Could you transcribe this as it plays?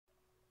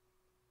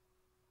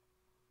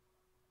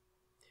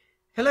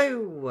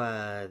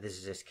Hello, this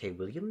is S.K.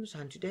 Williams,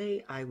 and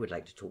today I would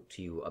like to talk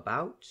to you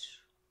about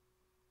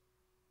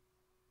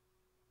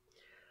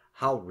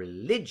how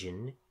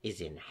religion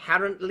is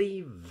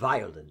inherently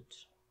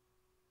violent.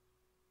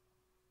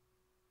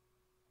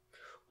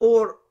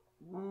 Or,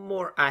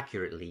 more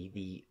accurately,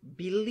 the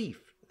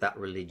belief that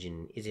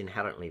religion is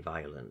inherently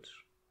violent.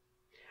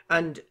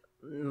 And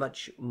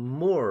much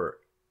more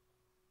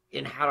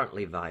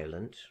inherently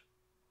violent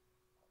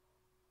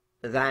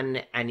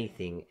than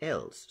anything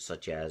else,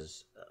 such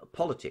as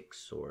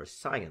politics or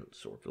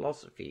science or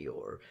philosophy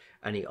or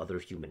any other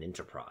human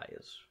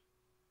enterprise.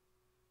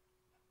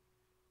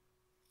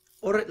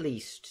 Or at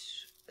least,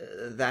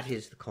 that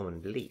is the common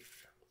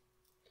belief.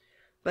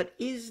 But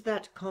is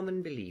that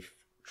common belief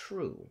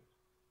true?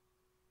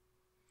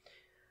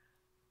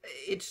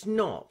 It's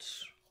not.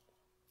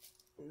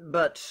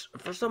 But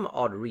for some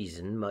odd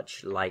reason,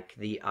 much like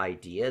the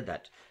idea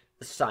that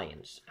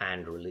science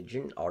and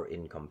religion are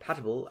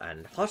incompatible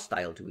and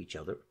hostile to each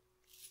other,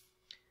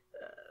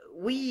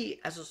 we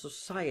as a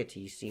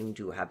society seem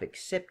to have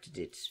accepted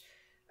it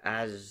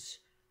as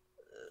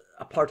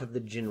a part of the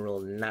general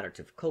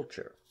narrative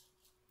culture.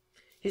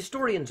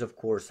 Historians, of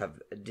course,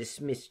 have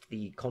dismissed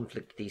the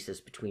conflict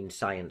thesis between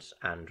science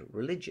and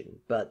religion,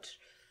 but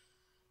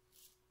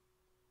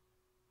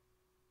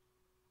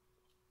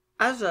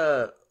as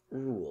a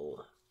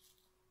rule,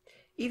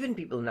 even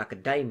people in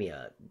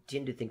academia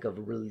tend to think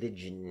of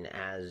religion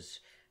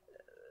as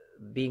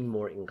being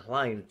more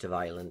inclined to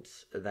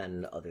violence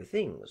than other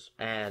things.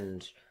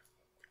 And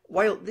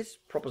while this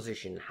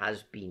proposition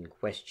has been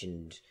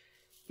questioned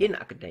in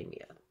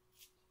academia,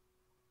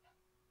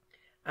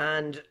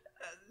 and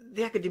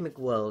the academic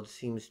world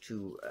seems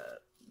to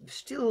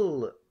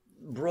still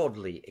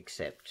broadly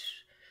accept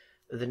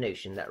the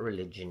notion that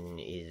religion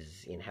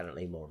is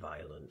inherently more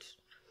violent.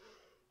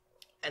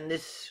 And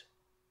this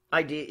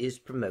idea is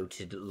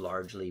promoted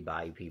largely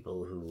by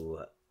people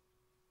who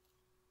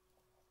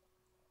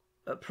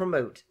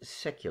promote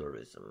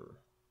secularism,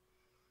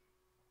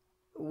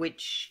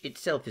 which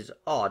itself is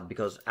odd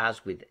because,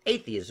 as with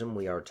atheism,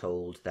 we are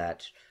told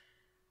that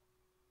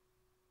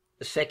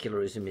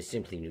secularism is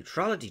simply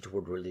neutrality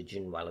toward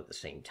religion, while at the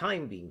same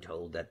time being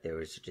told that there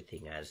is such a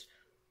thing as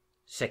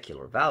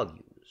secular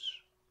values.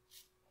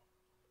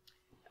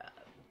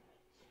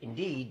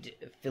 Indeed,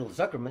 Phil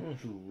Zuckerman,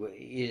 who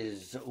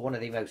is one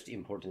of the most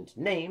important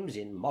names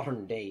in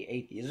modern-day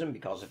atheism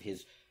because of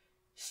his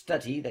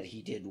study that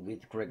he did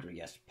with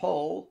Gregory S.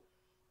 Paul,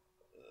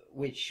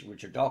 which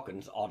Richard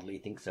Dawkins oddly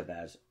thinks of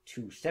as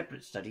two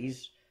separate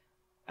studies,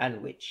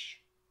 and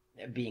which,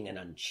 being an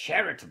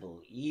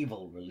uncharitable,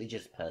 evil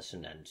religious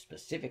person, and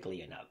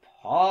specifically an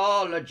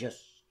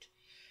apologist,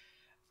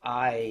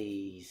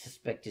 I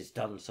suspect is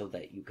done so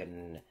that you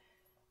can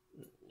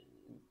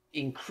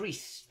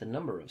increase the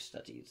number of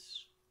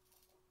studies,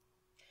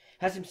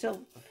 has himself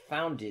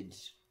founded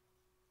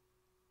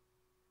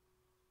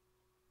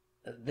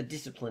the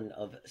discipline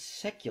of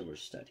secular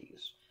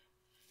studies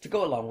to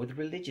go along with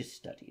religious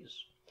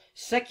studies.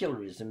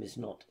 Secularism is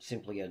not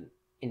simply an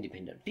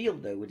independent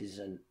field, though. It is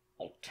an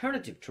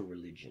alternative to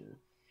religion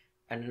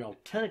and an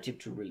alternative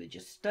to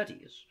religious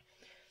studies.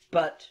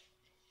 But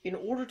in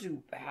order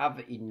to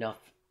have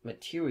enough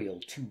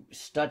material to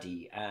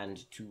study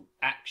and to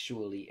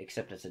actually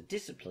accept as a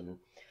discipline,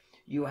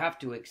 you have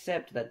to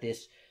accept that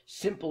this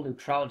simple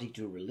neutrality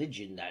to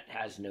religion that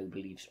has no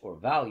beliefs or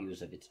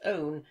values of its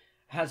own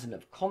has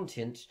enough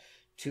content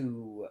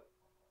to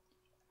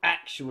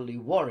actually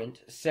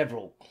warrant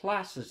several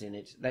classes in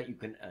it that you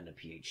can earn a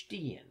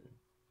PhD in.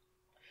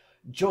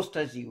 Just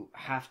as you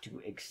have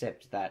to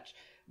accept that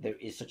there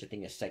is such a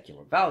thing as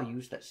secular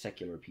values that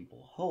secular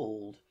people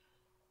hold,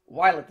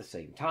 while at the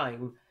same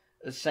time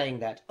saying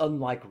that,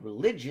 unlike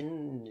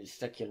religion,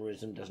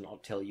 secularism does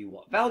not tell you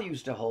what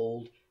values to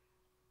hold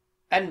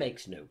and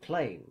makes no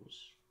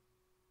claims.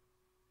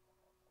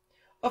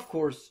 Of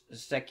course,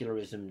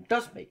 secularism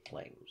does make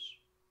claims.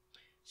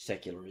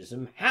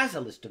 Secularism has a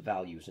list of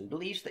values and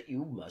beliefs that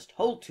you must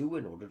hold to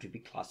in order to be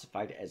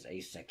classified as a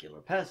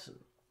secular person.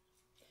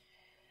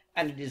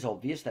 And it is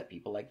obvious that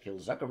people like Phil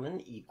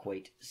Zuckerman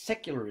equate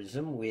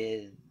secularism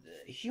with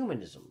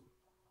humanism.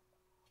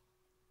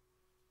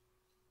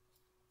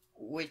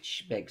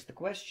 Which begs the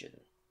question,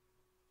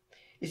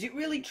 is it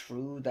really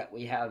true that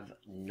we have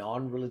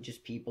non-religious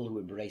people who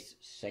embrace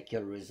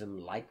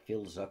secularism like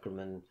Phil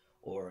Zuckerman,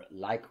 or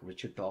like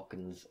Richard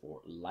Dawkins,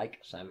 or like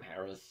Sam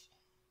Harris,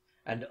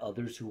 and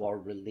others who are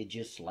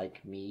religious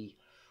like me?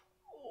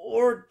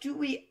 Or do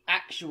we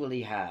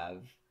actually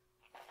have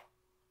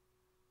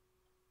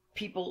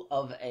people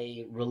of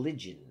a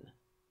religion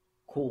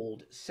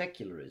called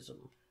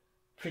secularism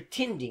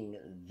pretending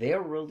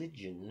their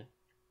religion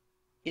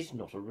is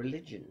not a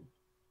religion?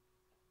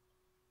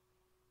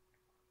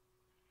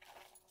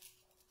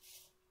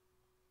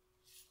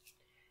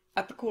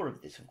 At the core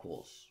of this, of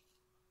course,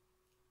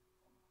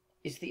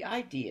 is the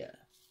idea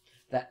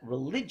that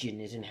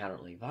religion is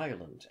inherently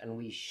violent, and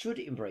we should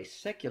embrace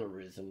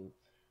secularism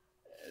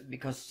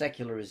because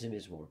secularism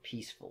is more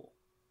peaceful.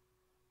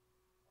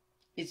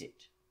 Is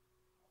it?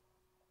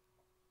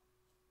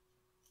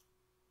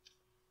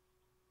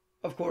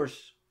 Of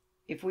course,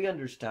 if we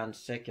understand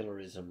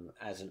secularism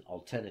as an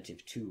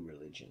alternative to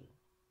religion,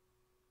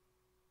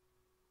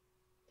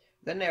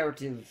 the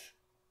narrative,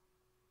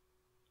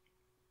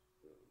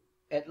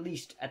 at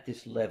least at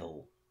this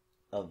level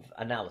of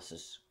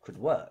analysis, could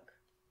work.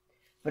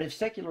 But if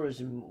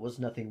secularism was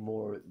nothing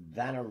more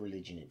than a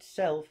religion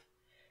itself,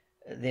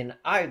 then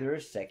either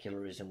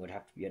secularism would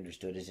have to be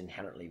understood as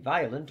inherently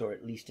violent, or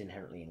at least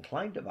inherently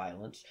inclined to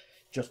violence,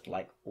 just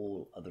like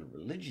all other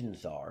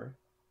religions are,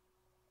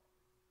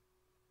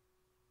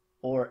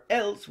 or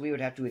else we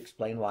would have to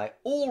explain why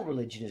all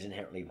religion is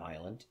inherently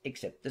violent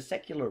except the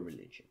secular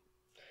religion.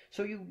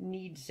 So you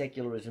need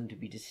secularism to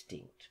be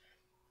distinct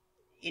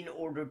in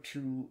order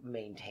to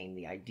maintain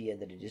the idea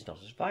that it is not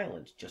as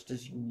violent, just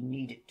as you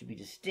need it to be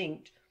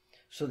distinct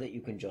so that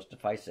you can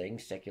justify saying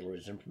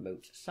secularism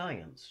promotes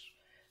science.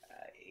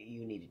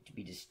 You need it to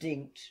be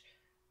distinct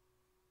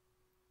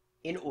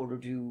in order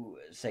to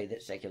say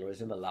that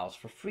secularism allows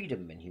for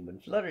freedom and human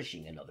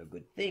flourishing and other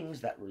good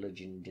things that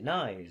religion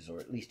denies, or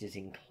at least is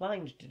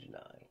inclined to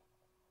deny.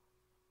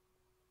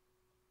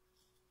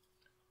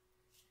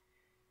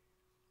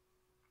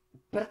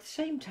 But at the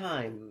same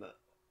time,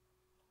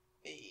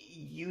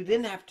 you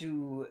then have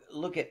to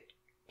look at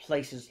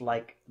places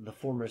like the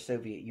former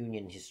Soviet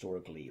Union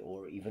historically,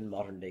 or even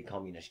modern-day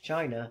communist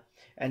China,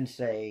 and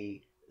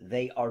say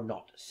they are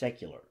not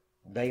secular.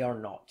 They are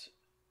not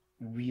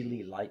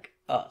really like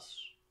us.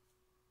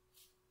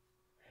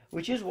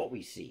 Which is what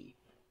we see.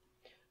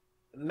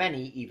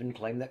 Many even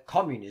claim that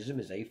communism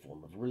is a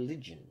form of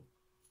religion.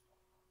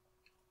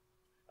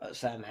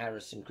 Sam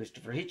Harris and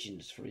Christopher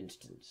Hitchens, for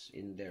instance,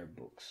 in their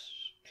books,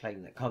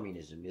 claim that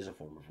communism is a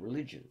form of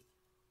religion.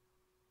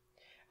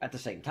 At the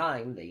same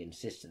time, they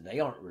insist that they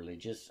aren't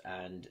religious,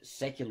 and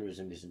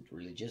secularism isn't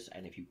religious,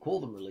 and if you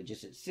call them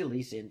religious, it's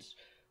silly since,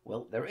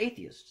 well, they're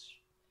atheists.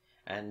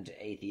 And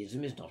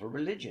atheism is not a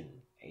religion.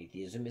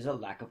 Atheism is a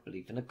lack of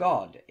belief in a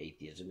god.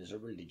 Atheism is a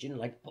religion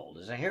like bald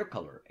as a hair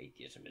color.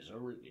 Atheism is a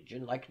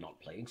religion like not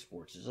playing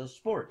sports as a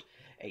sport.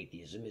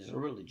 Atheism is a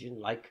religion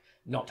like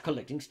not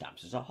collecting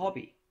stamps as a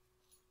hobby.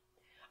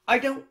 I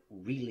don't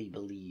really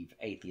believe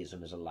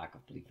atheism is a lack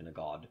of belief in a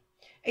god.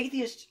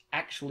 Atheists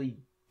actually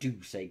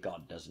do say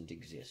God doesn't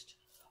exist,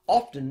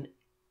 often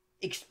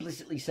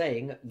explicitly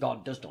saying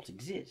God does not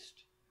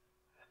exist.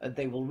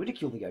 They will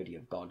ridicule the idea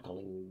of God,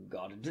 calling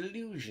God a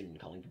delusion,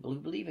 calling people who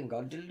believe in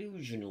God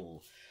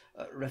delusional,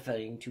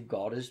 referring to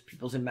God as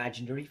people's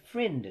imaginary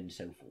friend, and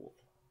so forth.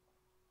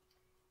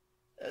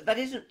 That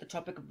isn't the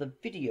topic of the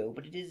video,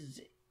 but it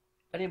is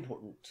an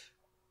important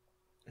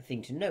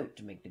thing to note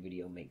to make the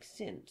video make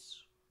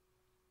sense.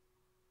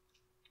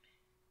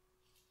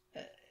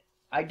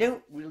 I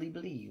don't really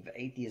believe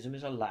atheism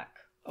is a lack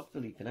of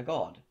belief in a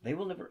God. They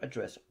will never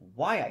address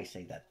why I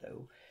say that,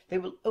 though. They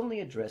will only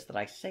address that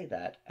I say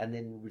that, and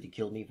then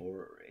ridicule me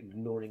for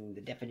ignoring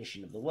the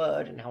definition of the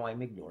word and how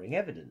I'm ignoring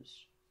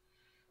evidence.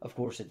 Of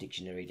course, a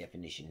dictionary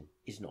definition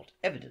is not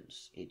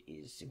evidence. It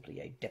is simply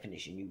a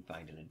definition you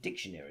find in a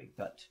dictionary,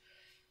 but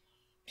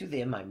to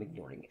them I'm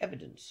ignoring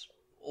evidence,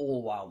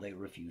 all while they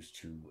refuse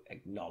to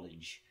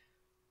acknowledge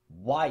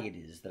why it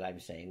is that I'm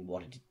saying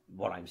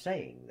what I'm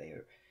saying. They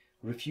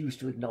refuse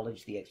to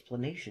acknowledge the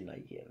explanation I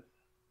give.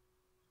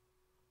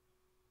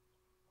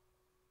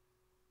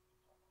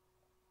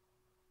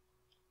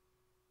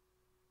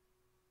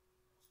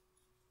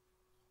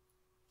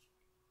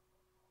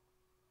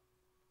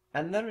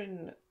 And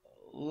therein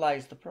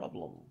lies the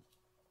problem,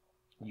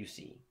 you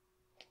see.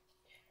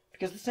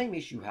 Because the same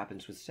issue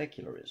happens with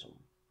secularism.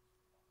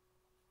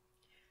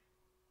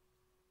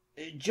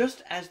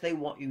 Just as they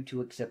want you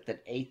to accept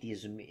that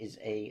atheism is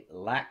a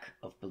lack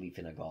of belief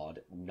in a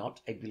God,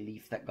 not a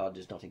belief that God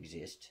does not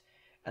exist,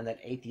 and that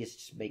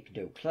atheists make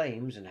no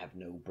claims and have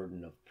no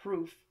burden of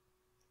proof,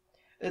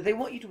 they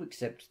want you to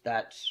accept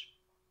that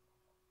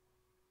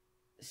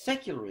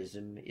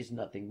secularism is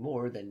nothing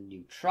more than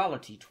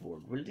neutrality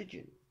toward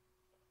religion.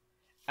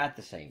 At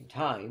the same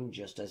time,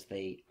 just as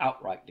they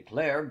outright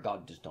declare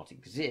God does not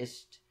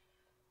exist,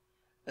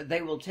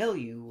 they will tell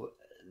you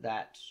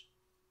that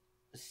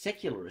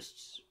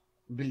secularists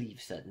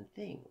believe certain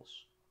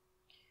things.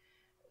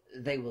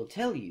 They will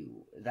tell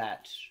you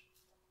that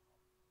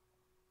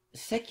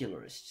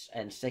secularists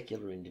and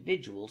secular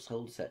individuals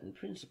hold certain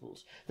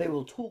principles. They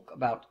will talk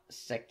about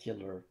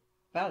secular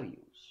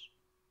values.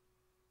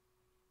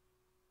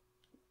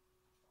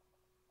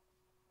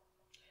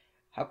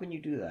 How can you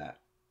do that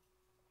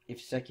if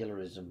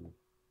secularism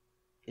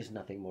is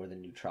nothing more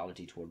than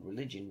neutrality toward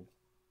religion?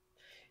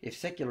 If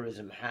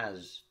secularism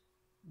has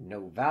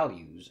no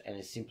values and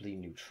is simply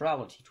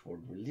neutrality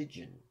toward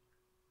religion,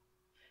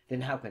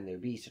 then how can there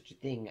be such a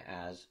thing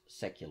as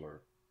secular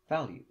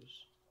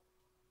values?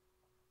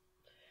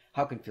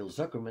 How can Phil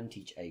Zuckerman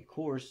teach a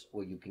course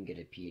where you can get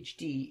a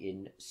PhD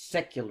in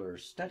secular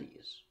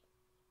studies?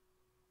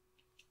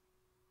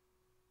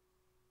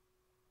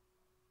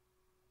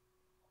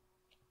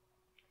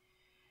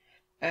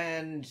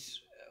 And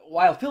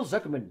while Phil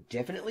Zuckerman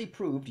definitely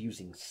proved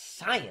using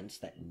science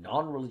that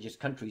non-religious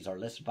countries are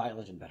less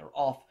violent and better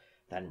off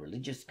than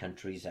religious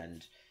countries,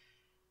 and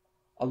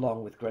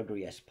along with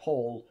Gregory S.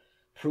 Paul,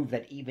 prove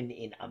that even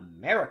in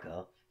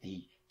America,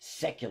 the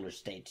secular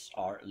states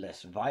are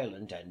less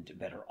violent and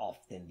better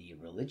off than the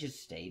religious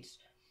states,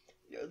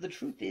 the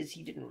truth is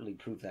he didn't really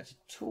prove that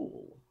at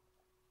all.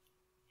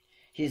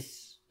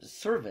 His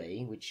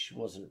survey, which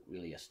wasn't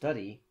really a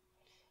study,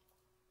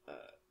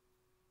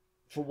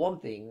 for one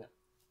thing,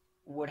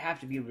 would have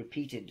to be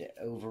repeated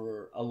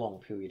over a long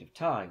period of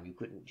time. You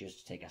couldn't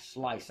just take a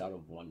slice out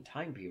of one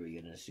time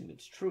period and assume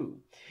it's true,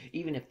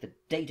 even if the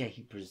data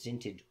he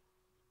presented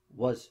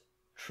was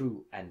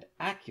true and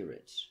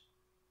accurate,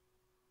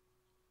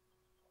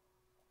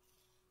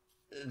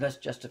 thus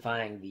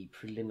justifying the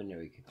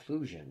preliminary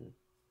conclusion.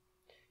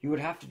 You would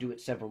have to do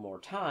it several more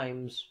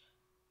times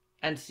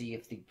and see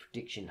if the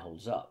prediction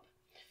holds up.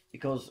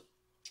 Because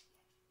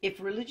if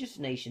religious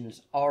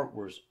nations are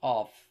worse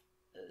off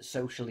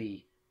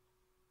socially,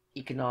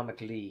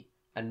 economically,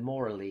 and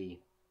morally,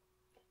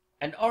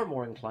 and are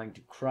more inclined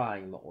to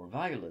crime or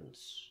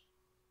violence,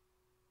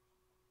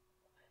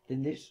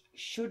 then this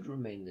should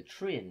remain the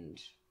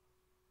trend,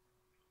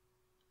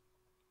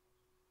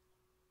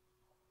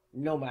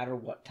 no matter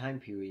what time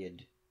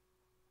period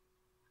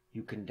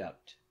you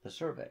conduct the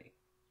survey.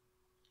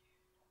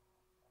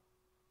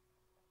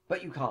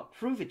 But you can't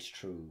prove it's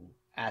true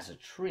as a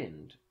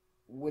trend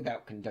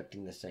without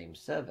conducting the same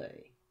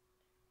survey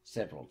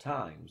several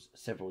times,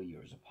 several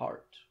years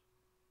apart.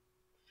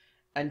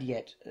 And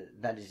yet,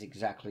 that is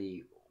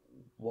exactly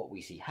what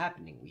we see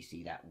happening. We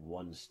see that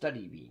one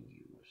study being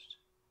used.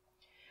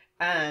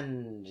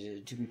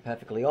 And to be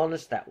perfectly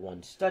honest, that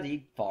one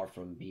study, far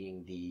from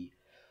being the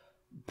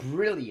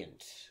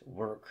brilliant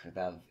work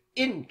of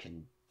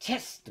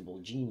incontestable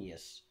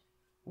genius,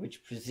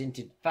 which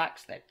presented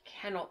facts that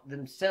cannot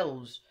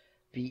themselves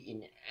be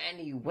in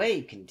any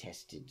way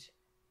contested,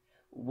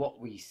 what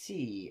we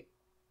see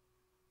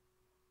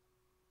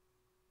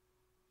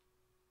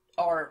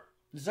are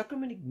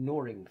Zuckerman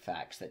ignoring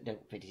facts that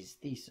don't fit his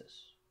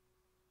thesis.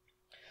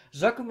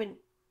 Zuckerman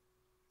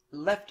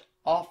left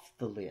off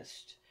the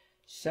list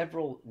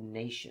several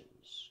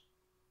nations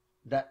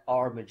that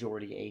are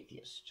majority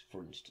atheist,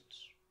 for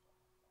instance.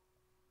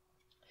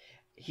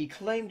 He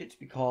claimed it's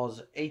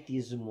because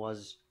atheism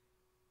was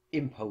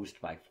imposed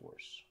by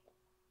force.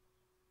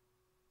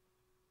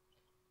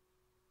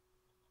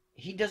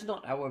 He does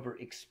not, however,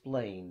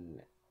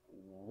 explain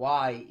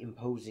why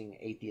imposing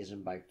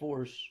atheism by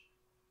force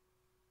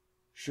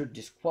should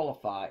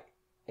disqualify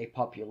a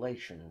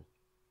population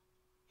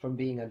from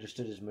being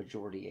understood as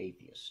majority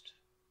atheist.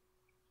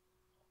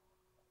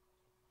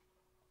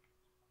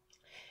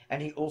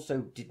 And he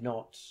also did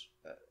not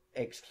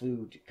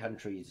exclude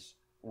countries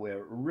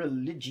where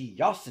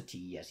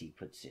religiosity, as he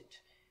puts it,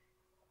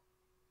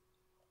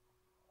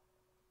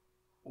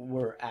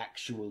 were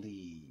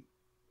actually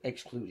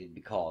excluded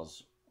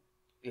because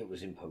it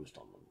was imposed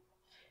on them.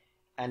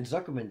 And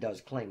Zuckerman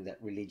does claim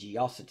that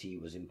religiosity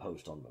was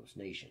imposed on most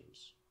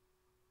nations.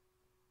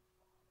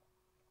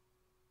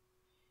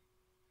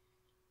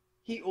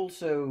 He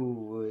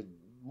also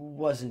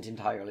wasn't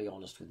entirely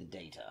honest with the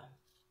data.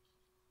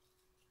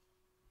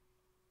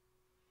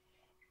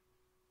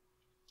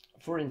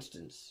 For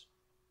instance,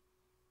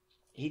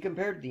 he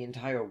compared the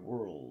entire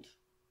world,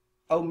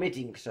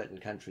 omitting certain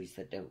countries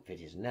that don't fit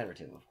his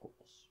narrative, of course.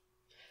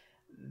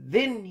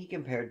 Then he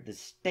compared the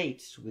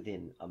states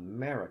within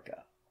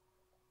America.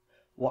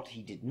 What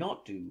he did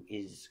not do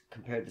is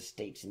compare the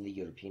states in the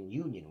European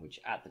Union, which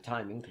at the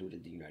time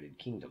included the United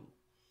Kingdom.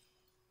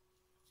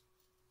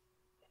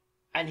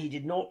 And he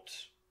did not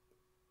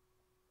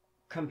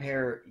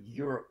compare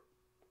Europe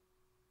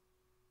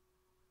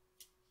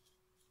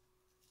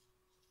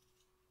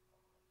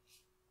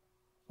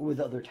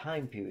with other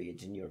time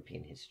periods in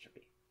European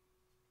history.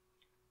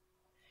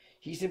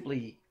 He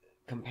simply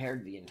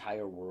compared the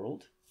entire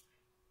world,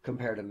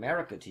 compared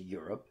America to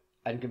Europe,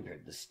 and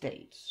compared the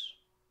states.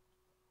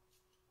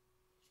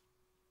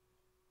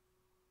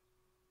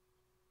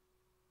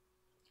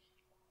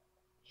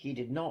 He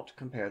did not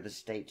compare the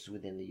states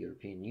within the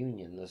European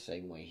Union the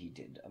same way he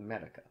did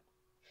America.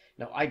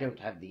 Now, I don't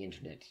have the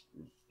internet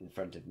in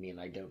front of me and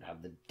I don't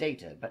have the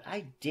data, but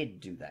I did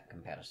do that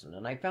comparison,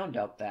 and I found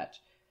out that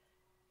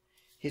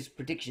his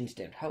predictions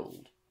don't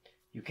hold.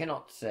 You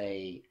cannot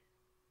say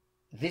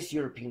this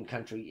European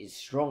country is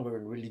stronger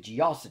in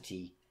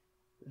religiosity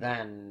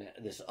than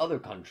this other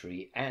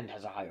country and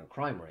has a higher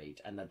crime rate,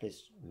 and that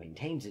this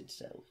maintains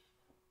itself.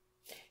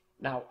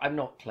 Now, I'm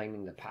not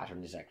claiming the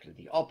pattern is actually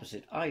the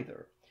opposite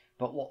either,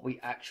 but what we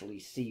actually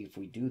see if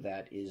we do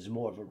that is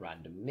more of a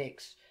random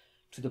mix,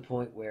 to the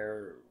point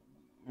where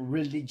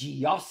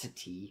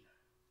religiosity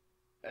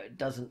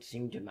doesn't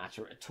seem to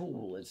matter at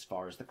all as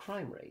far as the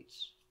crime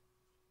rates.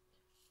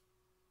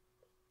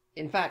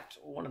 In fact,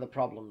 one of the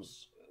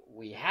problems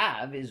we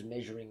have is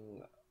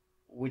measuring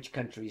which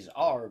countries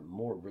are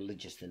more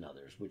religious than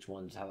others, which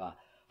ones have a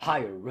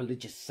higher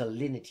religious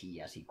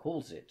salinity, as he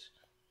calls it.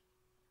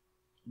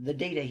 The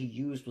data he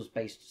used was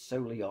based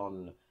solely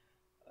on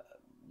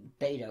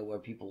data where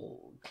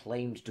people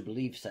claimed to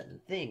believe certain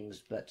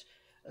things, but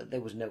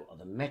there was no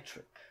other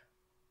metric.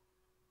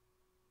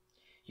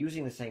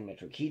 Using the same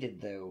metric he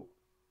did, though,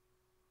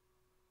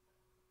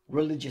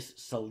 religious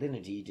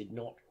salinity did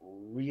not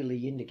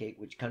really indicate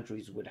which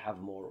countries would have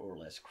more or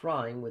less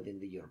crime within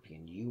the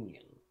European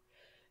Union.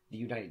 The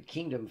United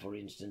Kingdom, for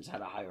instance,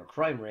 had a higher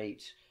crime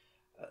rate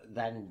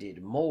than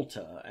did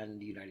Malta, and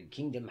the United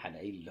Kingdom had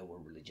a lower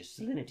religious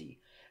salinity.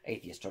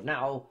 Atheists are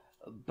now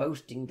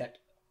boasting that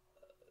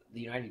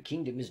the United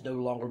Kingdom is no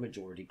longer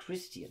majority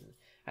Christian,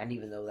 and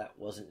even though that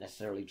wasn't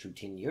necessarily true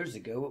 10 years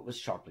ago, it was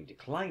sharply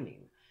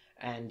declining,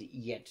 and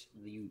yet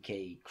the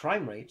UK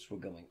crime rates were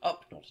going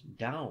up, not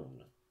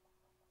down.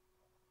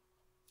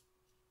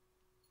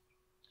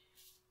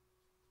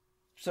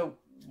 So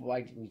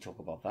why didn't we talk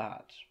about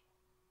that?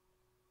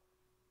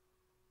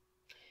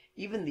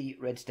 Even the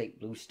red state,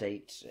 blue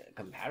state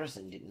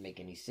comparison didn't make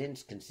any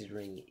sense,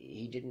 considering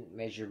he didn't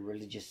measure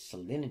religious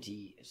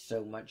salinity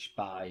so much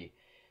by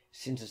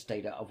census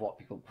data of what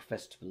people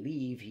profess to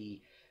believe.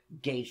 He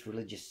gauged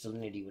religious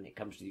salinity when it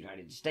comes to the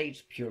United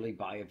States purely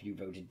by if you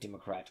voted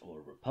Democrat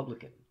or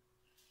Republican.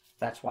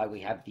 That's why we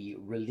have the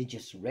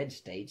religious red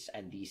states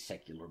and the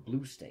secular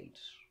blue states.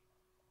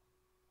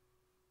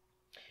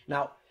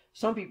 Now,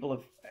 some people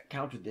have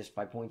countered this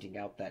by pointing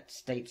out that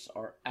states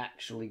are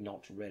actually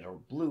not red or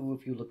blue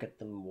if you look at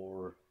them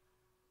more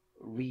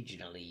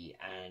regionally,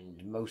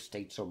 and most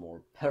states are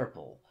more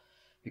purple,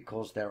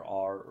 because there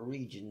are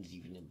regions,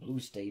 even in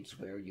blue states,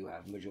 where you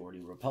have majority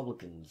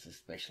Republicans,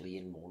 especially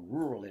in more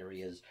rural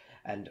areas,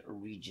 and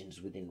regions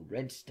within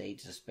red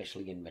states,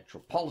 especially in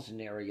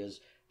metropolitan areas,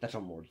 that are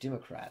more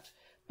Democrat.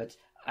 But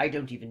I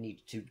don't even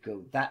need to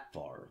go that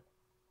far.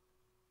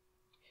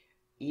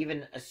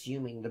 Even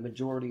assuming the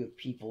majority of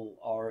people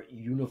are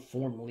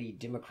uniformly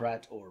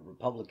Democrat or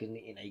Republican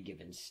in a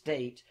given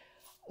state,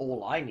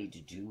 all I need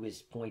to do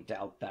is point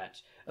out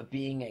that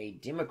being a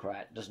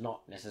Democrat does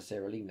not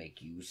necessarily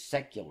make you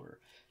secular,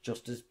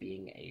 just as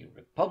being a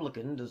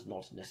Republican does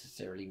not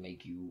necessarily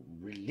make you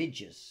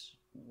religious,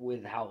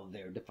 with how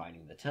they're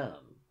defining the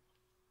term.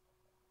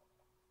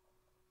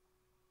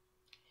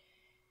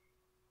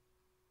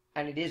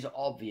 And it is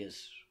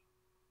obvious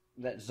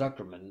that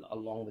Zuckerman,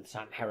 along with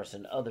Sam Harris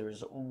and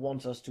others,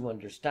 wants us to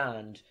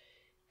understand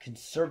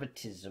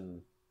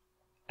conservatism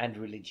and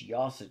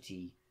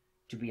religiosity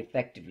to be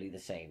effectively the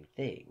same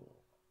thing.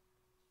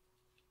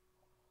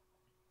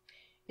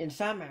 In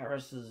Sam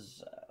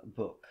Harris's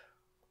book,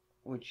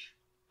 which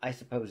I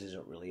suppose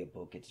isn't really a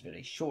book, it's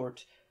very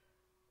short,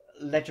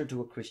 Letter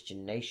to a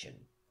Christian Nation,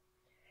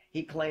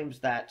 he claims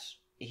that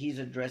he's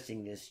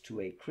addressing this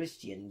to a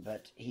Christian,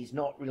 but he's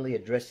not really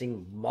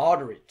addressing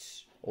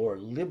moderates or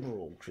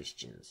liberal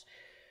Christians.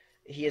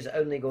 He is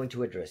only going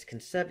to address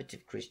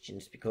conservative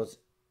Christians because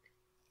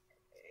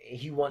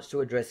he wants to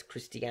address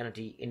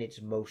Christianity in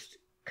its most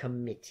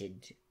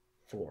committed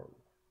form.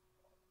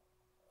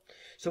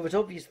 So it's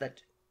obvious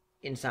that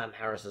in Sam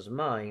Harris's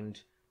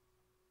mind,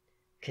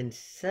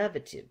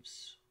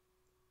 conservatives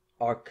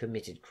are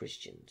committed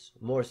Christians,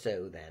 more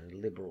so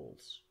than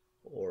liberals,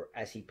 or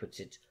as he puts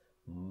it,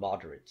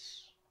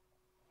 moderates.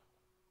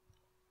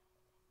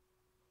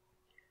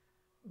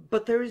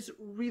 But there is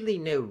really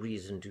no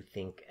reason to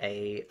think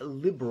a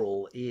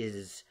liberal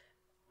is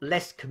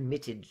less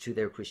committed to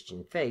their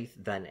Christian faith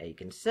than a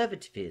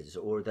conservative is,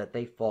 or that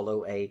they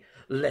follow a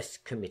less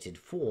committed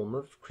form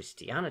of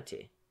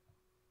Christianity.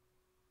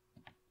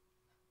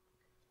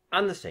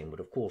 And the same would,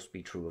 of course,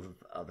 be true of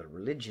other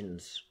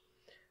religions.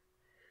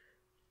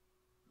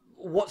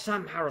 What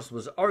Sam Harris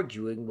was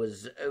arguing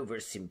was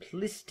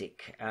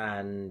oversimplistic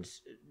and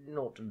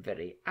not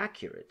very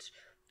accurate,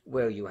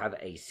 where you have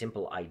a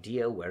simple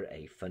idea where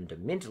a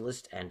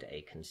fundamentalist and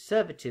a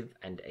conservative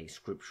and a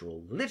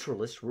scriptural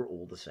literalist were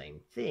all the same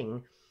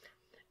thing,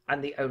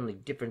 and the only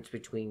difference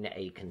between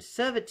a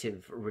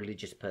conservative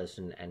religious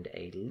person and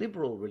a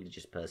liberal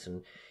religious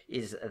person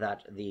is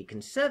that the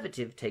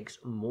conservative takes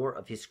more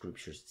of his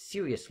scriptures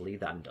seriously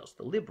than does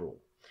the liberal.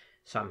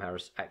 Sam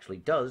Harris actually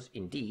does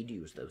indeed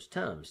use those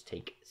terms,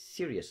 take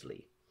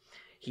seriously.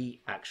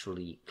 He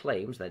actually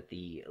claims that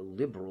the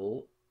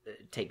liberal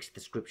takes the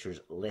scriptures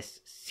less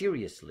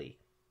seriously,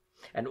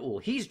 and all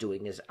he's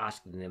doing is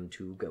asking them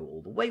to go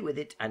all the way with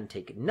it and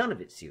take none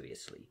of it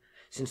seriously,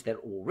 since they're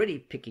already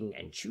picking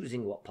and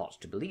choosing what parts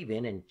to believe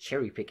in and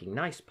cherry-picking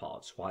nice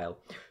parts, while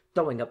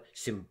throwing up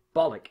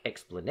symbolic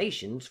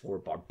explanations for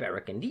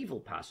barbaric and evil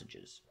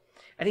passages.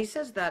 And he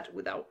says that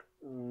without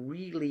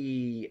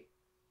really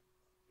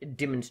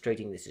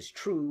demonstrating this is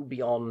true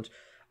beyond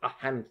a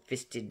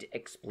ham-fisted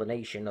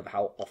explanation of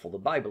how awful the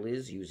Bible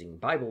is, using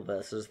Bible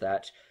verses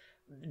that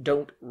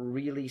don't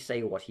really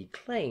say what he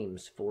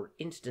claims. For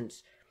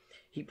instance,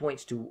 he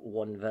points to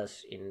one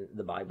verse in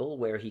the Bible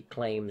where he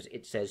claims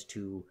it says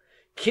to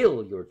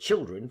kill your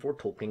children for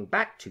talking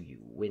back to you,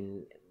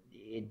 when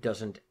it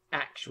doesn't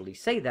actually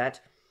say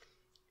that.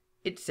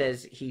 It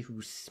says, he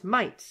who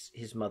smites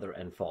his mother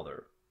and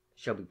father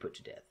shall be put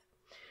to death.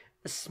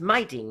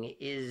 Smiting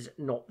is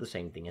not the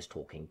same thing as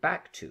talking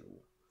back to.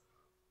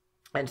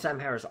 And Sam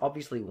Harris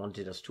obviously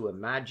wanted us to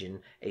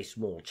imagine a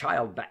small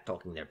child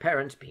back-talking their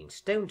parents being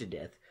stoned to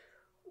death,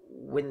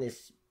 when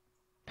this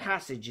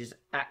passage is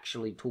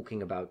actually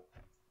talking about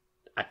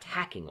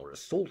attacking or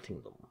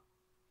assaulting them.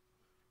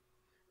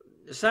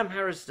 Sam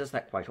Harris does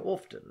that quite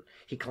often.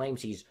 He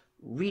claims he's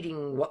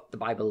reading what the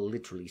Bible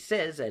literally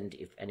says, and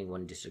if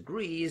anyone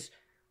disagrees,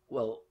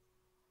 well,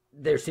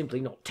 they're simply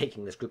not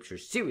taking the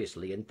scriptures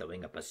seriously and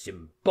throwing up a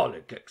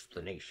symbolic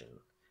explanation.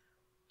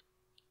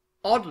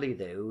 Oddly,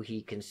 though,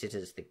 he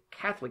considers the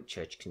Catholic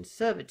Church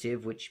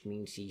conservative, which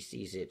means he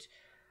sees it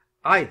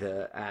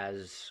either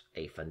as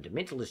a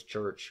fundamentalist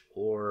church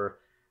or,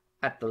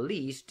 at the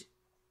least,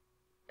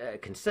 a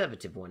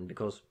conservative one,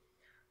 because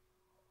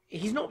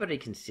he's not very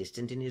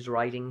consistent in his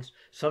writings.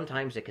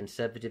 Sometimes a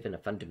conservative and a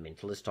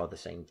fundamentalist are the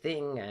same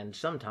thing, and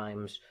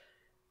sometimes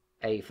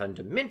a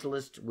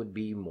fundamentalist would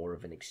be more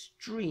of an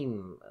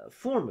extreme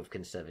form of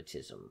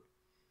conservatism.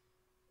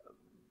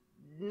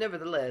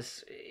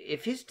 Nevertheless,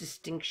 if his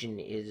distinction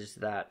is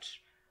that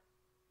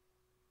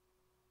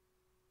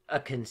a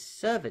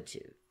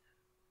conservative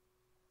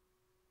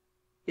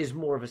is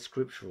more of a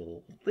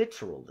scriptural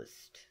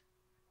literalist,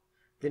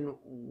 then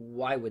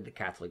why would the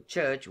Catholic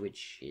Church,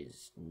 which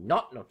is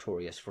not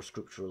notorious for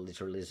scriptural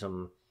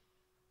literalism,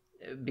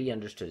 be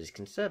understood as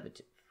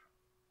conservative?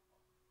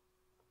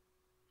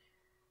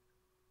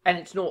 And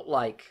it's not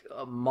like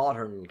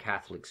modern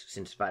Catholics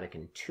since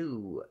Vatican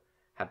II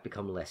have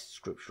become less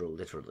scriptural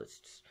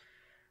literalists.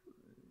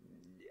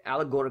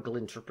 Allegorical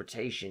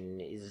interpretation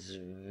is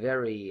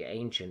very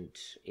ancient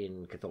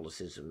in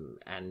Catholicism,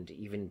 and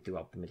even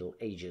throughout the Middle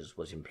Ages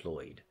was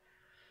employed.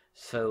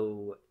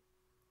 So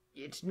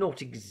it's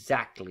not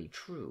exactly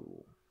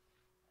true.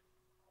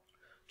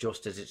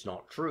 Just as it's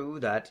not true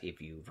that if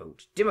you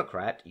vote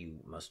Democrat, you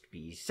must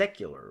be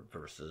secular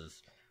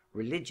versus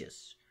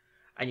religious.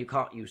 And you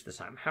can't use the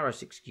Sam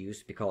Harris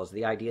excuse, because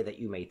the idea that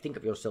you may think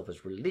of yourself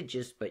as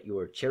religious, but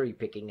you're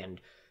cherry-picking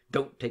and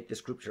don't take the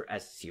scripture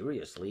as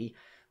seriously,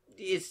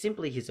 is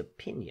simply his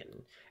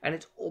opinion. And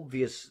it's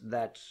obvious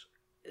that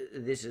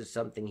this is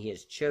something he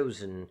has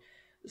chosen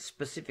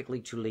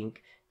specifically to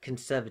link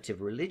conservative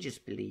religious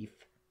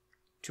belief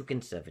to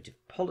conservative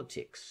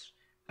politics,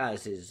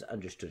 as is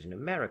understood in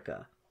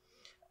America,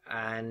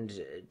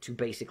 and to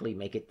basically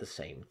make it the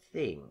same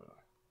thing.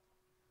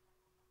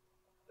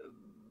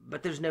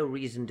 But there's no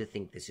reason to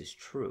think this is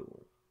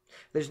true.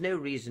 There's no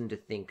reason to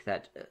think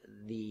that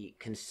the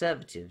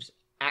conservatives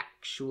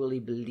actually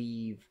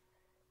believe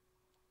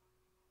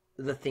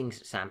the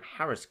things Sam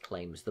Harris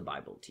claims the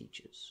Bible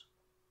teaches.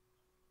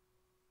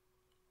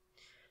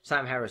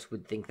 Sam Harris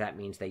would think that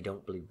means they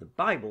don't believe the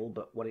Bible,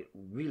 but what it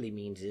really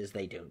means is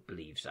they don't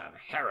believe Sam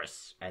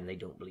Harris, and they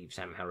don't believe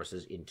Sam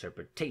Harris's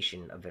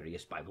interpretation of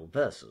various Bible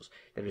verses.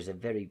 There is a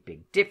very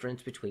big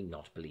difference between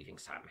not believing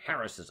Sam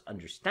Harris's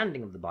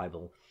understanding of the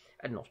Bible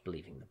and not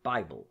believing the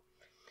Bible.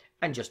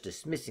 And just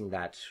dismissing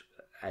that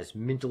as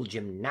mental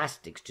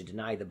gymnastics to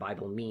deny the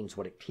Bible means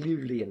what it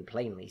clearly and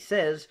plainly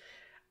says,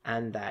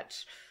 and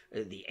that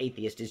the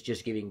atheist is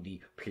just giving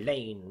the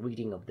plain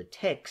reading of the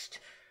text,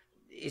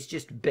 is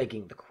just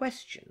begging the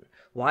question.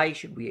 Why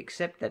should we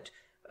accept that,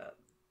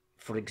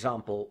 for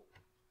example,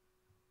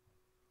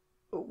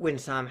 when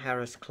Sam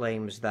Harris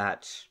claims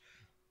that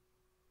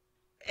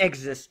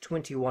Exodus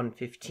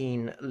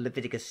 21:15,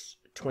 Leviticus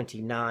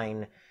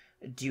 29,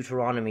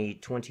 Deuteronomy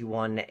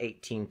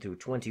 21:18 through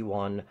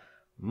 21,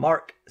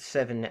 Mark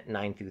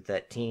 7:9 through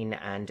 13,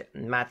 and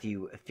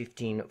Matthew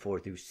 15:4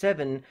 through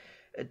 7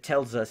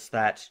 tells us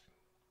that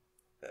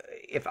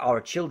if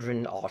our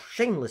children are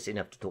shameless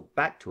enough to talk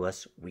back to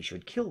us, we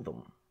should kill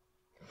them?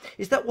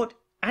 Is that what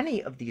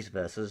any of these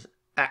verses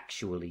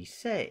actually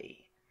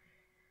say?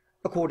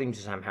 According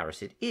to Sam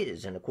Harris, it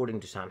is, and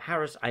according to Sam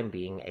Harris, I'm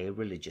being a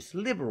religious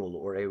liberal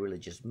or a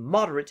religious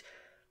moderate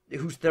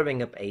who's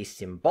throwing up a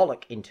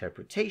symbolic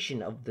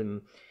interpretation of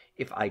them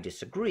if I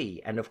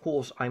disagree. And of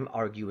course, I'm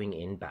arguing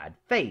in bad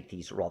faith.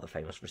 He's rather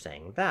famous for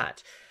saying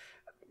that.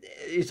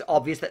 It's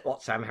obvious that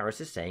what Sam Harris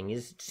is saying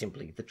is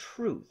simply the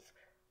truth.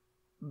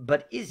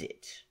 But is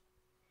it?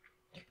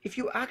 If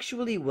you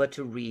actually were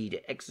to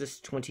read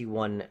Exodus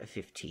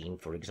 21:15,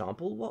 for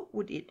example, what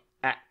would it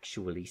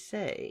actually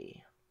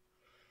say?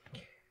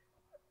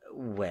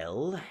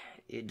 Well,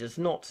 it does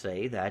not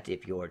say that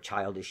if your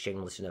child is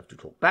shameless enough to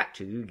talk back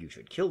to you, you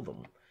should kill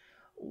them.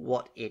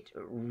 What it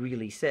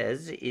really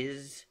says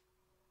is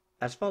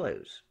as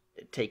follows,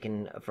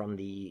 taken from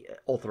the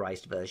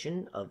authorized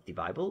version of the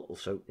Bible,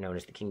 also known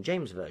as the King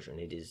James Version.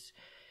 It is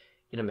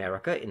in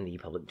America in the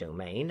public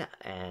domain,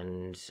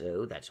 and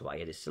so that's why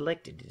it is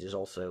selected. It is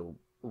also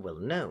well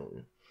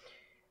known.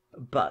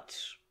 But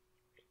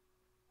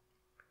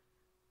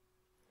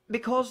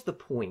because the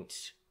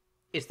point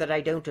is that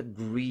I don't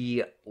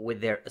agree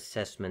with their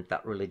assessment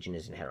that religion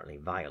is inherently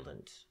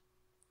violent,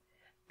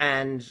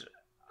 and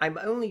I'm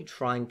only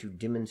trying to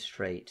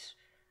demonstrate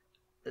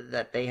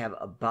that they have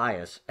a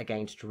bias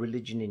against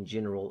religion in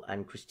general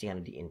and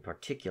Christianity in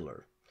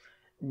particular,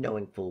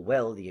 knowing full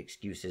well the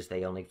excuse is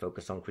they only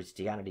focus on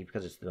Christianity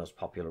because it's the most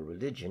popular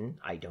religion.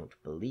 I don't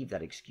believe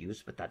that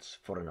excuse, but that's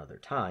for another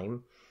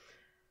time.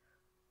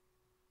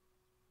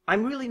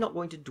 I'm really not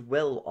going to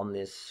dwell on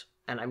this,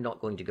 and I'm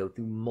not going to go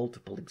through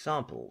multiple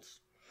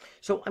examples.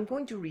 So I'm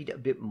going to read a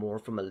bit more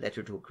from A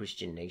Letter to a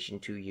Christian Nation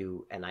to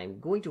you, and I'm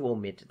going to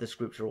omit the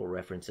scriptural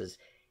references,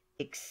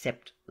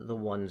 except the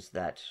ones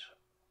that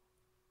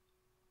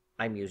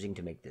I'm using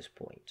to make this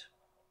point.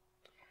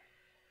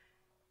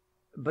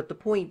 But the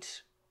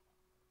point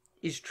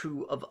is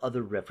true of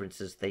other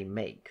references they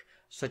make,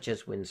 such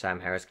as when Sam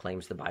Harris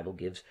claims the Bible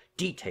gives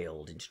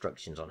detailed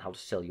instructions on how to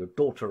sell your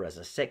daughter as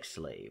a sex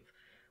slave,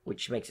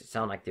 which makes it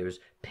sound like there's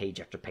page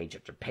after page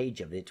after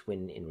page of it,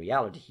 when in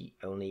reality he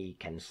only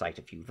can cite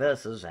a few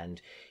verses,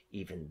 and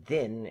even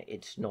then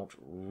it's not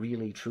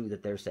really true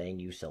that they're saying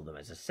you sell them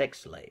as a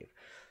sex slave,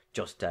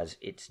 just as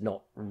it's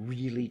not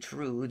really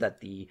true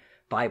that the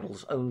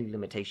Bible's only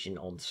limitation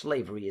on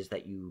slavery is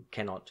that you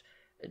cannot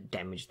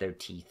damage their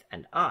teeth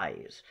and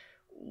eyes.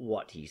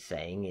 What he's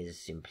saying is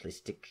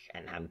simplistic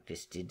and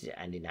ham-fisted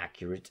and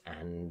inaccurate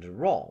and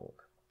wrong.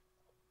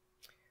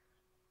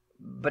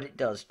 But it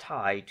does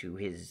tie to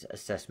his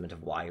assessment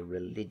of why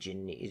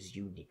religion is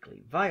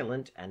uniquely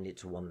violent, and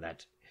it's one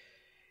that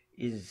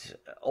is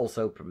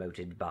also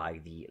promoted by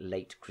the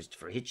late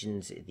Christopher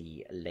Hitchens,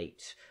 the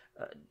late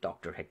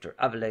Dr. Hector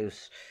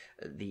Avalos,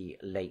 the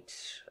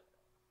late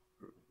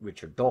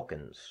Richard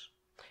Dawkins.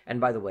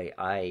 And by the way,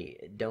 I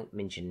don't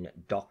mention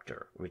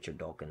Dr. Richard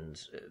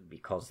Dawkins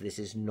because this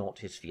is not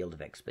his field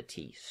of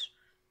expertise.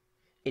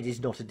 It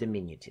is not a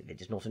diminutive,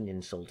 it is not an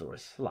insult or a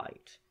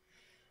slight.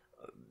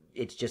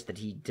 It's just that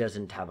he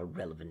doesn't have a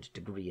relevant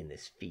degree in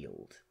this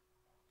field.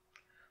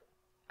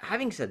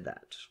 Having said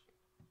that,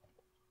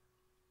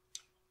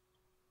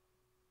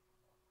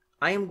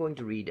 I am going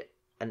to read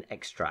an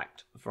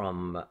extract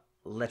from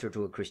Letter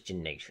to a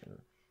Christian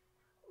Nation,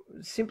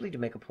 simply to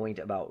make a point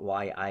about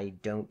why I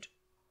don't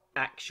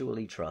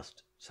actually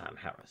trust Sam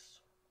Harris.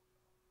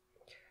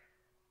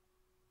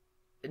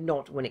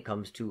 Not when it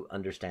comes to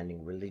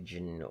understanding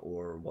religion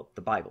or what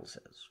the Bible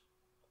says.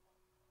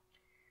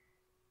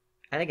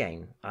 And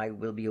again, I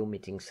will be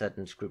omitting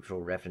certain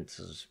scriptural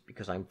references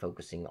because I'm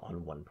focusing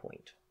on one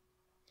point.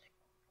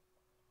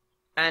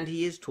 And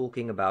he is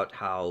talking about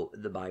how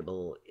the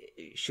Bible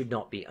should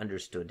not be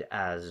understood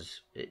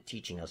as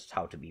teaching us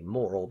how to be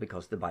moral,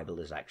 because the Bible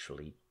is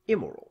actually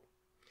immoral.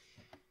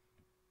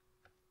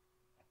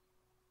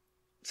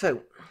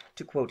 So,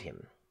 to quote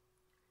him,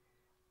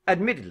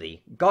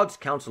 "Admittedly, God's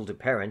counsel to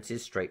parents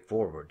is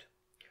straightforward.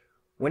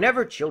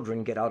 Whenever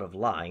children get out of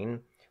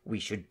line, we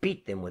should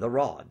beat them with a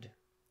rod.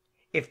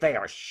 If they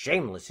are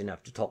shameless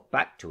enough to talk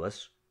back to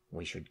us,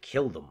 we should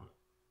kill them."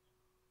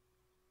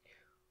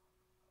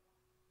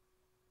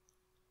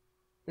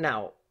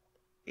 Now,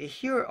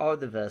 here are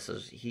the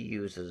verses he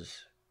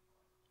uses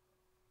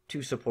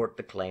to support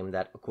the claim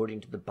that,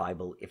 according to the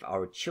Bible, if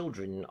our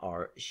children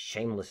are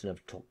shameless enough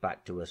to talk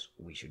back to us,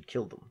 we should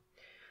kill them.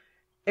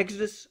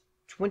 Exodus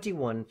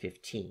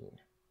 21:15,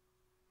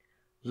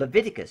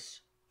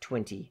 Leviticus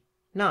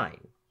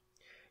 29,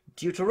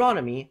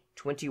 Deuteronomy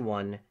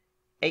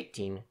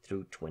 21:18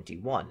 through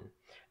 21,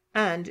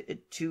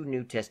 and two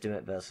New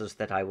Testament verses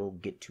that I will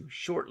get to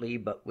shortly,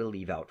 but will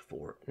leave out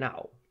for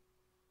now.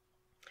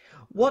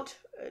 What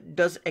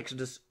does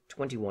Exodus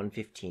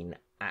 21:15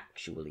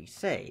 actually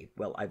say?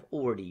 Well, I've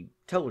already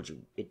told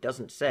you. It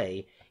doesn't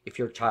say, if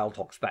your child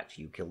talks back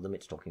to you, kill them.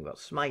 It's talking about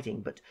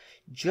smiting, but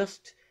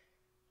just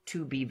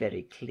to be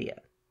very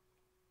clear,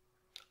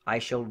 I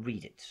shall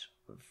read it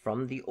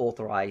from the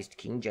authorized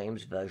King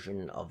James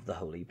Version of the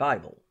Holy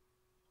Bible.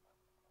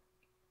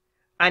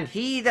 "And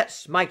he that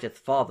smiteth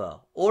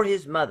father or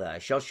his mother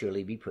shall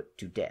surely be put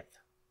to death."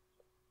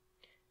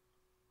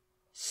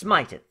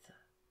 Smiteth,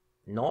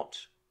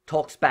 not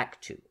talks back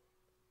to.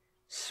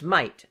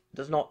 Smite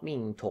does not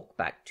mean talk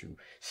back to.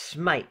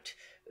 Smite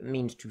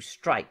means to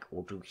strike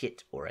or to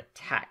hit or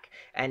attack,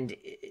 and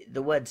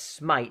the word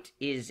smite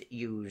is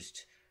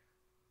used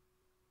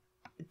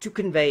to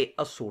convey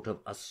a sort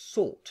of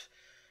assault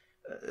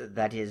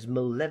that is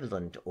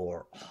malevolent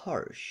or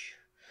harsh.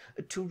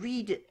 To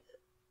read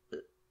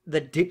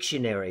the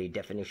dictionary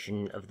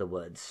definition of the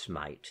word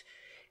smite,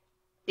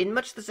 in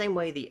much the same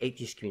way the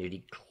atheist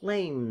community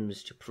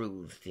claims to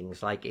prove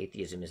things like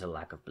atheism is a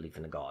lack of belief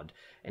in a God,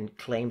 and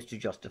claims to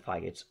justify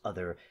its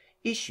other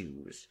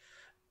issues.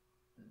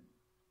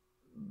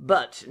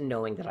 But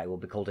knowing that I will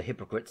be called a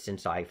hypocrite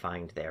since I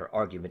find their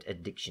argument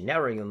ad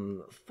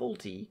dictionarium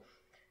faulty,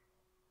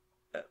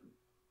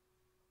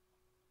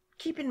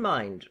 keep in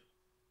mind,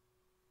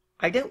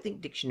 I don't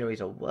think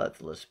dictionaries are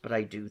worthless, but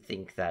I do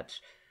think that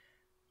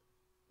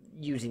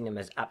using them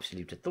as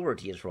absolute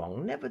authority is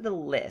wrong.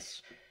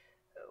 Nevertheless,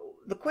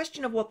 the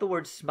question of what the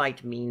word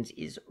smite means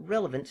is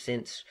relevant,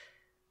 since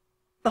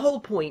the whole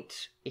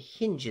point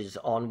hinges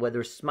on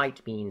whether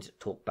smite means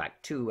talk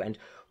back to, and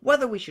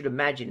whether we should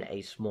imagine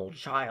a small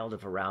child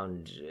of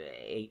around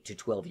 8 to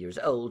 12 years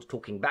old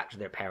talking back to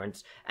their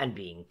parents and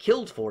being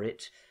killed for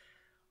it,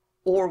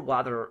 or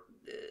whether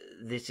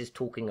this is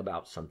talking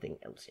about something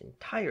else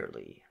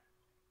entirely.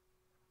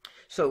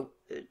 So,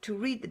 to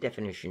read the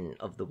definition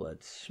of the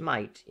word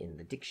smite in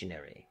the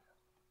dictionary.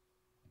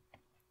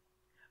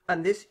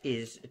 And this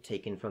is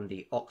taken from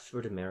the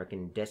Oxford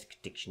American Desk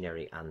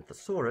Dictionary and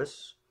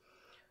Thesaurus,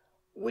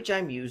 which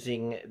I'm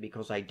using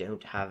because I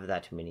don't have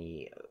that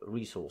many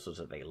resources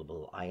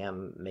available. I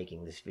am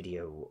making this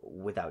video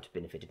without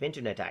benefit of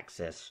internet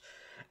access,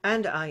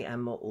 and I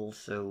am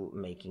also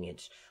making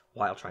it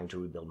while trying to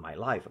rebuild my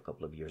life. A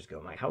couple of years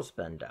ago, my house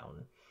burned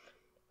down.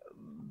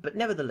 But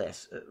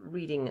nevertheless,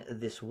 reading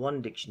this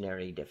one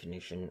dictionary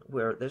definition,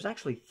 where there's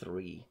actually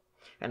three,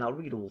 and I'll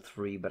read all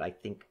three, but I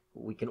think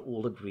we can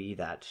all agree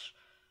that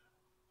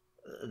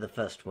the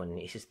first one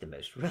is the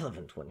most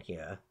relevant one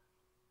here.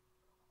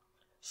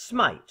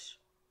 Smite.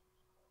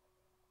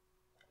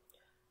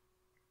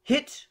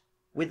 Hit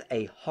with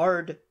a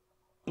hard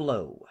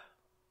blow.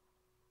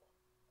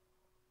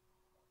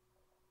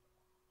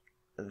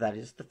 That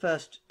is the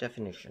first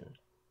definition.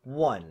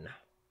 1.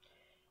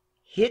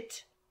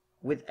 Hit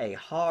with a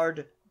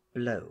hard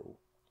blow.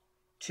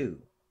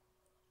 2.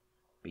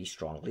 Be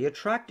strongly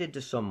attracted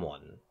to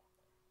someone.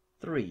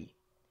 3.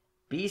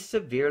 Be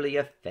severely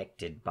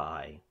affected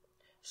by,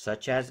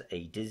 such as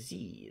a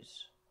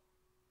disease.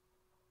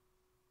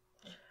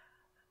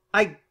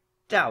 I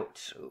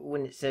doubt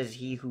when it says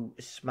he who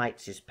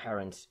smites his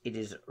parents, it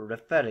is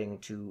referring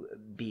to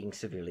being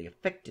severely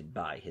affected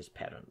by his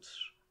parents,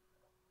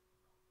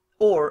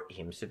 or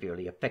him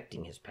severely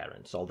affecting his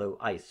parents, although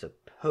I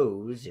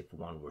suppose if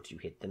one were to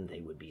hit them, they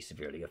would be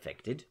severely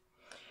affected.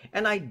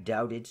 And I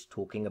doubt it's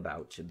talking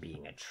about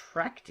being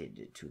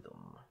attracted to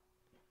them.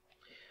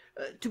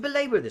 To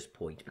belabor this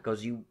point,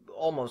 because you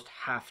almost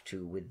have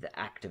to with the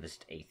activist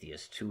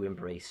atheists who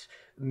embrace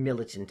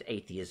militant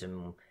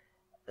atheism,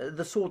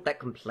 the sort that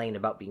complain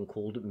about being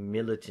called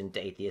militant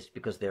atheists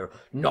because they're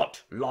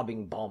not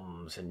lobbing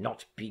bombs and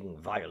not being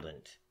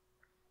violent.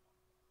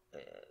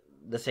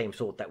 The same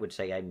sort that would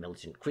say a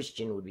militant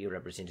Christian would be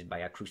represented by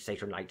a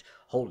crusader knight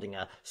holding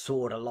a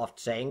sword aloft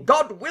saying,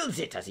 "God wills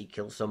it," as he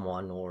kills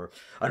someone, or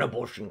an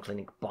abortion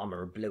clinic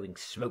bomber blowing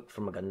smoke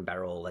from a gun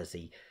barrel as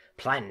the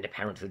Planned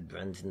Parenthood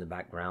burns in the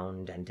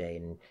background, and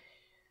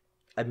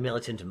a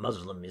militant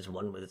Muslim is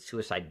one with a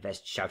suicide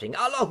vest shouting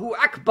 "Allahu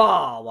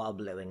Akbar" while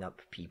blowing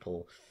up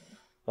people,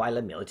 while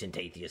a militant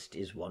atheist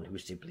is one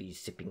who's simply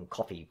sipping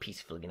coffee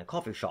peacefully in a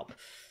coffee shop.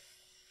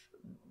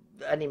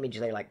 An image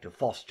they like to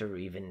foster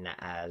even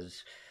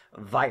as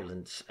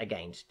violence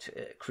against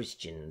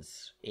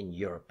Christians in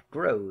Europe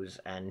grows,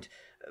 and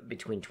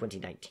between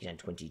 2019 and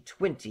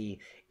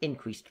 2020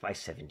 increased by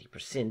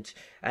 70%,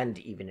 and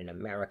even in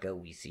America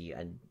we see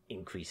an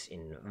increase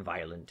in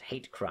violent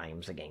hate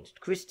crimes against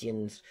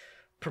Christians,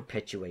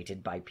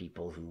 perpetuated by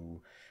people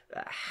who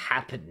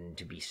happen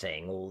to be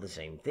saying all the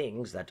same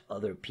things that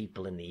other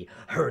people in the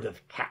herd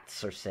of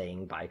cats are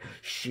saying by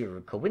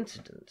sheer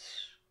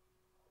coincidence.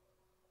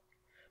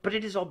 But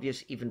it is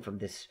obvious even from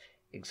this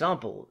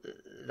example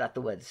that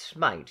the word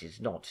smite is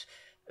not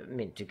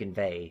meant to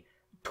convey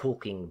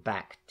talking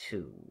back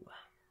to.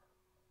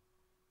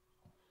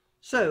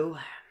 So,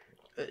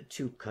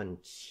 to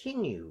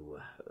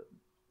continue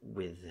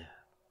with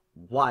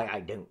why I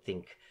don't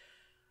think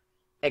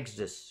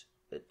Exodus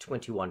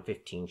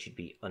 21:15 should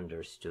be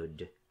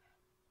understood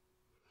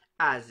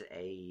as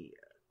a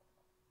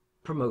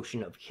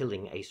promotion of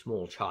killing a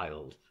small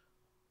child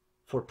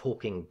for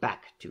talking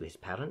back to his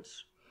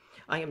parents,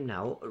 I am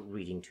now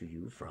reading to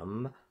you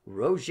from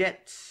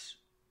Roget's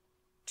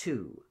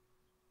 2,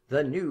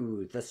 the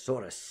New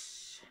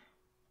Thesaurus.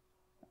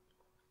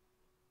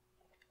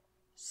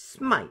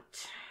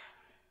 Smite.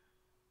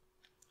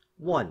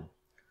 1.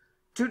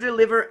 To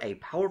deliver a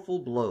powerful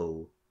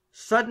blow,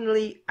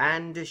 suddenly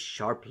and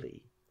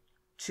sharply.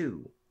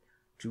 2.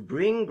 To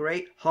bring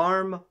great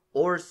harm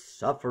or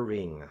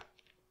suffering.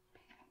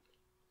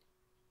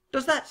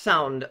 Does that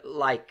sound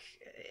like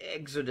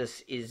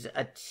Exodus is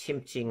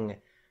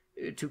attempting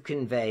to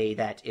convey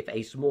that if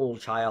a small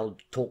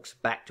child talks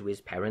back to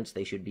his parents,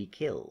 they should be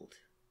killed?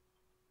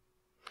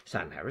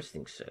 Sam Harris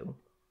thinks so.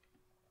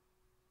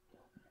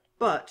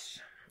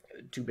 But,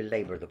 to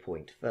belabor the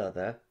point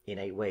further, in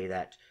a way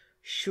that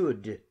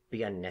should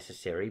be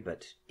unnecessary,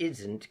 but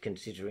isn't,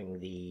 considering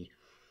the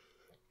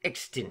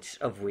extent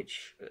of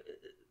which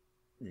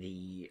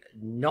the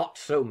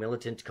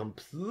not-so-militant,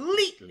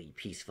 completely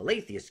peaceful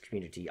atheist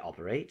community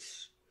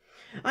operates,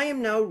 I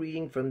am now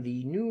reading from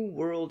the New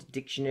World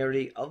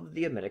Dictionary of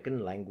the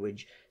American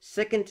Language,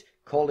 2nd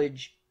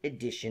College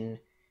Edition,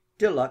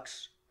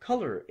 Deluxe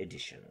Color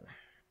Edition.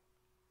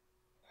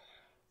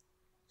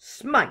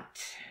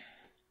 Smite.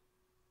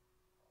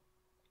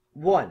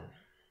 1.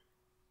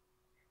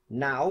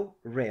 Now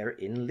rare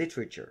in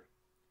literature.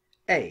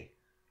 A.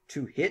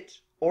 To hit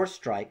or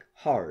strike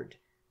hard.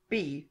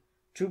 B.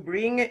 To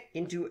bring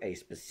into a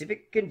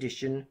specific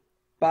condition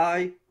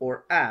by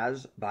or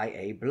as by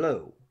a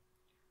blow.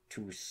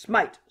 To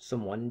smite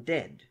someone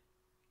dead,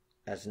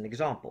 as an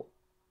example.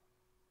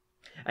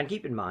 And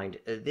keep in mind,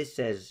 this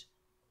says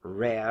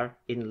rare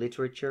in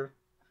literature,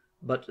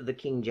 but the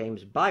King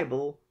James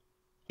Bible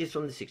is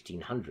from the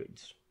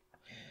 1600s.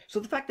 So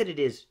the fact that it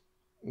is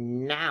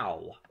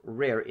now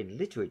rare in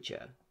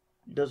literature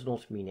does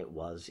not mean it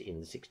was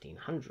in the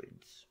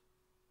 1600s.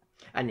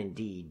 And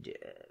indeed,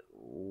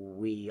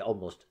 we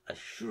almost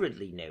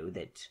assuredly know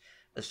that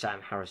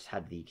Sam Harris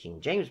had the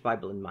King James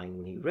Bible in mind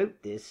when he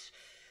wrote this,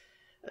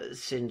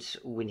 since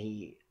when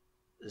he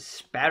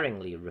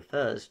sparingly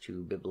refers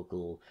to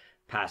biblical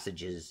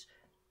passages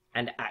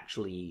and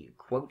actually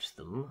quotes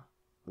them,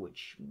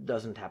 which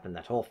doesn't happen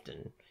that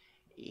often,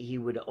 he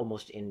would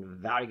almost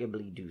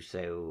invariably do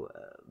so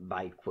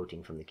by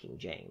quoting from the King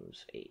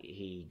James.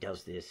 He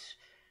does this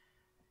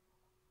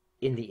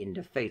in the End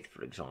of Faith,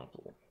 for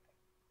example.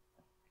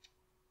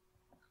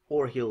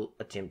 Or he'll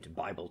attempt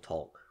Bible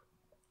talk,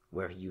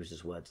 where he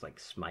uses words like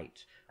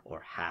smite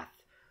or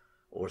hath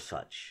or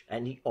such,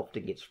 and he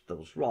often gets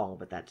those wrong,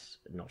 but that's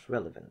not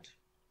relevant.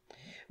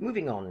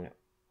 Moving on,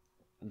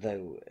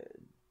 though,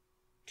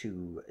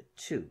 to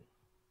 2.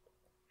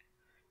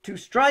 To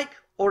strike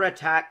or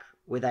attack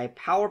with a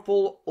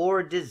powerful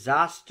or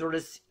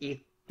disastrous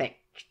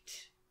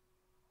effect.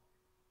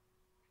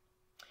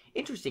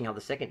 Interesting how the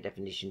second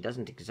definition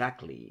doesn't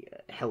exactly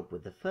help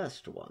with the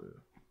first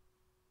one.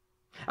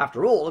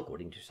 After all,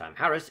 according to Sam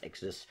Harris,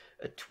 Exodus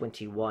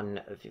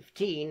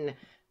 21:15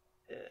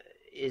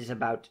 is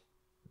about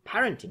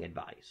parenting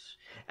advice,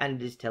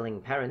 and is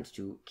telling parents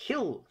to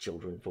kill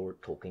children for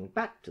talking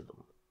back to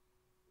them.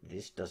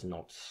 This does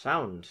not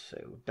sound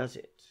so, does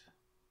it?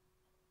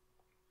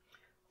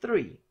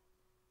 3.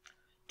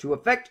 To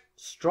affect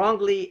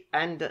strongly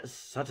and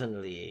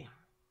suddenly.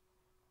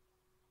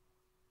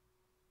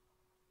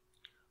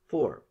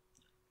 4.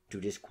 To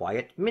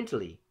disquiet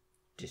mentally,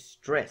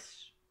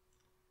 distress.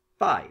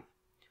 5.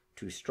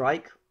 To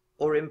strike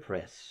or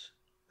impress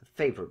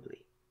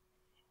favorably,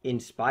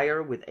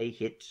 inspire with a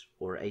hit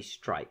or a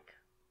strike.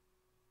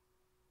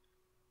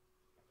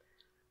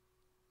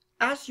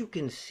 As you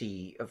can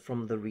see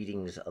from the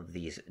readings of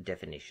these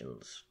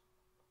definitions,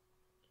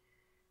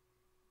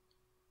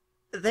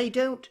 they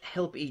don't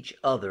help each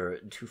other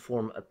to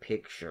form a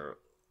picture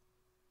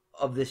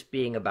of this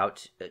being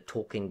about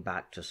talking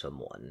back to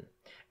someone,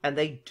 and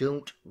they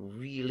don't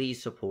really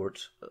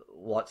support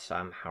what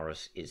Sam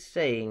Harris is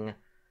saying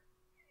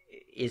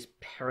is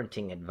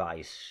parenting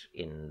advice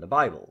in the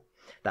Bible,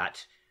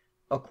 that,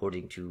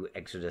 according to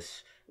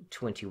Exodus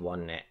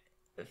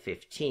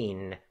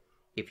 21:15,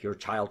 if your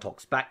child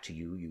talks back to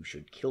you, you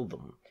should kill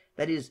them.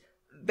 That is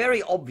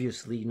very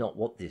obviously not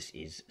what this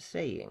is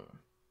saying.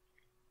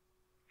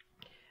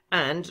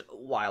 And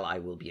while I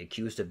will be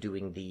accused of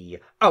doing the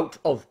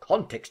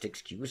out-of-context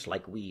excuse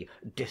like we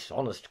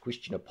dishonest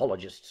Christian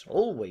apologists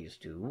always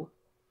do,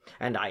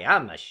 and I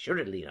am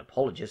assuredly an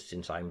apologist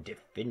since I'm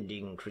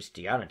defending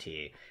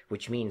Christianity,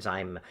 which means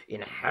I'm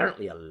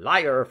inherently a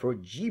liar for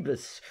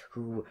Givest,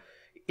 who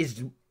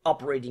is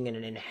operating in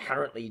an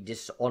inherently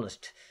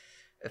dishonest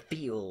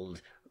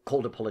field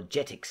called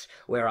apologetics,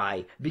 where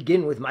I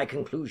begin with my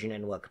conclusion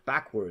and work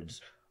backwards,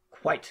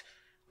 quite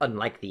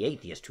unlike the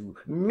atheist who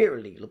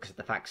merely looks at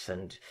the facts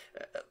and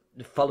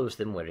follows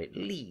them where it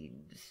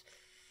leads.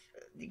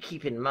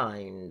 Keep in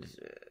mind,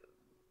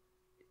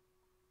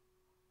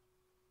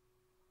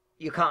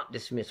 you can't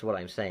dismiss what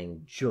I'm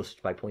saying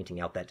just by pointing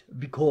out that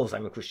because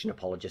I'm a Christian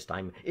apologist,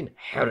 I'm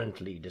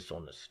inherently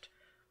dishonest.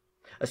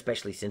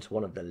 Especially since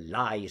one of the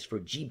lies for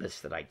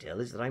Givest that I tell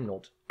is that I'm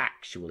not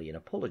actually an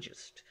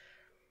apologist.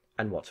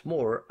 And what's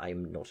more,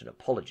 I'm not an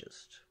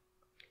apologist.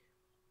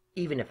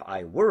 Even if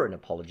I were an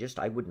apologist,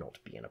 I would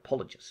not be an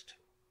apologist.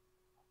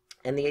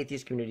 And the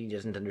atheist community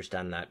doesn't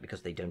understand that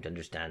because they don't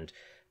understand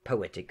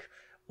poetic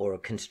or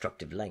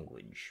constructive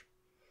language.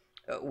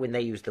 When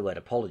they use the word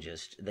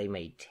apologist, they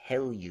may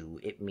tell you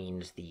it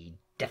means the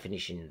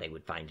definition they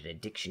would find in a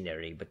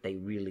dictionary, but they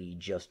really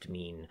just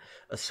mean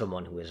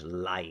someone who is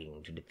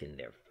lying to defend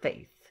their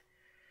faith.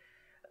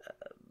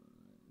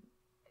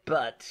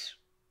 But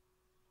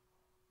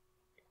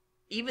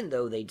even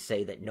though they'd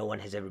say that no one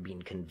has ever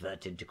been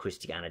converted to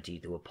Christianity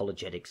through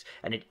apologetics,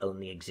 and it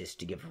only exists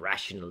to give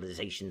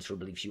rationalizations for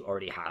beliefs you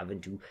already have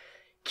and to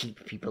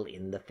keep people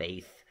in the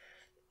faith,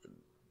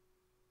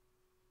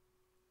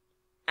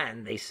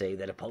 and they say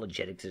that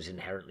apologetics is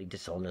inherently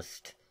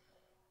dishonest,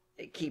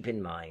 keep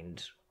in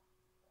mind,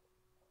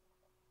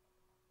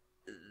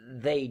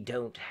 they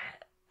don't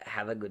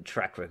have a good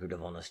track record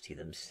of honesty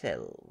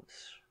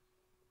themselves.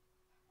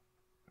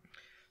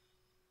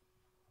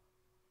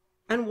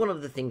 And one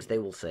of the things they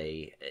will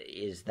say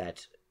is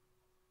that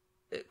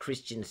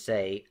Christians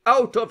say,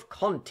 out of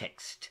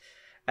context,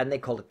 and they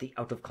call it the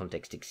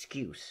out-of-context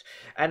excuse.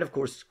 And of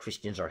course,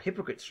 Christians are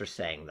hypocrites for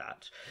saying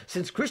that,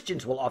 since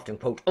Christians will often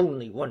quote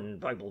only one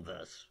Bible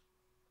verse.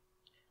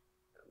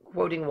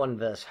 Quoting one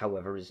verse,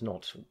 however, is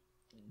not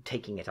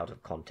taking it out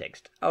of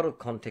context. Out of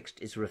context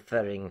is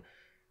referring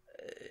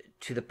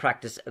to the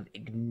practice of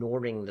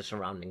ignoring the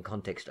surrounding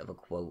context of a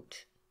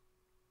quote,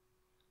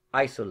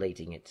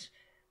 isolating it,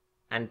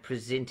 and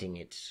presenting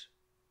it,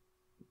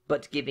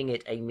 but giving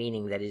it a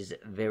meaning that is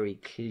very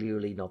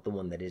clearly not the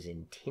one that is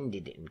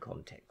intended in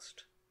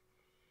context.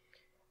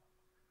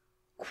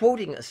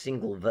 Quoting a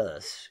single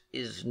verse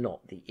is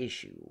not the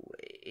issue,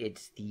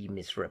 it's the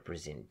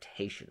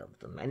misrepresentation of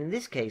them. And in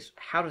this case,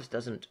 Harris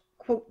doesn't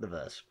quote the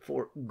verse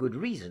for good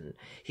reason.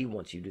 He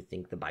wants you to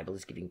think the Bible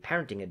is giving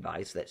parenting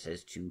advice that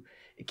says to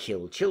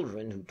kill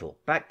children who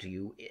talk back to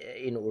you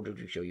in order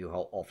to show you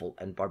how awful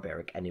and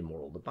barbaric and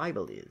immoral the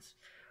Bible is.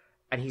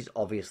 And he's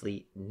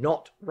obviously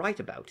not right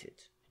about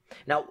it.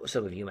 Now,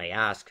 some of you may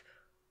ask,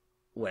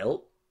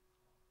 well,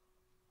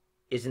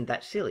 isn't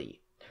that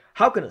silly?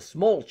 How can a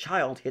small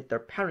child hit their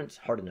parents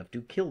hard enough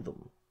to kill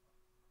them?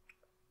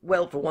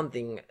 Well, for one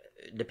thing,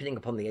 depending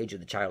upon the age of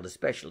the child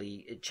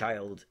especially, a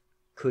child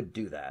could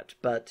do that,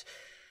 but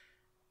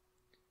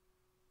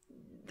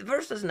the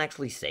verse doesn't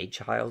actually say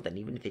child, and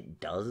even if it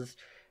does,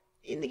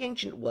 in the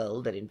ancient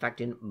world, and in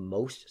fact in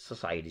most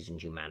societies in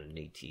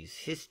humanity's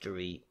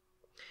history,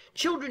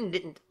 children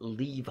didn't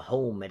leave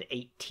home at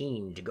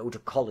 18 to go to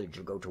college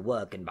or go to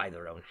work and buy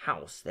their own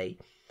house. They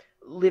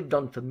lived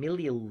on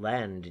familial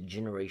land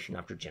generation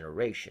after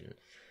generation.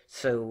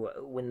 So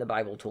when the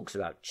Bible talks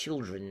about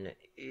children,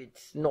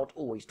 it's not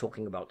always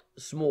talking about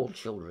small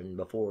children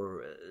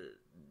before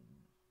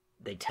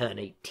they turn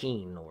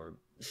 18 or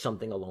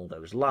something along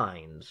those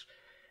lines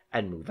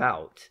and move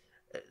out.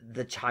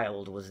 The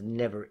child was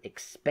never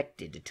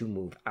expected to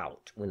move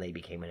out when they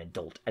became an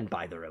adult and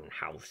buy their own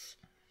house.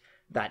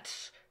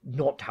 That's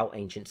not how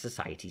ancient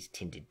societies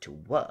tended to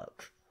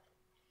work.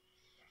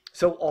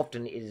 So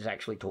often it is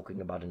actually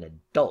talking about an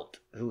adult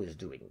who is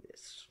doing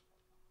this,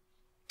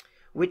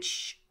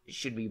 which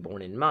should be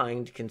borne in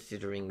mind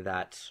considering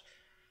that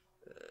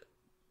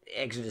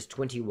Exodus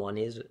 21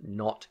 is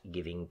not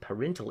giving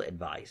parental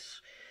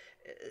advice.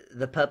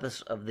 The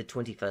purpose of the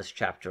 21st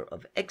chapter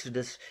of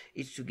Exodus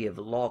is to give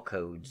law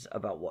codes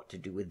about what to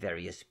do with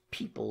various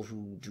people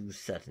who do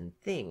certain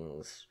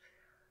things,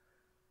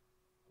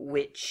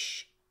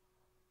 which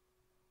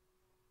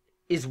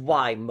is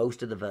why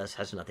most of the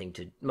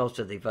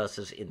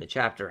verses in the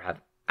chapter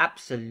have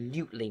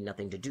absolutely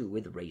nothing to do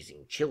with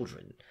raising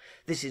children.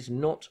 This is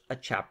not a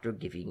chapter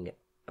giving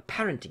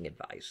parenting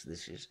advice.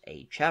 This is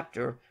a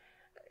chapter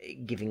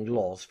giving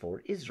laws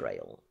for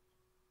Israel.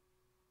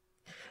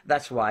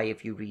 That's why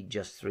if you read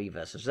just 3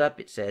 verses up,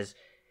 it says,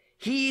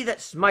 "He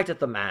that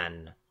smiteth a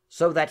man,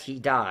 so that he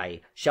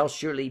die, shall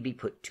surely be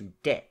put to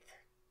death."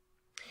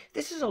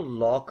 This is a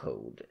law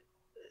code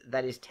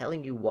that is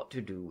telling you what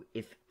to do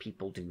if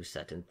people do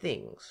certain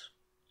things.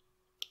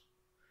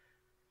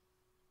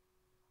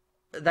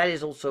 That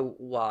is also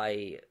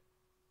why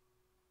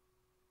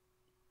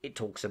it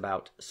talks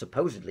about,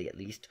 supposedly at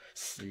least,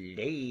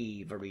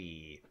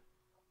 slavery.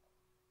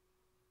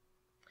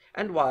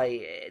 And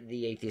why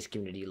the atheist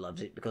community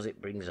loves it, because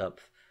it brings up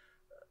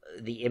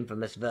the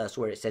infamous verse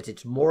where it says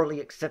it's morally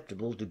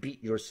acceptable to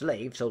beat your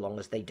slave so long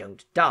as they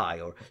don't die,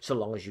 or so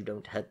long as you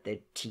don't hurt their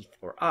teeth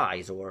or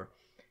eyes, or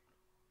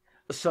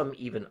some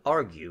even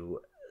argue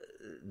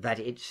that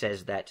it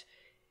says that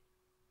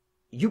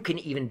you can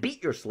even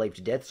beat your slave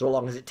to death so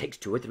long as it takes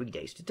 2 or 3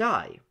 days to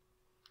die.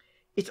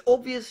 It's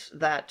obvious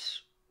that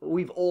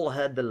we've all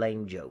heard the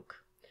lame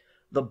joke.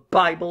 The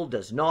Bible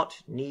does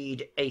not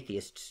need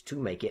atheists to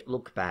make it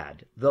look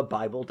bad. The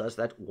Bible does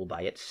that all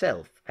by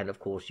itself. And of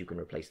course you can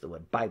replace the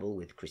word Bible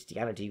with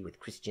Christianity, with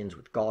Christians,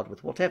 with God,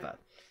 with whatever.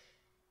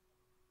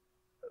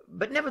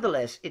 But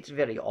nevertheless, it's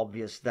very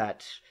obvious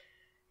that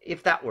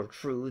if that were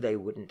true, they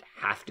wouldn't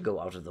have to go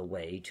out of the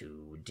way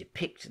to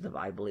depict the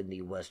Bible in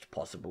the worst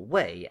possible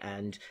way,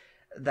 and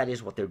that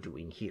is what they're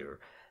doing here.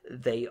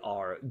 They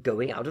are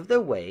going out of their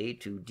way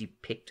to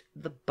depict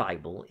the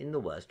Bible in the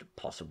worst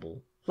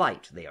possible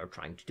light. They are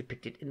trying to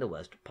depict it in the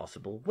worst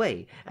possible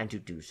way, and to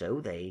do so,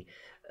 they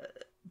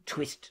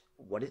twist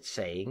what it's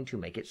saying to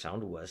make it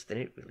sound worse than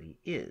it really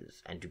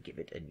is, and to give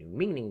it a new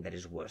meaning that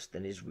is worse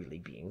than is really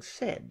being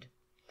said.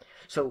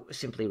 So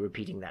simply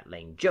repeating that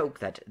lame joke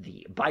that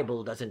the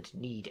Bible doesn't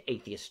need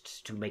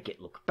atheists to make it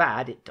look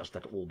bad, it does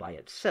that all by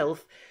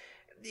itself,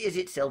 is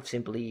itself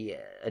simply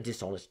a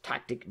dishonest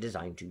tactic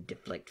designed to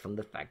deflect from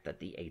the fact that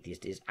the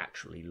atheist is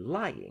actually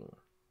lying.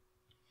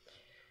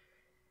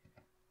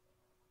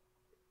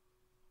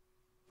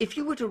 If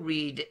you were to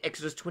read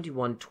Exodus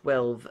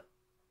 21:12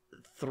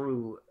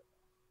 through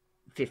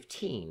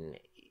 15,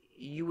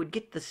 you would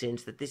get the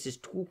sense that this is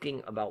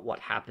talking about what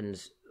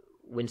happens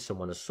when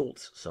someone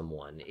assaults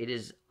someone. It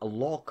is a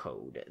law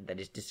code that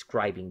is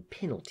describing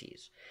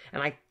penalties.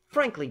 And I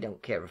frankly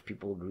don't care if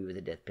people agree with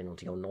the death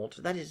penalty or not.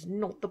 That is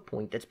not the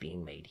point that's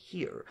being made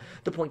here.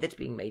 The point that's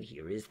being made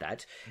here is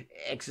that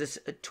Exodus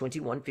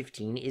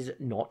 21:15 is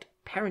not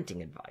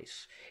parenting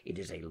advice. It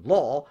is a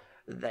law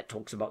that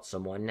talks about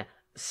someone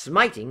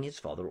smiting his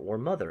father or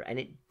mother, and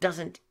it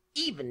doesn't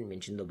even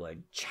mention the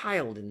word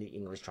child in the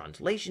English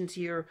translations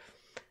here.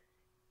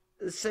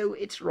 So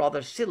it's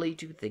rather silly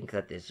to think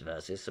that this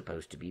verse is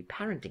supposed to be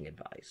parenting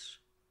advice.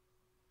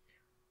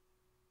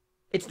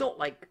 It's not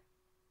like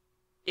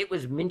it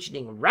was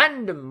mentioning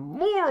random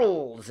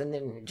morals and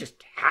then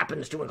just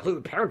happens to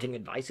include parenting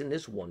advice in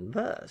this one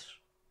verse.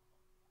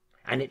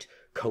 And it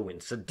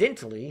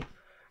coincidentally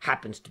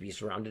happens to be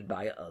surrounded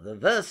by other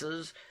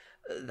verses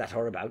that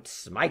are about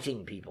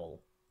smiting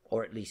people,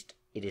 or at least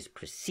it is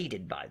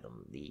preceded by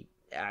them. The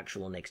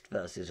actual next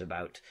verse is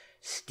about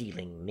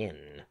stealing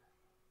men.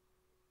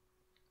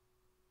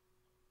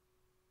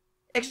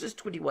 Exodus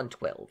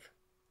 21:12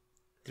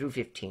 through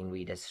 15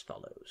 read as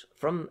follows,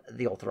 from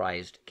the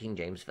Authorized King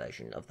James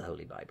Version of the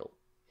Holy Bible.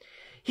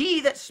 He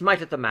that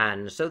smiteth a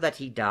man so that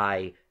he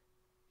die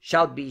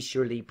shall be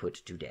surely put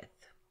to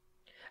death.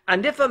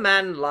 And if a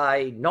man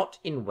lie not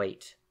in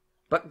wait,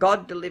 but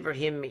God deliver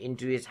him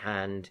into his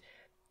hand,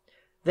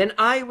 then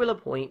I will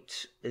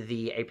appoint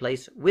thee a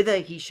place whither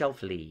he shall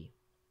flee.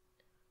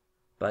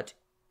 But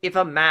if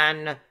a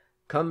man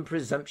come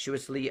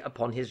presumptuously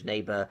upon his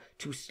neighbour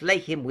to slay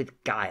him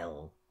with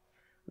guile,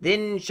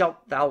 then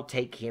shalt thou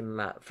take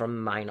him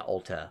from mine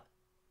altar,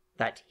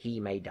 that he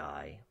may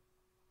die.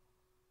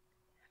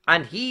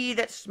 And he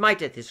that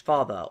smiteth his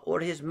father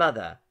or his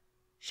mother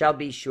shall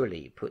be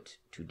surely put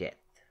to death.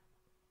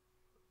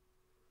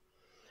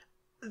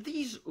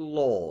 These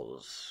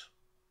laws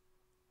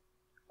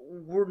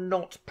were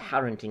not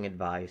parenting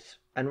advice,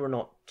 and were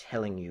not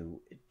telling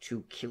you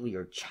to kill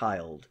your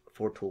child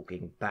for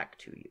talking back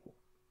to you.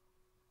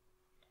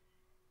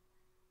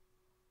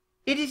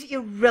 It is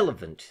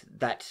irrelevant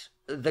that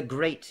the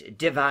great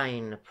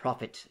divine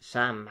prophet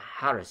Sam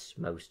Harris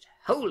most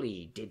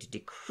holy did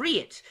decree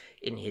it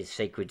in his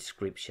sacred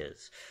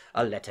scriptures,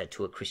 a letter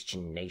to a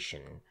Christian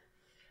nation,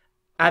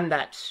 and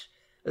that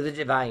the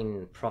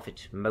divine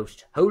prophet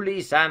most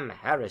holy Sam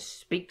Harris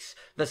speaks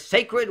the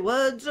sacred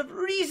words of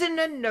reason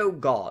and no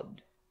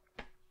God.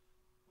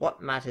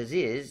 What matters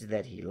is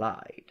that he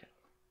lied,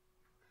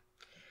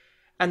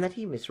 and that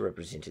he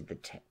misrepresented the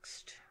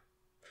text.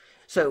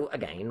 So,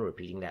 again,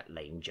 repeating that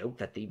lame joke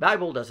that the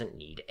Bible doesn't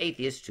need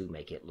atheists to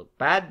make it look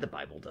bad, the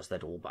Bible does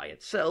that all by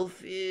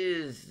itself,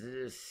 is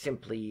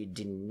simply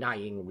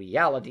denying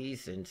reality,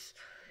 since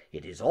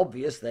it is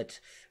obvious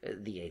that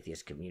the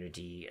atheist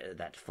community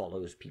that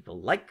follows people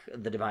like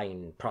the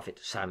divine prophet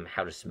Sam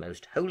Harris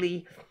Most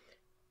Holy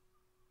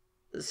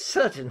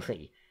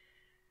certainly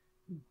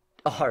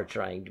are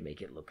trying to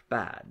make it look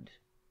bad.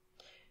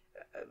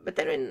 But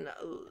therein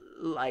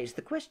lies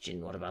the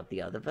question, what about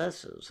the other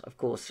verses? Of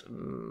course,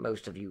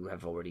 most of you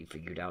have already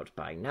figured out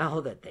by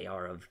now that they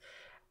are of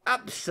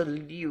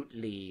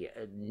absolutely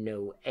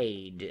no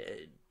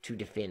aid to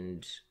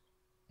defend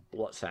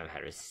what Sam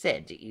Harris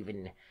said.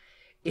 Even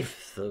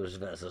if those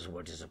verses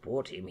were to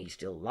support him, he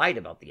still lied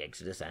about the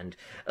Exodus, and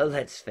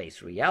let's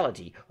face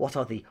reality, what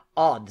are the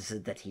odds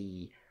that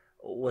he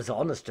was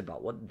honest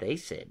about what they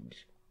said?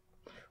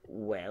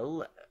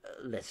 Well,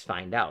 let's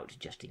find out,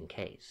 just in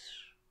case.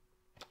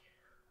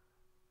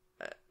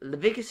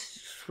 Leviticus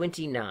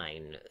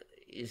 29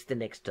 is the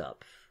next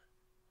up.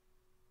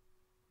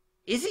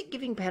 Is it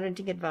giving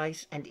parenting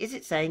advice, and is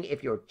it saying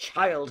if your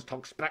child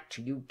talks back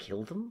to you,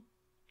 kill them?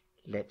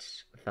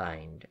 Let's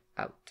find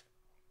out.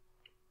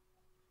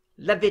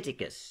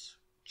 Leviticus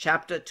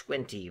chapter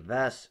 20,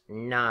 verse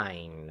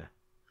 9,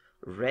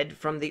 read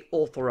from the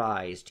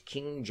Authorized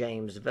King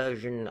James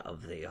Version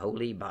of the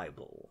Holy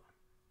Bible.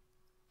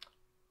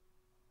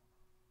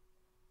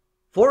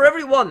 For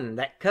every one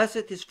that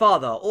curseth his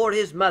father or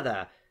his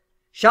mother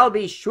shall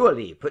be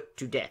surely put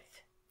to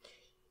death.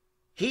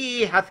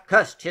 He hath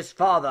cursed his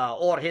father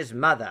or his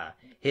mother,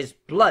 his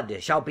blood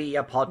shall be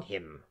upon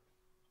him.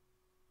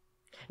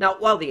 Now,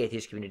 while the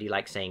atheist community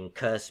likes saying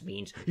curse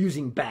means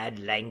using bad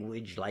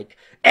language like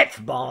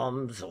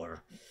F-bombs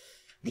or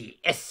the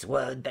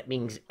S-word that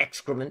means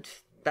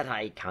excrement, that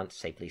I can't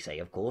safely say,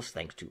 of course,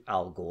 thanks to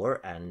Gore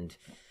and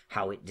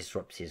how it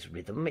disrupts his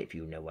rhythm, if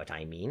you know what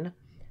I mean.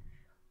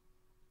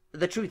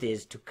 The truth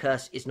is, to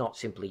curse is not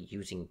simply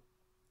using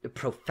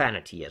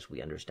profanity as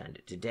we understand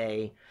it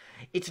today.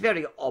 It's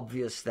very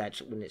obvious that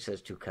when it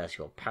says to curse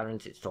your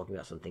parents, it's talking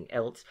about something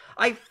else.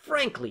 I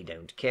frankly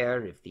don't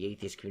care if the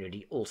atheist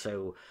community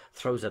also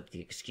throws up the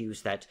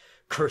excuse that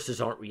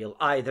curses aren't real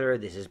either,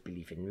 this is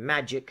belief in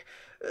magic.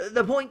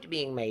 The point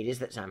being made is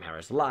that Sam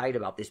Harris lied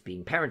about this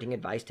being parenting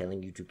advice,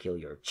 telling you to kill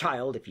your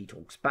child if he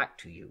talks back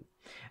to you.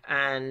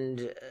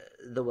 And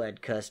the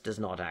word curse does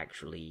not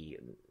actually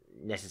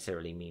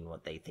necessarily mean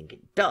what they think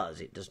it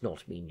does. It does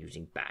not mean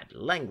using bad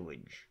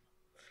language.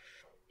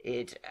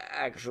 It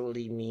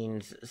actually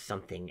means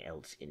something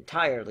else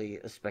entirely,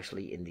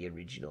 especially in the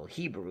original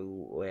Hebrew,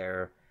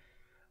 where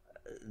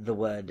the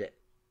word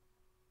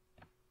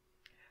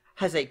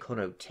has a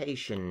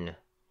connotation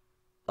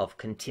of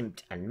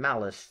contempt and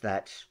malice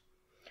that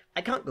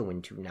I can't go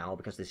into now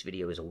because this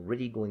video is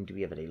already going to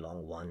be a very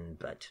long one,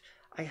 but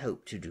I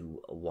hope to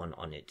do one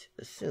on it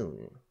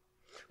soon.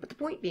 But the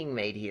point being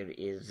made here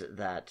is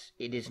that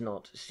it is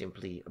not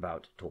simply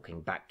about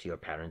talking back to your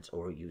parents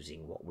or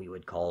using what we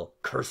would call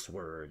curse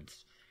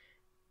words.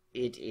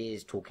 It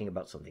is talking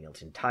about something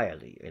else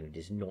entirely, and it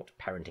is not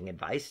parenting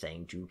advice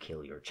saying to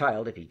kill your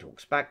child if he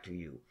talks back to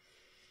you.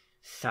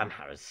 Sam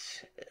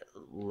Harris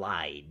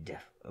lied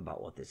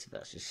about what this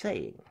verse is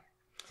saying.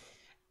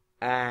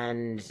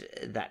 And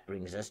that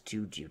brings us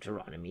to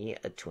Deuteronomy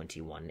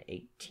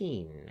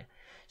 21:18.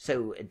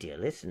 So, dear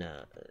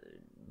listener,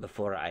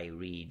 before I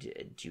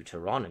read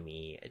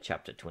Deuteronomy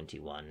chapter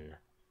 21,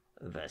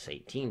 verse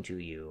 18 to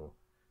you,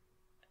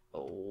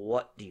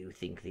 what do you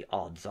think the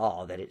odds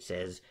are that it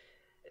says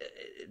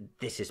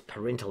this is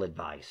parental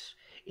advice?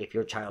 if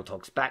your child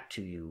talks back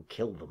to you,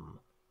 kill them.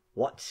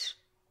 What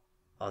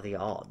are the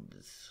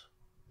odds,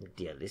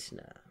 dear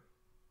listener,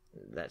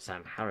 that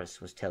Sam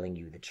Harris was telling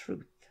you the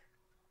truth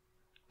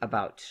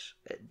about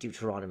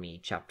Deuteronomy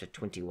chapter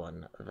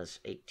 21, verse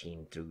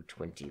 18 through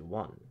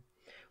 21,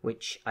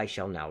 which I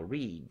shall now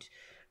read,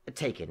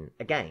 taken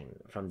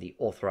again from the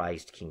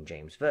Authorized King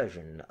James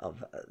Version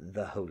of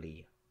the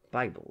Holy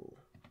Bible.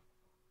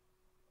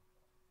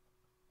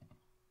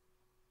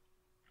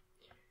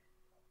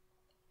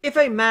 If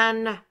a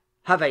man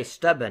have a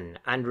stubborn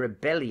and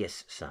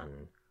rebellious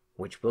son,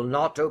 which will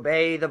not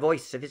obey the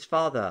voice of his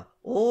father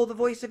or the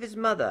voice of his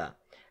mother,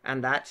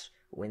 and that,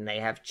 when they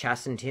have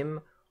chastened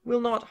him,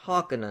 will not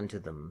hearken unto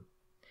them,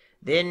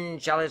 then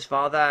shall his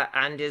father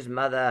and his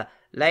mother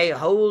lay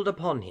hold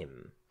upon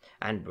him,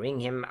 and bring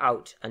him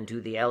out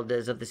unto the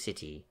elders of the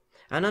city,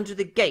 and unto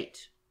the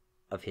gate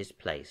of his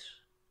place.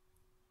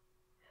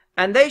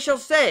 And they shall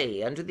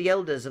say unto the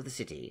elders of the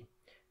city,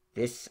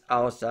 This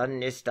our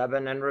son is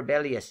stubborn and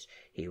rebellious,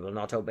 he will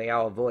not obey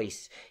our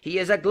voice, he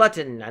is a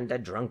glutton and a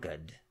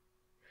drunkard.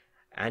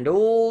 And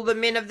all the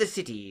men of the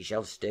city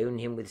shall stone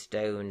him with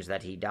stones,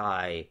 that he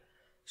die.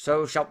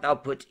 So shalt thou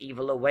put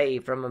evil away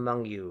from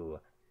among you,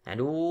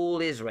 and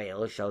all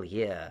Israel shall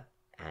hear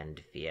and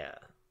fear.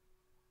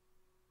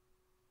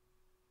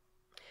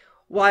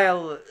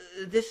 While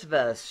this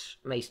verse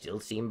may still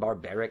seem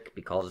barbaric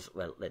because,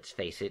 well, let's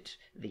face it,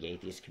 the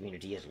atheist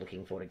community is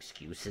looking for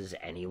excuses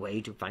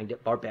anyway to find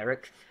it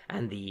barbaric,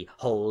 and the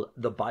whole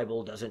 "the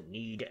Bible doesn't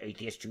need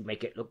atheists to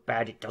make it look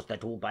bad, it does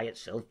that all by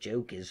itself"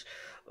 joke is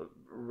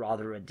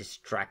rather a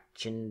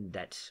distraction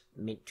that's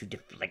meant to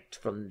deflect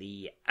from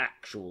the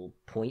actual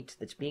point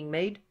that's being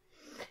made.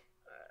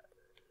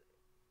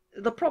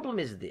 The problem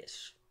is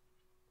this.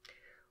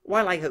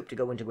 While I hope to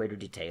go into greater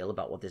detail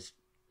about what this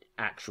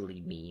actually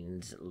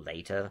means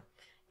later,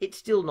 it's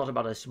still not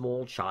about a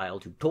small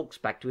child who talks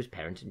back to his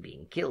parents and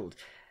being killed.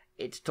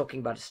 It's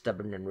talking about a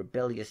stubborn and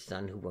rebellious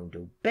son who won't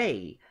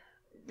obey.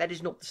 That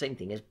is not the same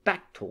thing as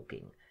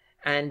back-talking.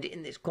 And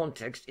in this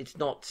context, it's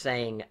not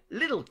saying,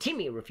 little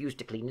Timmy refused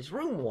to clean his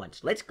room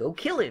once, let's go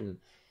kill him.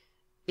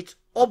 It's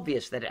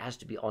obvious that it has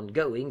to be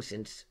ongoing,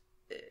 since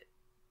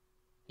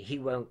he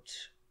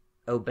won't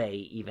obey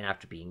even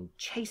after being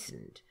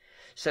chastened.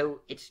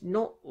 So it's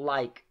not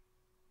like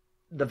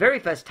the very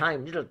first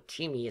time little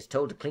Timmy is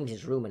told to clean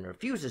his room and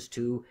refuses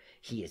to,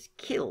 he is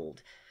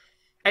killed.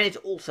 And it's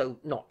also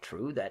not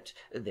true that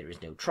there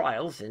is no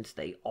trial, since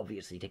they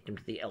obviously take him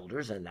to the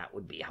elders, and that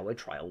would be how a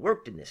trial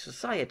worked in this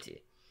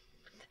society.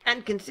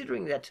 And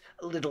considering that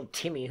little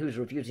Timmy who's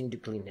refusing to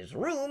clean his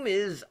room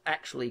is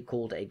actually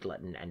called a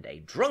glutton and a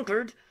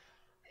drunkard,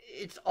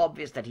 it's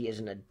obvious that he is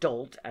an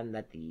adult and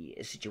that the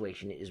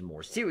situation is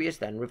more serious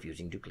than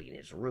refusing to clean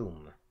his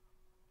room.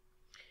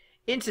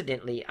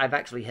 Incidentally, I've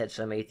actually heard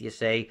some atheists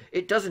say,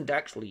 it doesn't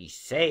actually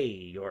say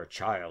your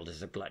child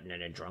is a glutton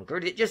and a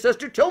drunkard, it just says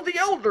to tell the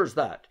elders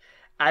that,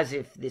 as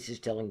if this is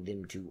telling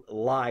them to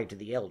lie to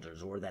the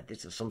elders, or that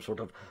this is some sort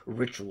of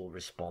ritual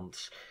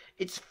response.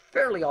 It's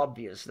fairly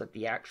obvious that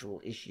the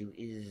actual issue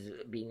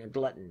is being a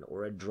glutton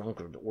or a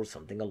drunkard or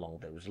something along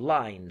those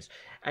lines,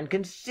 and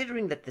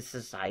considering that the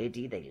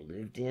society they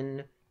lived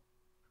in...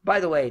 By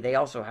the way, they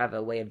also have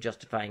a way of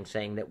justifying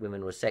saying that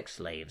women were sex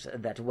slaves.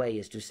 That way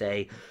is to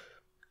say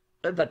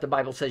that the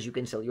Bible says you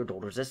can sell your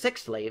daughters as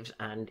sex slaves,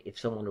 and if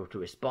someone were to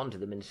respond to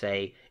them and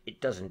say, it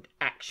doesn't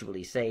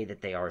actually say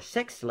that they are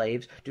sex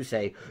slaves, to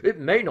say, it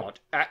may not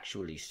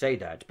actually say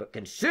that, but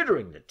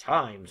considering the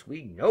times,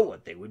 we know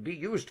what they would be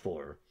used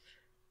for.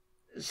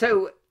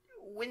 So,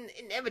 when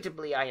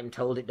inevitably I am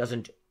told it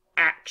doesn't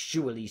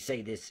actually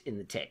say this in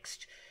the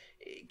text,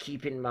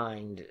 keep in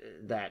mind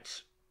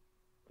that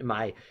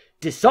my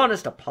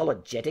dishonest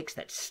apologetics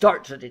that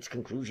starts at its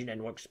conclusion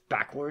and works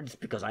backwards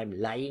because I'm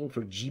lying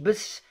for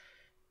Givest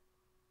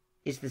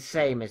is the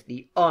same as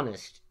the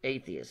honest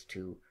atheist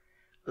who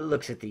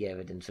looks at the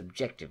evidence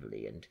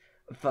objectively and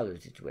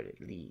follows it where it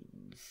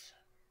leads.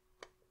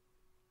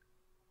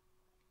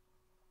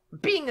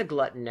 Being a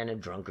glutton and a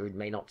drunkard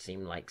may not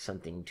seem like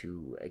something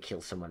to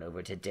kill someone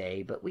over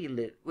today, but we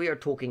are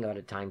talking about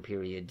a time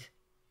period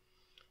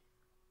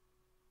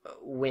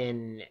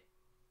when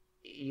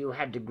you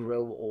had to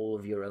grow all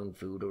of your own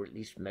food, or at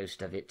least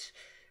most of it,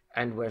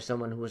 and where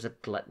someone who was a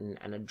glutton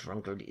and a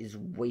drunkard is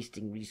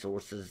wasting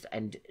resources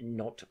and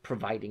not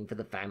providing for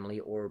the family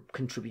or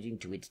contributing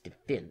to its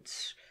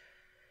defense.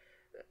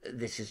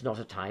 This is not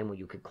a time where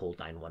you could call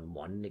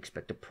 911 and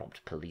expect a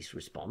prompt police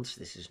response.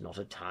 This is not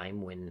a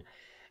time when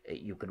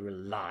you could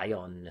rely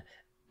on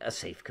a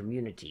safe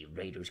community.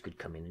 Raiders could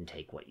come in and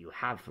take what you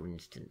have, for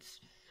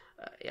instance.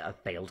 A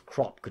failed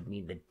crop could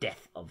mean the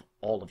death of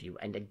all of you.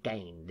 And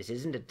again, this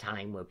isn't a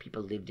time where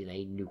people lived in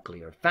a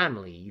nuclear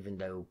family, even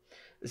though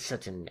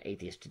certain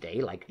atheists today,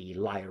 like the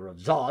liar of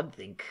Zod,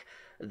 think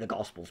the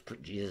Gospels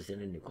put Jesus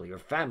in a nuclear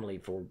family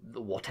for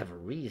whatever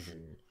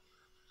reason.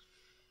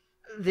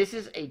 This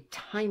is a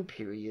time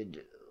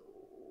period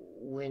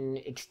when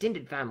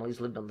extended families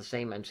lived on the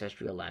same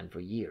ancestral land for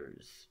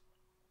years.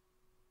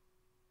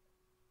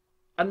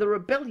 And the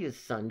rebellious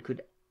son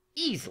could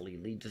easily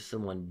lead to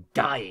someone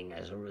dying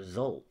as a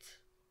result.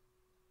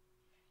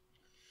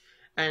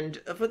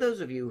 And for those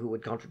of you who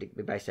would contradict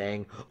me by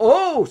saying,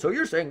 "Oh, so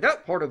you're saying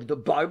that part of the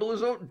Bible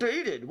is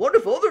outdated. What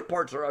if other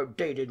parts are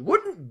outdated?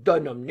 Wouldn't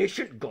an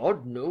omniscient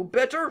God know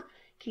better?"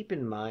 Keep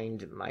in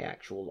mind, my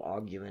actual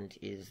argument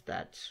is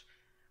that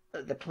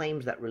the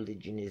claims that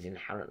religion is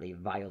inherently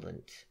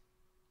violent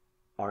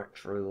aren't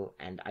true,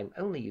 and I'm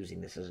only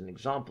using this as an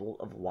example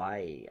of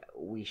why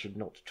we should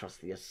not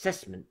trust the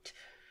assessment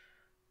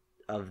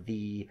of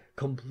the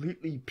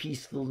completely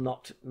peaceful,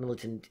 not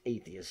militant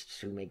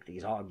atheists who make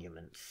these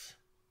arguments.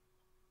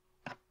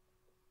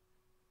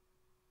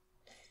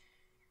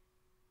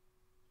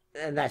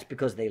 And that's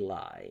because they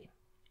lie.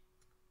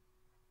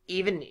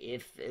 Even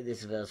if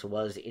this verse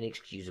was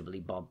inexcusably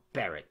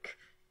barbaric,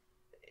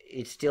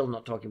 it's still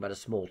not talking about a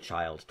small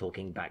child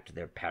talking back to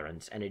their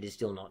parents, and it is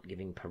still not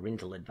giving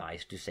parental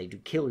advice to say to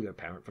kill your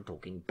parent for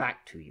talking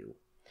back to you.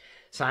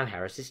 Sam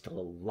Harris is still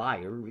a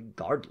liar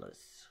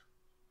regardless.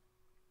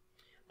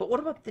 But what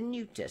about the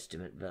New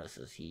Testament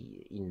verses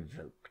he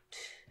invoked,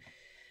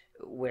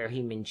 where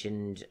he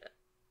mentioned,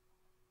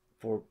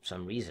 for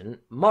some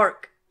reason,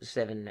 Mark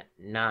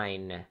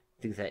 7:9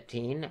 through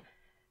 13,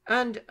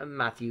 and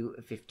Matthew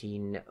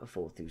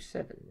 15:4 through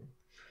 7.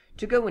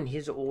 To go in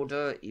his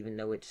order, even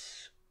though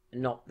it's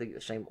not the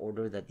same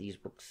order that these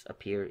books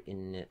appear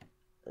in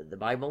the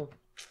Bible.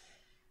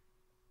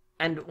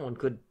 And one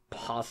could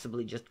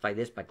possibly justify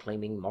this by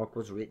claiming Mark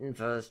was written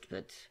first,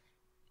 but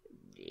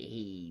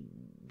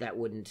that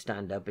wouldn't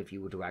stand up if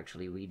you were to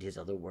actually read his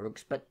other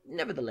works. But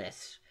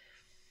nevertheless,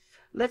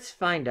 let's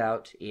find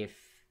out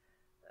if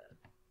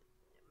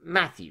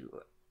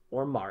Matthew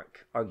or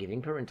Mark are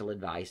giving parental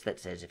advice that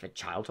says if a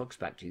child talks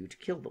back to you, to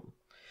kill them.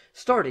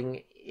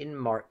 Starting in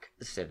Mark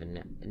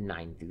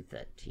 7:9 through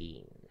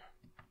 13.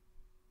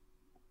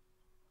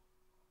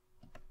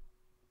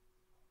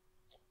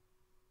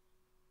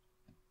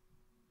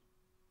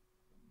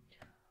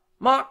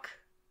 Mark,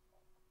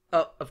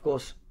 of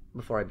course,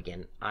 before I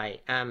begin,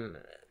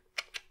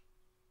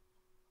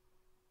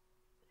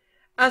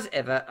 as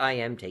ever, I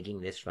am taking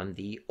this from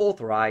the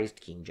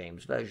authorized King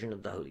James Version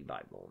of the Holy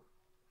Bible.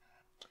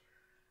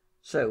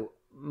 So,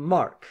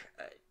 Mark,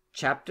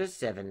 chapter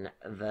 7,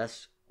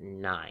 verse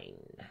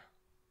 9.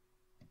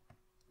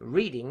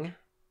 Reading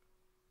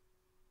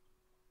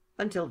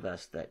until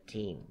verse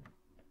 13.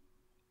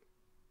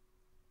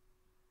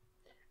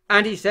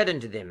 And he said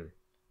unto them,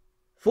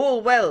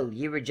 Full well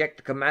ye reject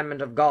the commandment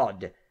of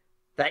God,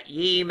 that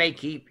ye may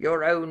keep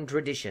your own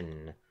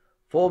tradition.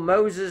 For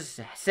Moses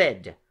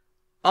said,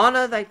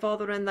 Honour thy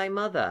father and thy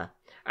mother,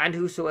 and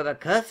whosoever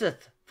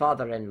curseth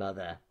father and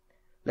mother,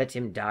 let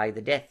him die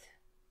the death.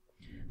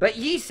 But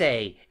ye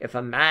say, if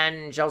a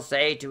man shall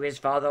say to his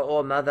father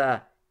or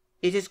mother,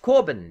 It is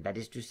Corban, that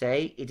is to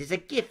say, it is a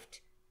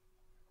gift,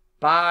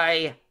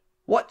 by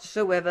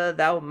whatsoever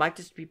thou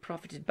mightest be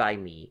profited by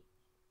me,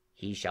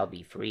 he shall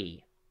be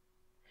free.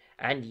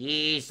 And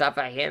ye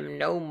suffer him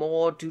no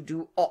more to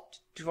do aught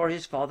for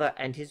his father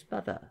and his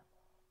mother,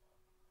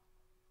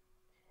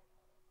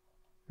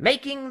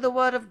 making the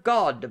word of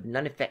God of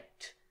none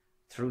effect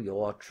through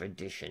your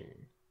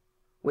tradition,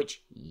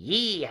 which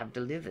ye have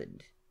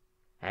delivered,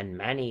 and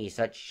many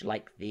such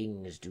like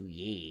things do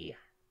ye.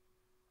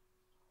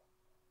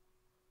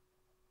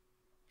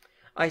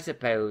 I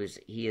suppose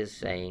he is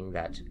saying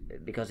that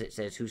because it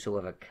says,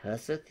 Whosoever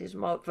curseth his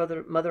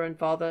mother and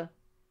father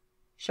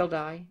shall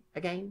die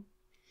again,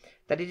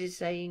 that it is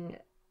saying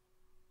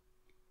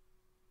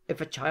if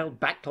a child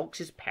backtalks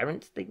his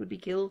parents, they would be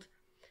killed.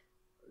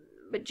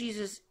 But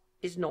Jesus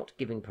is not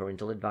giving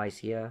parental advice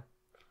here.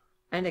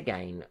 And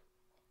again,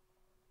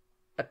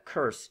 a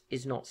curse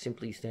is not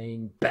simply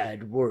saying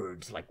bad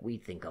words like we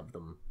think of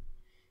them.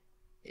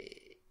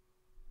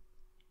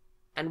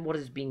 And what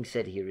is being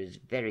said here is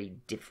very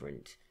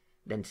different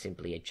than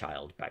simply a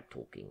child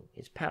backtalking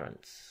his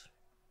parents.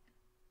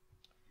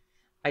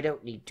 I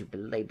don't need to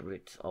belabor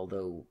it,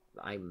 although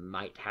I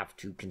might have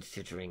to,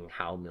 considering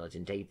how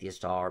militant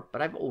atheists are,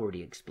 but I've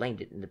already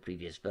explained it in the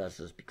previous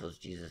verses because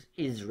Jesus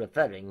is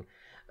referring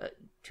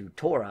to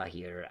Torah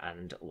here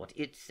and what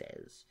it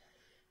says.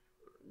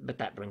 But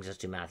that brings us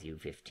to Matthew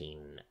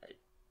 15,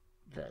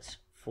 verse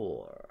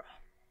 4.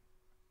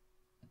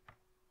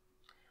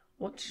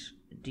 What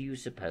do you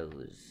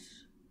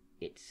suppose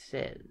it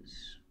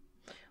says?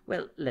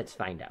 Well, let's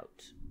find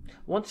out.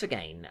 Once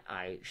again,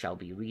 I shall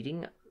be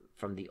reading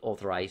from the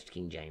authorized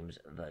King James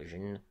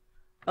Version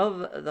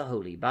of the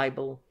Holy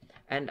Bible,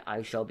 and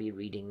I shall be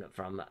reading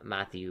from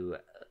Matthew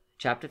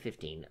chapter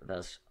 15,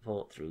 verse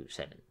 4 through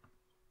 7.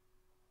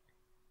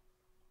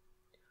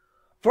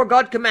 For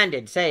God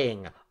commanded,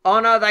 saying,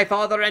 Honour thy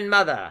father and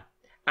mother,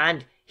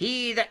 and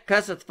he that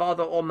curseth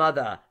father or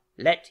mother,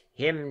 let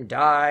him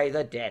die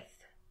the death.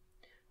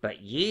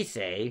 But ye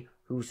say,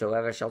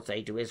 Whosoever shall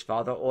say to his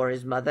father or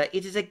his mother,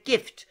 It is a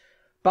gift,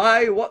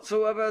 by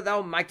whatsoever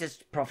thou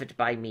mightest profit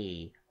by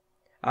me,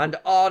 and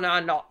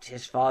honour not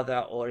his father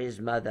or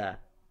his mother,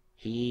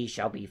 he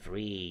shall be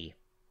free.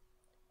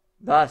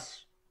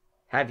 Thus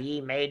have ye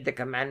made the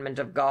commandment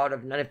of God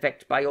of none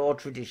effect by your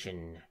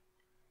tradition.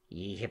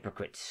 Ye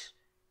hypocrites!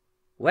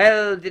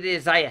 Well did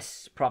Isaiah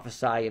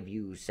prophesy of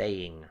you,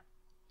 saying,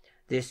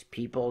 This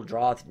people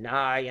draweth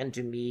nigh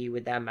unto me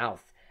with their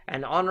mouth,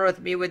 and honoureth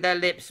me with their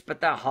lips, but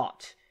their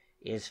heart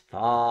is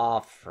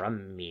far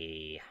from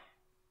me.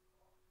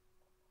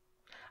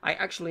 I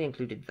actually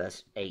included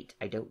verse 8.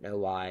 I don't know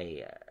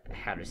why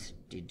Harris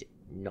did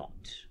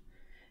not.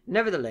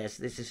 Nevertheless,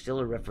 this is still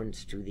a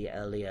reference to the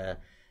earlier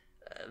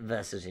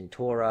verses in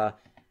Torah,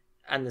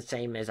 and the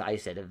same as I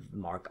said of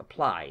Mark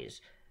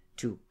applies.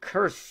 To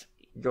curse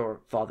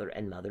your father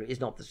and mother is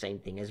not the same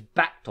thing as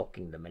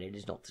back-talking them, and it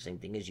is not the same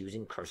thing as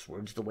using curse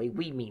words the way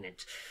we mean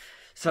it.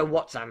 So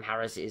what Sam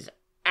Harris is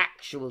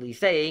actually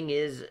saying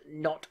is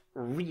not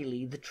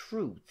really the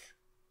truth.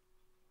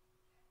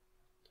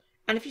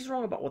 And if he's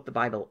wrong about what the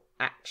Bible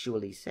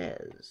actually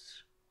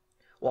says,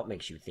 what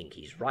makes you think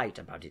he's right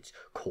about its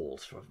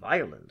calls for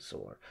violence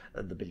or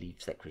the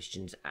beliefs that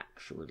Christians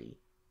actually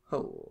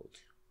hold?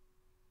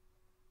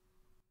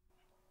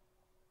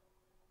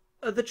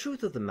 The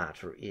truth of the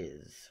matter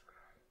is,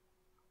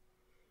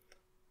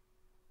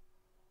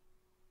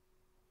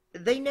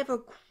 they never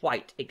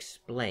quite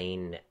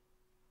explain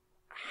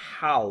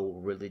how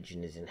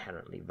religion is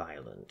inherently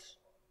violent.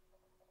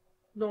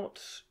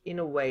 Not in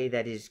a way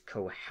that is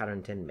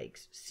coherent and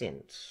makes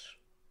sense.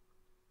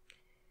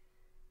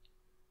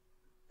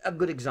 A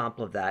good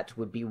example of that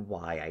would be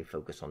why I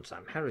focus on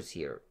Sam Harris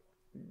here,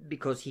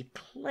 because he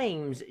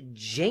claims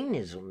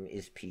Jainism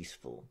is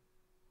peaceful.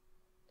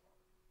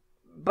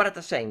 But at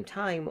the same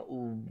time,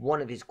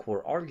 one of his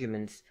core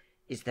arguments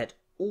is that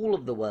all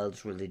of the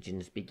world's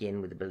religions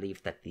begin with the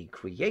belief that the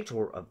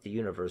creator of the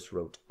universe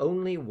wrote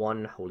only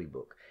one holy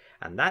book,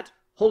 and that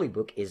holy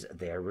book is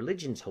their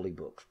religion's holy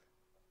book,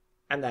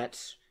 and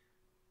that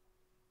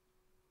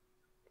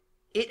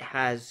it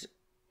has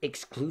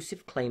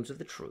exclusive claims of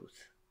the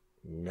truth.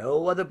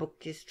 No other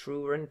book is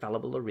true or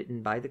infallible or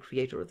written by the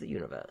creator of the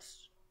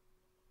universe.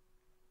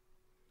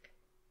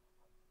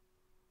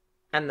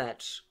 And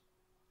that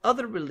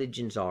other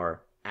religions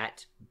are,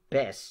 at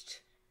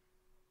best,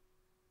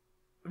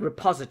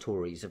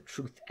 repositories of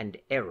truth and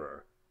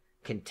error,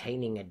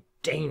 containing a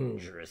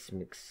dangerous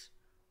mix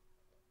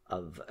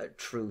of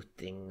true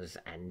things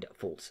and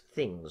false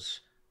things.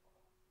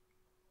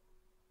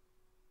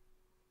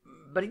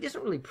 But he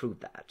doesn't really prove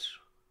that.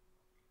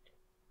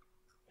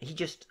 He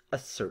just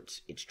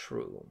asserts it's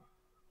true.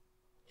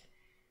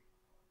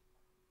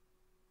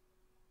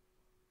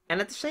 And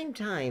at the same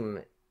time,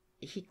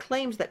 he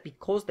claims that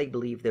because they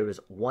believe there is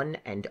one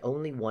and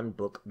only one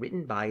book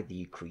written by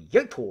the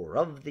creator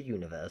of the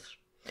universe,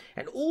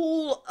 and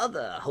all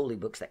other holy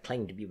books that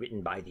claim to be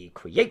written by the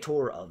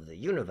creator of the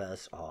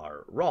universe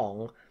are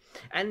wrong,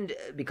 and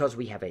because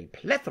we have a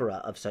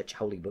plethora of such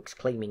holy books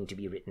claiming to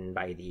be written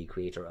by the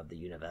creator of the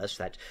universe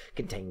that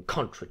contain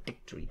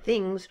contradictory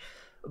things,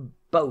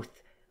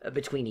 both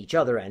between each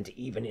other and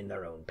even in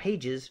their own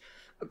pages,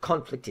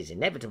 conflict is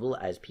inevitable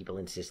as people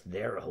insist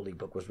their holy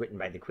book was written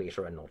by the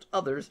creator and not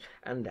others,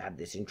 and have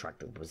this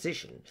intractable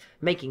position,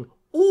 making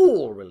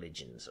all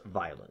religions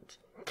violent.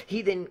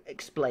 He then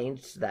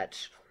explains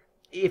that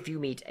if you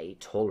meet a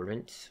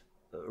tolerant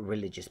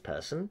religious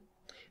person,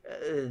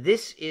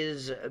 this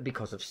is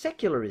because of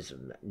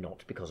secularism,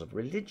 not because of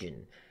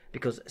religion,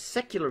 because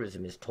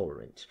secularism is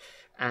tolerant,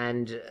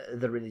 and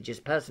the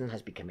religious person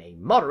has become a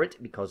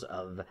moderate because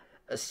of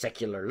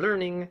secular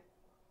learning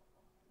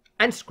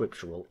and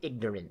scriptural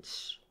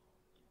ignorance.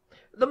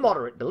 The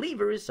moderate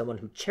believer is someone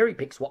who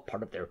cherry-picks what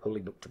part of their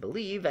holy book to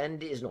believe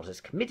and is not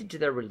as committed to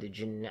their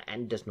religion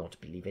and does not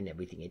believe in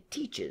everything it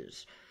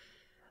teaches.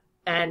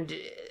 And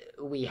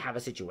we have a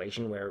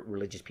situation where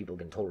religious people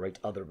can tolerate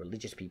other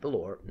religious people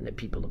or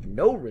people of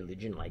no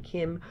religion like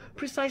him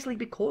precisely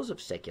because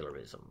of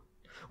secularism.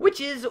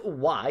 Which is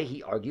why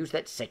he argues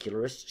that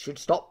secularists should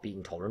stop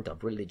being tolerant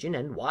of religion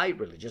and why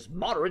religious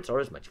moderates are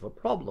as much of a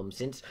problem,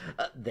 since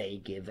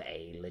they give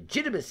a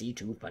legitimacy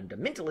to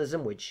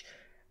fundamentalism, which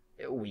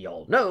we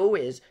all know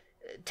is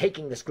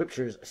taking the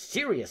scriptures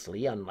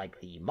seriously, unlike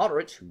the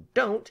moderates who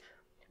don't,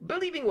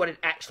 believing what it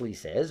actually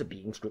says,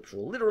 being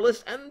scriptural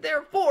literalists, and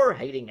therefore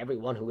hating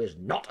everyone who is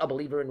not a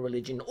believer in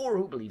religion or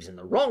who believes in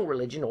the wrong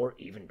religion or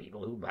even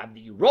people who have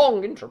the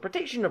wrong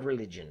interpretation of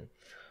religion.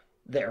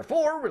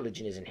 Therefore,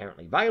 religion is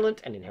inherently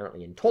violent and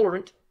inherently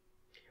intolerant.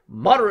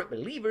 Moderate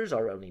believers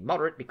are only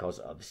moderate because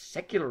of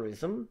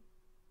secularism.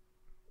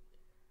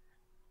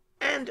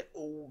 And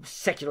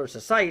secular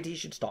society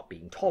should stop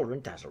being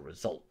tolerant as a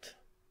result.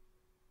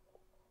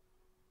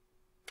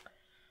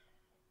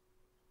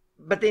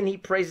 But then he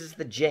praises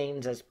the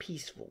Jains as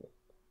peaceful.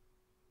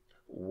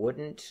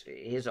 Wouldn't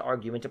his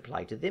argument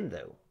apply to them,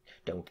 though?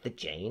 Don't the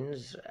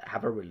Jains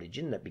have a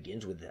religion that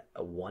begins with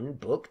one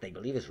book they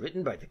believe is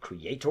written by the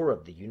creator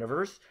of the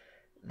universe,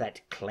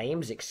 that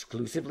claims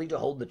exclusively to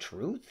hold the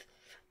truth,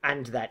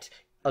 and that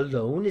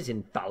alone is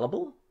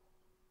infallible?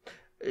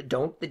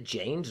 Don't the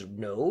Jains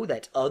know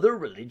that other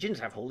religions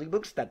have holy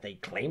books that they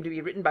claim to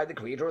be written by the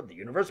creator of the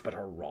universe but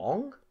are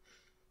wrong?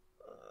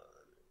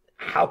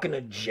 How can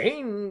a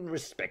Jain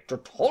respect or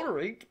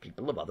tolerate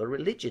people of other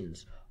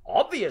religions?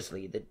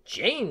 Obviously, the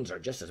Jains are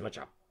just as much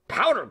a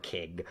powder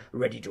keg,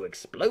 ready to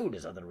explode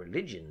as other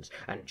religions,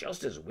 and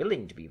just as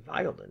willing to be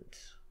violent.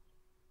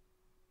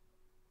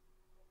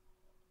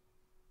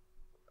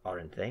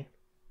 Aren't they?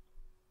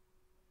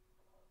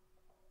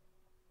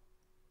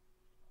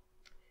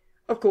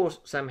 Of course,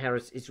 Sam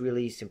Harris is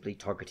really simply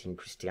targeting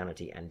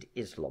Christianity and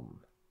Islam.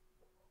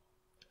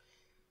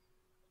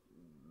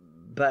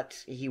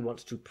 But he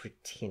wants to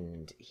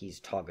pretend he's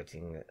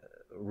targeting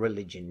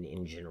religion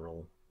in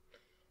general.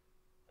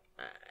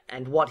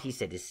 And what he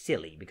said is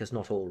silly, because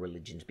not all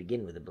religions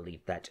begin with the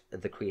belief that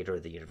the creator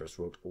of the universe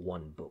wrote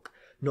one book.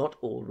 Not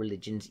all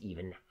religions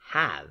even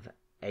have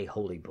a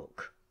holy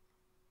book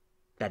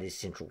that is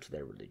central to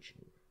their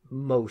religion.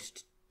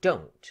 Most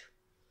don't.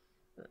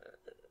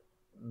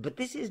 But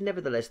this is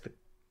nevertheless the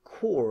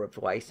core of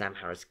why Sam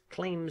Harris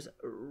claims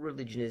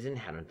religion is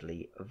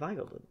inherently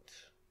violent.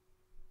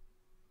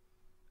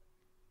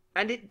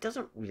 And it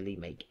doesn't really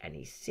make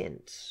any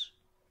sense.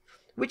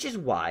 Which is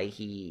why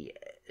he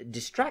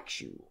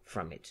distracts you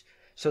from it,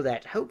 so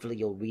that hopefully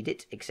you'll read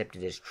it, accept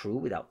it as true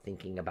without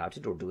thinking about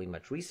it or doing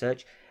much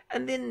research,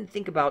 and then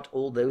think about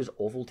all those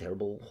awful,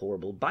 terrible,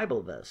 horrible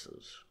Bible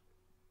verses.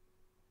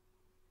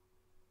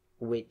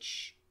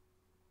 Which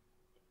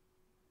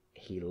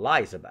he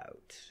lies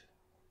about.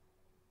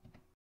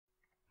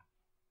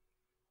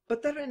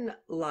 But therein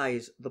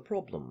lies the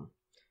problem.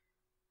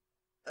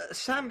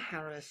 Sam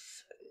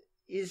Harris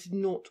is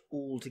not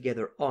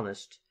altogether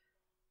honest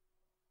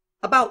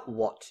about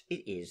what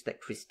it is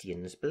that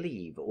Christians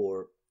believe,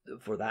 or,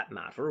 for that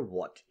matter,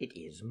 what it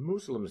is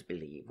Muslims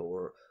believe,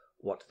 or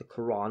what the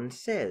Quran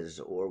says,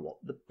 or what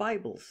the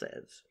Bible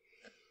says.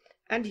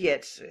 And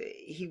yet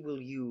he will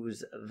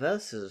use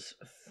verses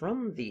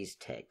from these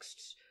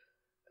texts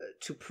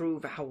to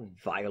prove how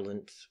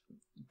violent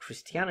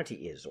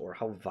Christianity is, or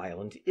how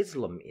violent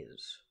Islam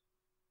is.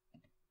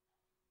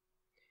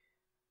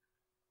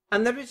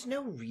 And there is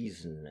no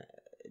reason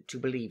to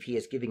believe he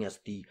is giving us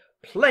the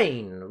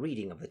plain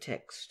reading of the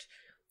text,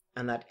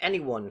 and that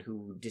anyone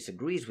who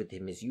disagrees with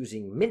him is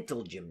using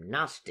mental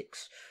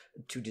gymnastics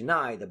to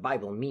deny the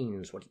Bible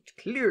means what it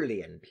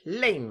clearly and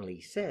plainly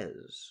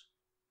says.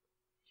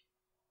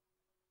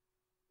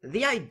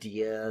 The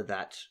idea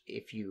that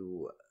if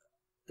you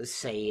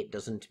say it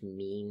doesn't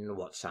mean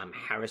what Sam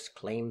Harris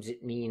claims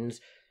it means,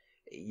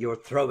 you're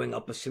throwing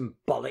up a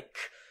symbolic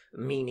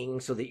meaning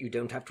so that you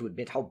don't have to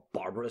admit how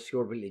barbarous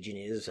your religion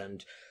is,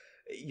 and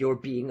you're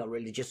being a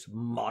religious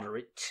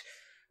moderate,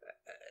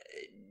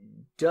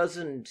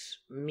 doesn't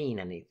mean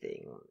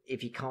anything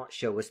if he can't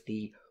show us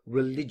the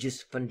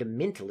religious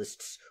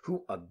fundamentalists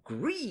who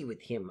agree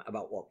with him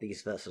about what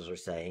these verses are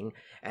saying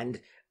and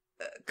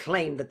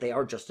claim that they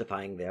are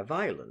justifying their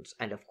violence.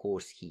 And of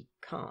course he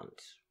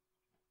can't.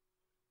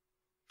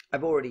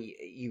 I've already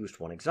used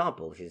one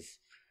example, his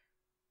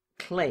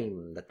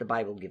claim that the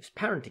Bible gives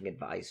parenting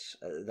advice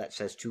that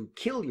says to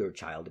kill your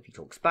child if he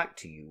talks back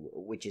to you,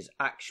 which is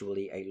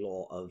actually a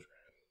law of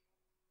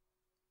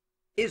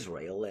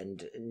Israel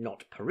and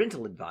not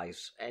parental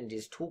advice, and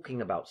is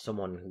talking about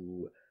someone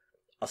who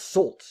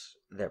assaults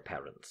their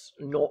parents,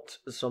 not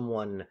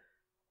someone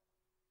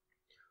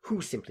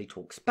who simply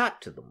talks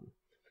back to them.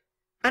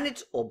 And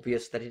it's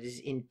obvious that it is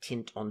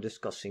intent on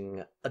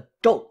discussing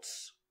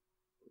adults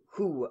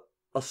who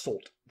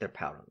assault their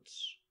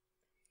parents,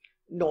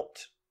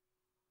 not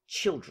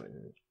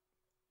children,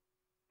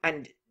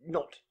 and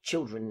not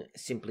children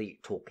simply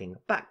talking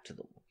back to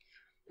them.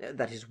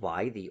 That is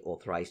why the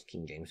Authorized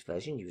King James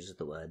Version uses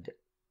the word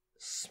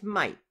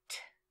smite.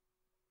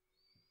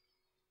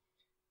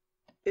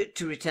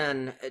 To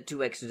return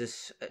to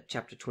Exodus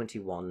chapter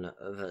 21,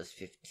 verse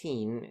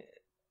 15,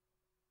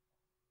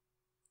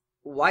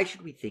 why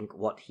should we think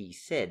what he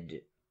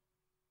said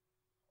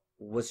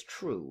was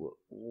true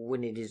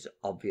when it is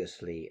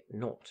obviously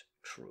not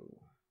true?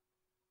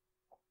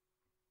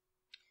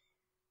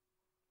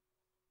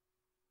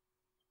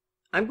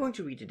 I'm going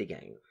to read it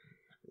again,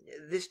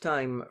 this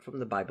time from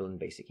the Bible in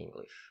Basic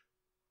English.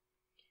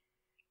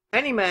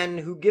 Any man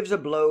who gives a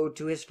blow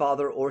to his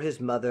father or his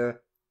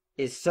mother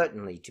is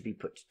certainly to be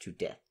put to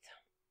death.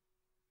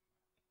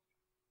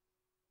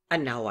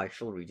 And now I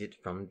shall read it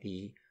from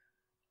the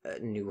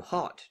New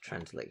Heart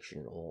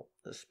translation, or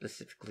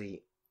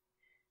specifically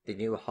the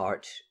New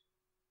Heart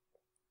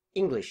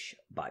English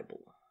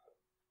Bible.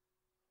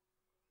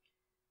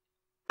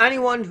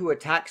 Anyone who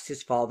attacks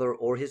his father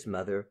or his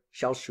mother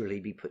shall surely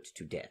be put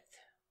to death.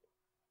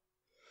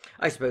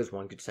 I suppose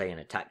one could say an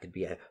attack could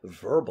be a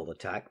verbal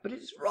attack, but it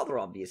is rather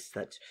obvious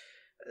that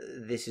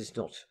this is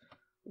not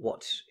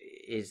what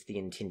is the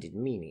intended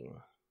meaning.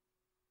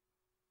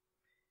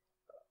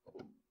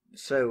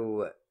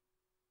 So,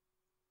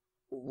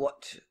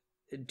 what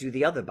do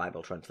the other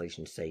Bible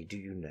translations say? Do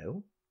you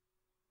know?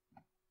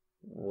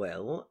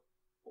 Well,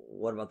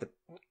 what about the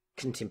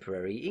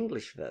contemporary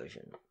English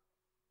version?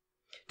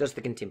 Does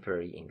the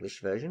contemporary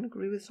English version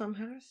agree with Sam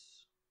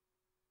Harris?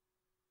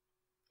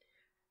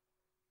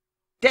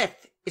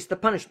 Death is the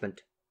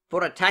punishment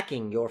for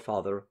attacking your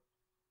father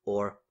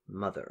or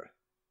mother.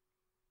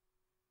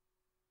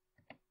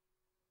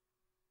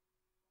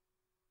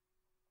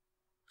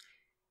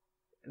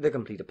 the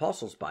Complete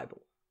Apostles'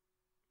 Bible.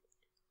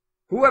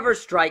 Whoever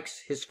strikes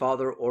his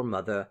father or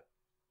mother,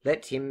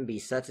 let him be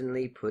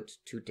certainly put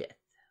to death.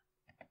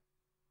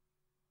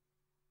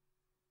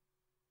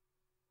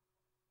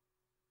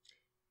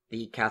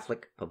 The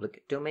Catholic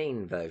Public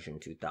Domain Version,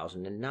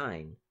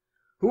 2009.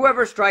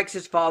 Whoever strikes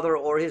his father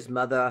or his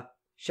mother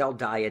shall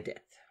die a death.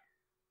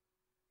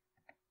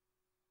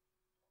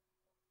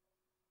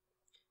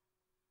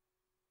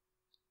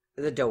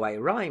 The Douay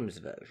Rhymes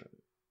Version.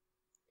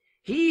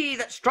 He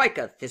that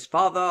striketh his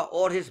father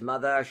or his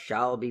mother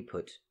shall be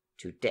put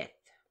to death.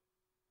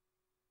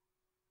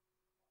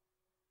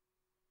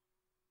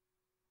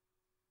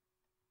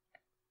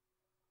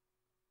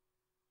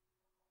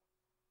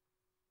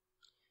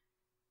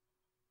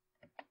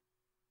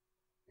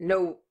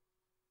 No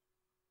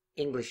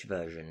English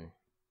version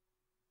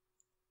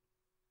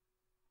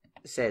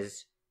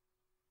says,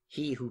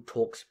 he who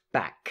talks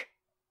back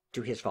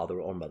to his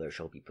father or mother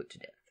shall be put to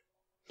death.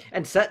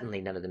 And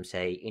certainly none of them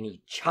say,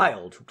 any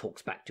child who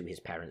talks back to his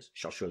parents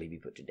shall surely be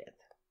put to death.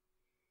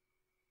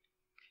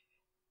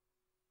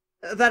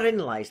 Therein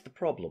lies the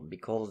problem,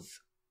 because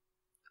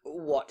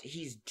what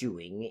he's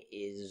doing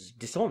is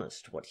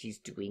dishonest. What he's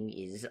doing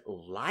is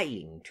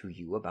lying to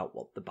you about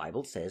what the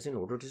Bible says in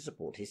order to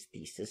support his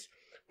thesis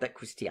that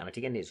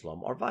Christianity and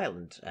Islam are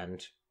violent,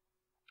 and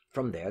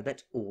from there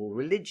that all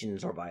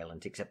religions are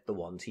violent except the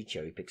ones he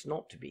cherry-picks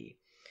not to be.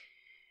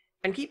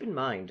 And keep in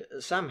mind,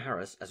 Sam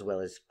Harris, as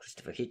well as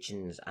Christopher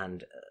Hitchens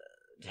and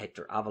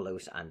Hector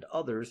Avalos and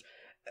others,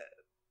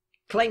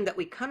 claim that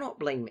we cannot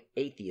blame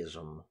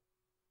atheism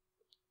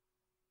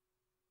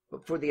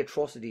for the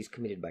atrocities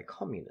committed by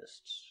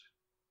communists.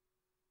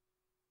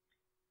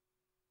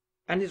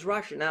 And his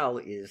rationale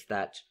is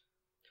that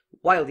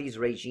while these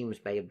regimes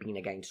may have been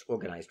against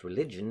organized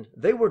religion,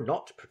 they were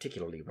not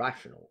particularly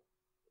rational.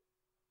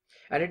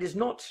 And it is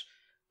not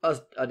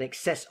an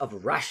excess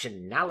of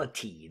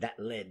rationality that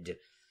led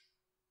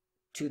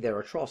to their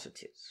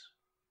atrocities.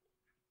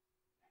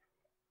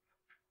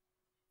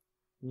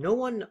 No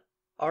one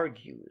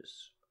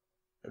argues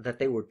that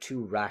they were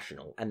too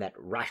rational and that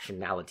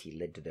rationality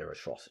led to their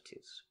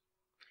atrocities.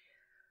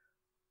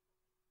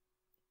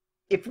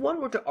 If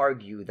one were to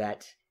argue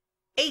that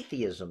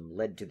atheism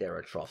led to their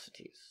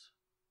atrocities,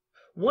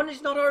 one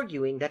is not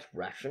arguing that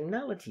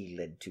rationality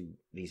led to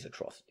these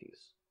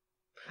atrocities.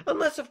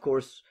 Unless, of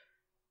course,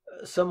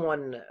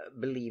 someone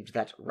believed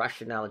that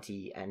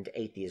rationality and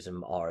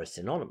atheism are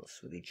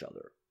synonymous with each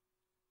other,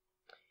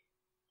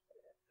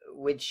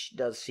 which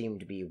does seem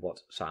to be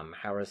what Sam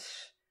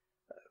Harris,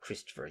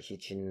 Christopher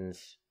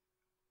Hitchens,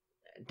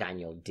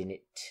 Daniel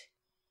Dennett,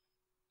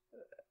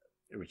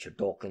 Richard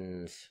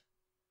Dawkins,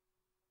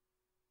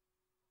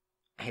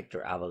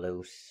 Hector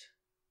Avalos,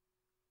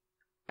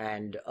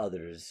 and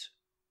others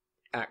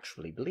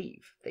actually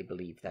believe. They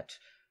believe that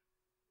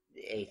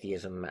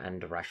atheism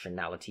and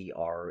rationality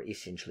are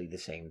essentially the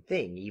same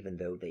thing, even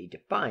though they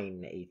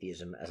define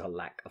atheism as a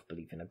lack of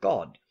belief in a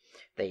god.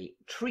 They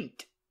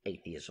treat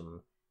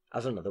atheism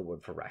as another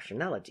word for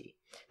rationality.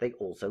 They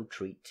also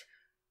treat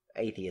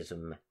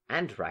atheism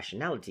and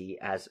rationality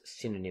as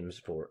synonyms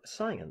for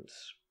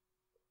science.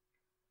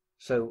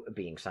 So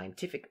being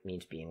scientific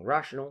means being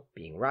rational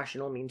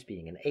means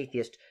being an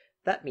atheist.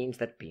 That means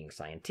that being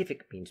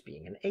scientific means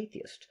being an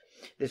atheist.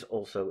 This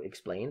also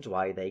explains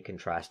why they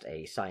contrast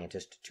a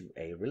scientist to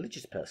a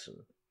religious person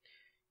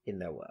in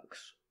their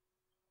works,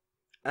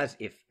 as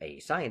if a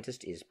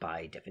scientist is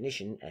by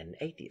definition an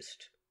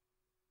atheist.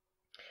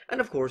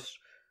 And of course,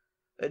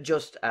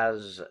 just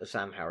as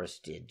Sam Harris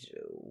did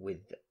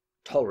with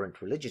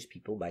tolerant religious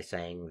people by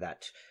saying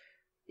that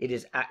it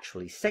is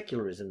actually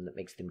secularism that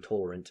makes them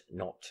tolerant,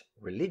 not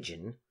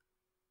religion,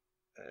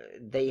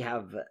 they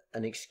have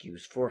an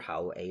excuse for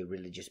how a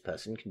religious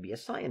person can be a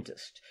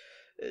scientist.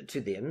 To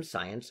them,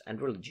 science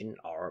and religion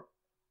are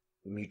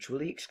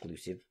mutually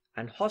exclusive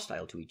and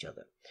hostile to each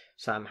other.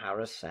 Sam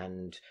Harris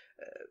and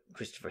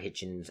Christopher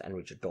Hitchens and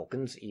Richard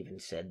Dawkins even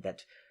said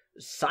that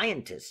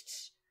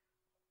scientists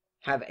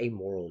have a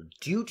moral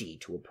duty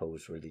to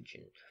oppose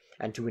religion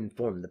and to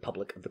inform the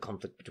public of the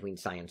conflict between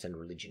science and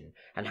religion,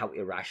 and how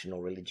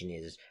irrational religion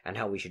is, and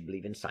how we should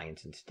believe in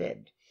science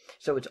instead.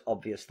 So it's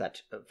obvious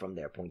that, from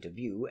their point of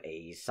view,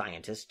 a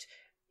scientist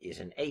is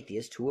an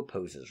atheist who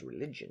opposes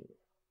religion.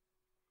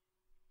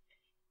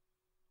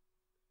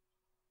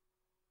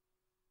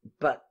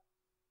 But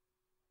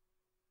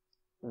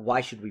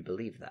why should we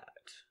believe that?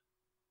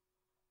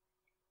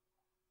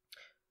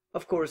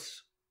 Of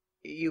course,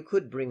 you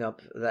could bring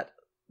up that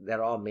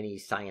there are many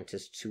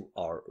scientists who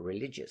are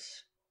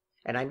religious,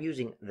 and I'm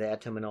using their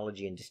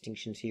terminology and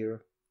distinctions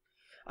here.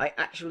 I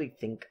actually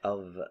think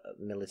of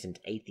militant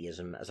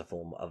atheism as a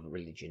form of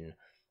religion.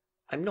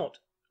 I'm not,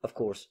 of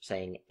course,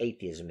 saying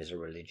atheism is a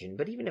religion,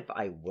 but even if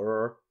I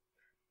were,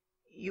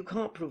 you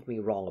can't prove me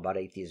wrong about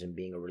atheism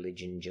being a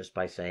religion just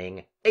by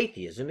saying,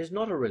 atheism is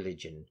not a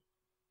religion.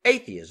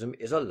 Atheism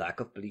is a lack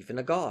of belief in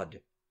a god.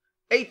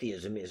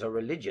 Atheism is a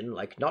religion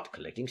like not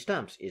collecting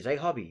stamps is a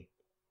hobby.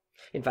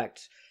 In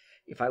fact,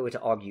 if I were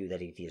to argue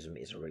that atheism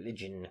is a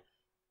religion,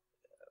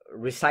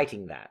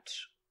 reciting that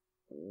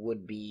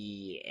would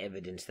be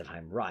evidence that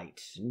I'm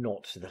right,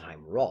 not that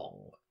I'm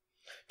wrong.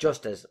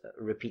 Just as,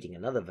 repeating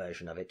another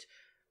version of it,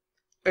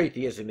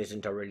 atheism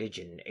isn't a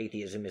religion,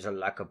 atheism is a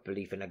lack of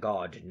belief in a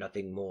god,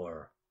 nothing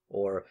more.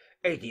 Or,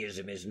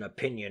 atheism is an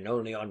opinion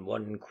only on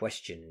one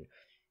question,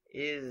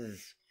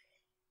 is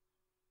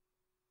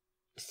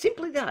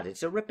simply that.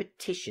 It's a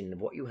repetition of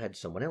what you had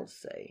someone else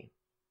say.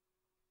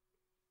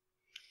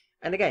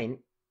 And again,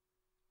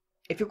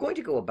 if you're going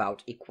to go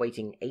about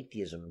equating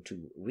atheism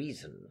to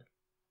reason,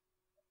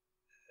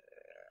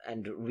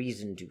 and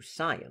reason to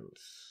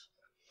science,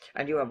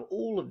 and you have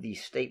all of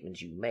these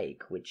statements you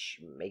make, which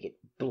make it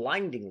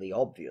blindingly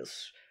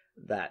obvious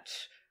that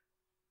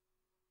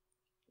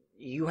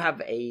you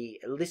have a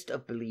list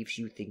of beliefs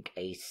you think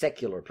a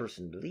secular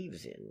person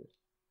believes in,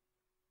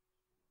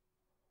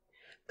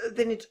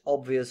 then it's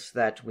obvious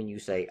that when you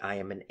say, I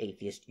am an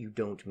atheist, you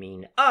don't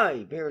mean,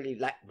 I merely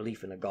lack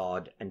belief in a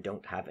god and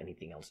don't have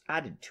anything else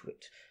added to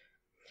it.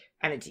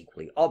 And it's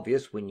equally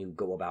obvious when you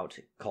go about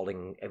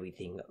calling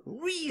everything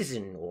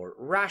reason or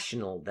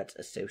rational that's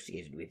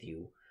associated with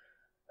you,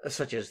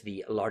 such as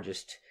the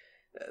largest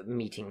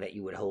meeting that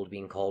you would hold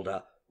being called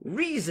a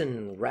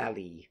reason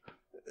rally,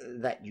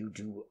 that you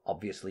do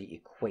obviously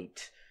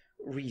equate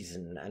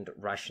reason and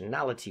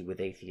rationality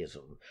with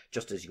atheism,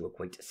 just as you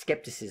equate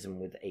skepticism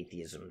with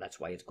atheism. That's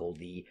why it's called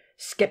the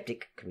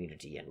skeptic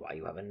community, and why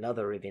you have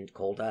another event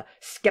called a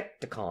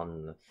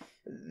skepticon.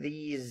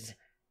 These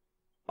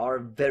are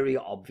very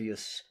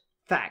obvious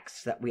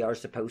facts that we are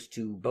supposed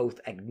to both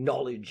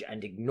acknowledge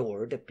and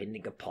ignore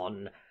depending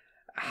upon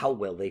how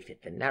well they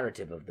fit the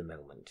narrative of the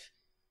moment.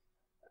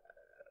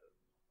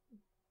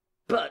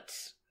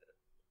 But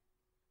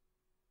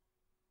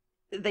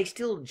they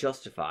still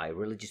justify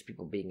religious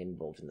people being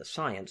involved in the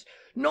science,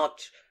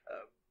 not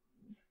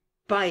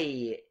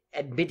by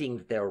admitting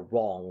that they're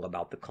wrong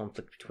about the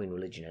conflict between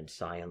religion and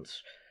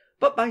science,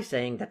 but by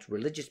saying that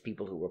religious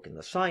people who work in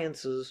the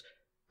sciences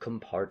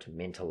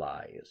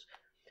compartmentalize.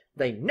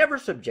 They never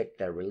subject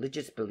their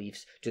religious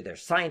beliefs to their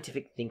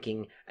scientific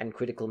thinking and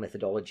critical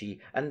methodology,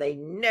 and they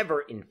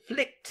never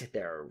inflict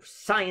their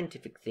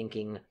scientific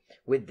thinking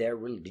with their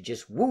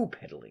religious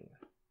woo-peddling.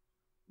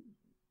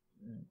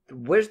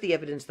 Where's the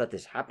evidence that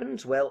this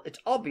happens? Well, it's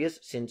obvious,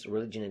 since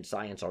religion and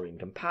science are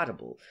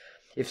incompatible.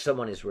 If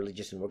someone is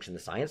religious and works in the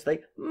science,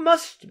 they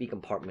must be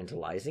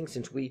compartmentalizing,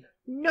 since we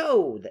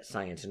know that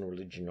science and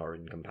religion are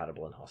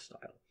incompatible and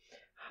hostile.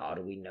 How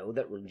do we know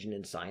that religion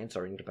and science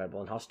are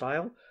incompatible and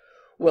hostile?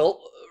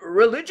 Well,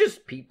 religious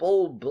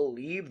people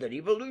believe that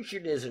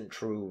evolution isn't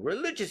true.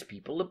 Religious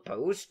people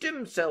oppose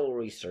stem cell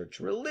research.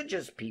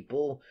 Religious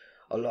people,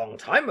 a long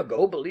time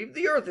ago, believed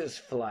the earth is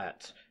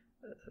flat.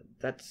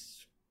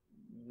 That's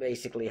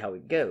basically how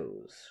it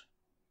goes.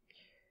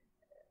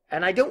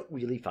 And I don't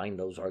really find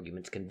those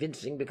arguments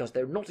convincing, because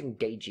they're not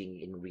engaging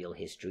in real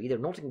history. They're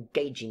not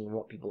engaging in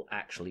what people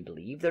actually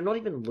believe. They're not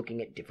even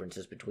looking at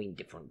differences between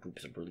different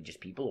groups of religious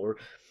people or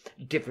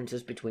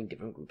differences between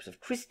different groups of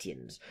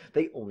Christians.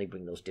 They only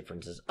bring those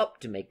differences up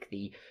to make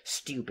the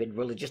stupid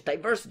religious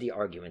diversity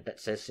argument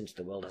that says since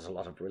the world has a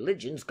lot of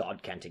religions,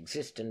 God can't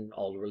exist and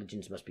all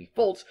religions must be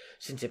false,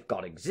 since if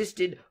God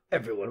existed,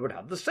 everyone would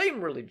have the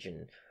same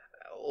religion.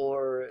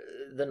 Or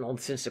the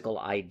nonsensical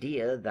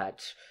idea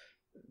that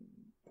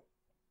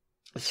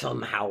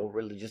somehow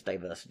religious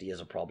diversity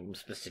is a problem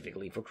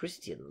specifically for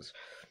Christians,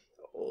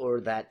 or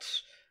that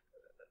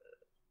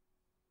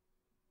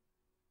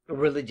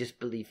religious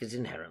belief is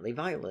inherently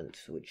violent,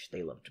 which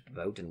they love to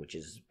promote and which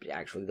is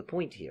actually the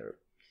point here.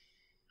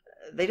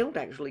 They don't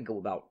actually go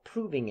about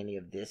proving any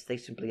of this. They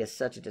simply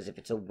assert it as if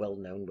it's a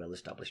well-known,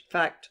 well-established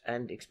fact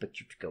and expect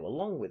you to go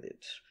along with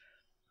it.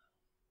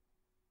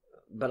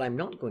 But I'm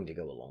not going to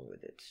go along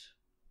with it.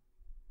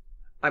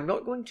 I'm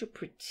not going to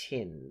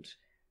pretend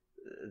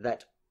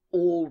that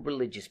all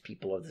religious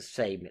people are the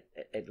same,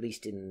 at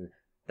least in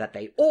that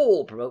they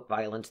all promote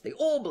violence, they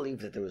all believe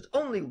that there is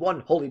only one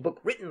holy book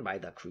written by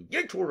the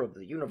creator of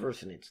the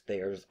universe and it's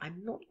theirs.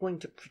 I'm not going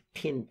to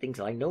pretend things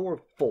that I know are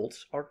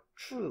false are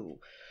true.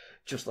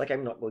 Just like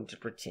I'm not going to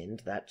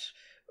pretend that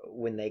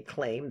when they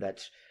claim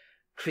that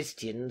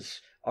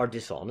Christians are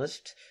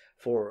dishonest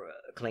for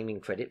claiming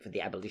credit for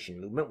the abolition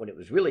movement, when it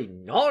was really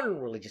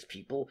non-religious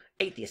people,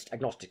 atheists,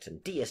 agnostics,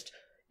 and deists,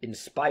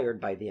 inspired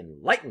by the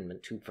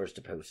Enlightenment, who first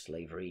opposed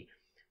slavery,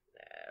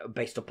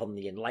 based upon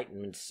the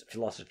Enlightenment's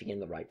philosophy and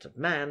the rights of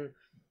man,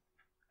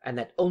 and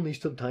that only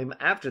sometime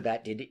after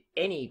that did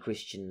any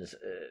Christians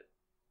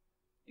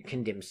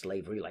condemn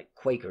slavery, like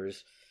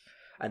Quakers,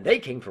 and they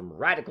came from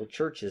radical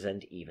churches,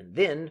 and even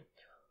then,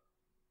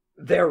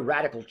 their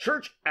radical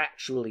church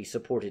actually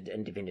supported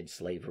and defended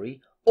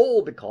slavery,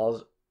 all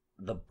because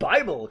the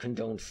Bible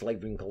condoned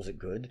slavery and calls it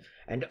good,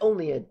 and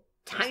only a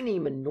tiny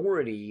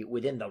minority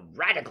within the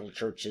radical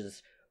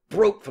churches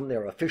broke from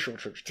their official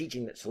church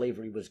teaching that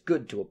slavery was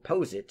good to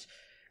oppose it,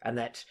 and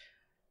that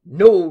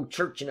no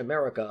church in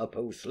America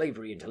opposed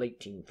slavery until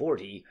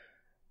 1840,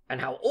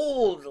 and how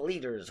all the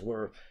leaders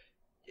were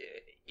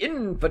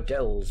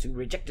infidels who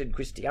rejected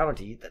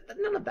Christianity.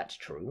 None of that's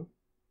true.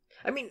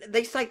 I mean,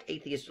 they cite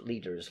atheist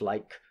leaders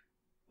like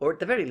or at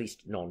the very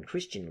least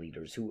non-Christian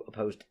leaders who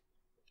opposed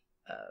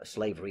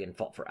slavery and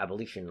fought for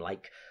abolition,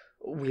 like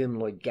William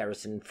Lloyd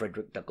Garrison,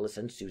 Frederick Douglass,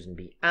 and Susan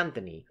B.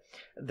 Anthony.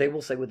 They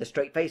will say with a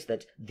straight face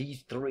that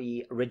these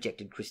three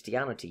rejected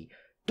Christianity.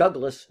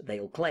 Douglass,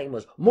 they'll claim,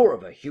 was more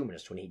of a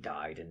humanist when he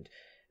died, and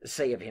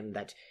say of him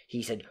that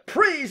he said,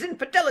 "Praise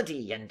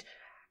infidelity," and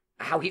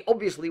how he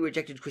obviously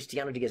rejected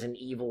Christianity as an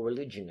evil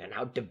religion, and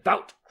how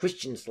devout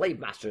Christian slave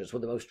masters were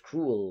the most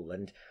cruel,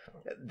 and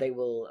they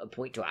will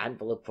point to a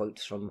handful of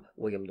quotes from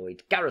William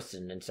Lloyd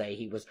Garrison and say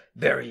he was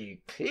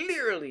very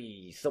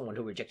clearly someone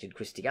who rejected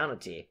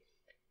Christianity,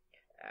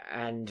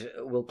 and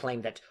will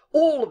claim that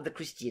all of the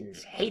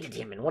Christians hated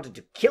him and wanted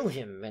to kill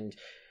him, and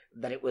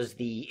that it was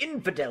the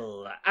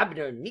infidel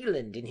Abner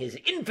Kneeland in his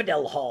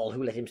infidel hall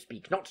who let him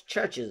speak, not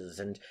churches,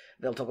 and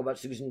they'll talk about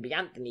Susan B.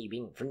 Anthony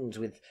being friends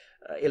with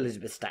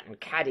Elizabeth Stanton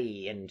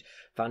Caddy and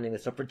founding the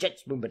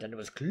suffragettes movement, and it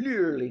was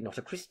clearly not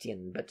a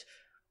Christian, but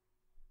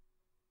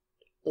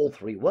all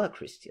three were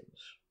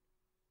Christians.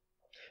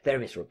 They're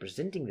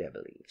misrepresenting their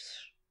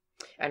beliefs.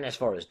 And as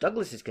far as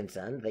Douglass is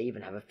concerned, they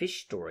even have a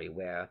fish story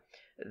where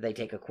they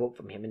take a quote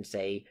from him and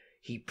say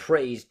he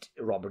praised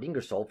Robert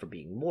Ingersoll for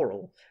being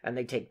moral, and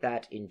they take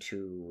that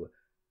into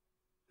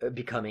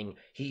becoming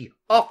he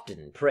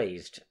often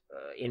praised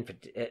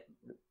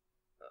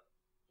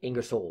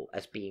Ingersoll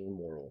as being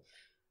moral,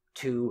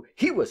 to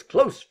he was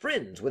close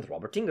friends with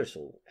Robert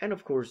Ingersoll. And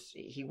of course,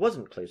 he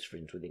wasn't close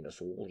friends with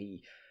Ingersoll.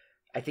 He,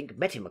 I think,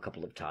 met him a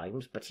couple of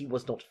times, but he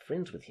was not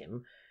friends with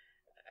him.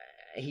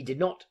 He did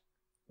not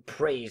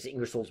praise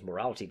Ingersoll's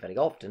morality very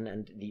often,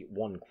 and the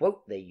one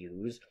quote they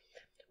use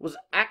was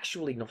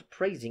actually not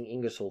praising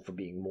Ingersoll for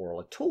being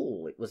moral at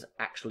all. It was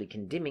actually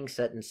condemning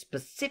certain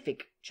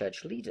specific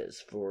church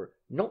leaders for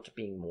not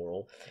being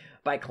moral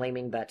by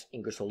claiming that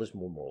Ingersoll is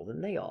more moral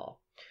than they are.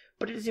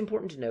 But it is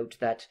important to note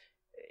that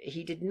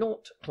he did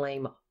not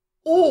claim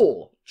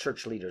all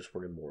church leaders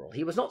were immoral.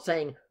 He was not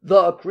saying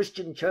the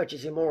Christian church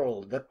is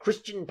immoral, the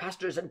Christian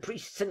pastors and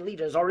priests and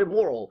leaders are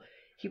immoral.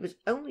 He was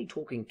only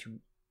talking to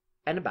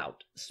and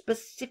about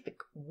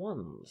specific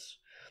ones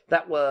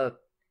that were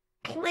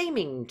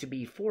claiming to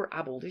be for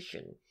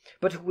abolition,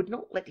 but who would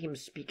not let him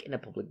speak in a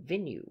public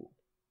venue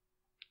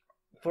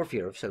for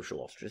fear of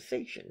social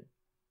ostracization.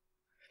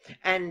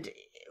 And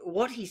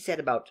what he said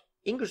about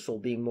Ingersoll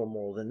being more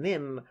moral than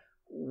them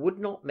would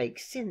not make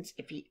sense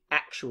if he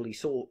actually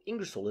saw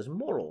Ingersoll as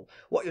moral.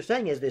 What you're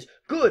saying is this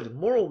good,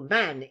 moral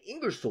man,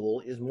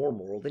 Ingersoll, is more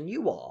moral than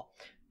you are.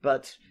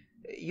 But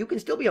you can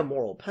still be a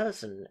moral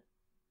person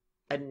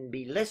and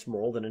be less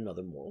moral than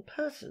another moral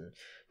person.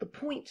 The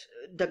point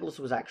Douglass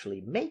was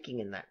actually making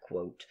in that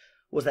quote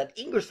was that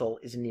Ingersoll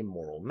is an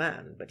immoral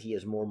man, but he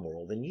is more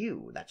moral than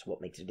you. That's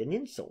what makes it an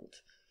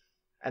insult.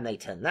 And they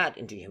turn that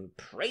into him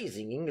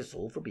praising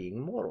Ingersoll for being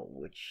moral,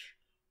 which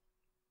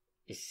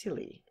is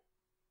silly.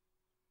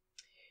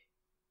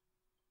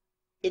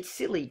 It's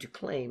silly to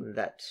claim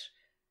that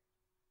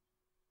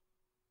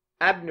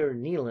Abner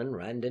Kneeland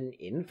ran an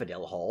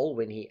infidel hall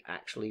when he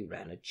actually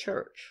ran a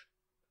church.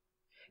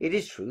 It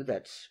is true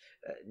that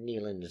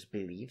Kneeland's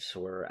beliefs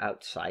were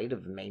outside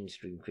of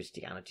mainstream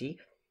Christianity.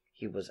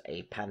 He was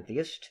a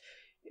pantheist.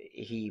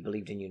 He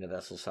believed in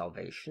universal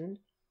salvation.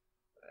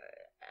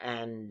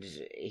 And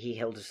he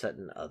held to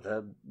certain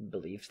other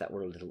beliefs that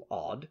were a little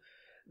odd.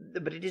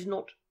 But it is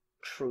not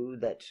true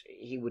that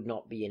he would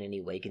not be in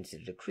any way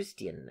considered a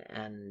Christian.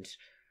 And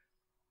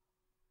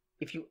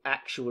if you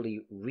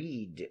actually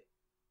read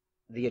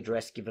the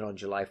address given on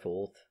July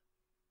 4th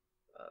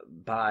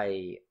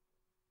by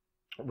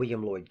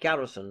William Lloyd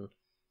Garrison,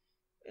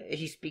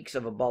 he speaks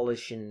of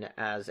abolition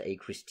as a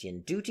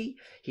Christian duty.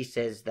 He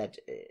says that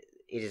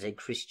it is a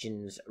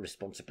Christian's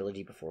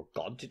responsibility before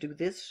God to do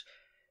this.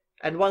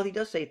 And while he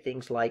does say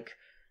things like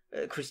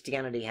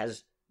Christianity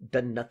has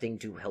done nothing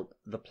to help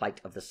the plight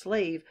of the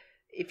slave,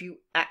 if you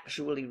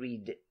actually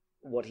read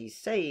what he's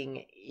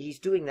saying, he's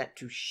doing that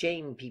to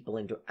shame people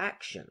into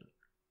action,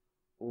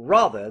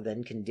 rather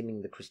than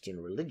condemning the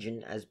Christian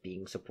religion as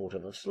being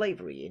supportive of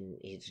slavery. In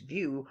his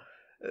view,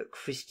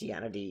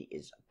 Christianity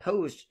is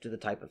opposed to the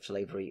type of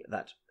slavery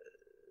that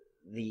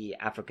the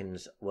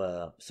Africans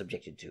were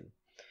subjected to.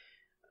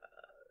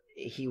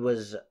 He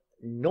was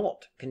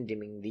not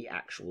condemning the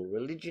actual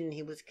religion,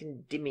 he was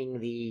condemning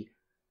the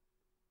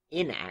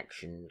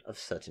inaction of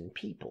certain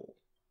people.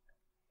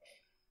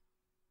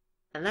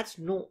 And that's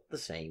not the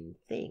same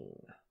thing.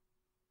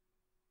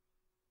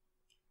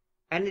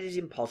 And it is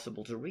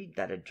impossible to read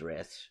that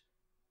address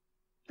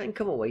and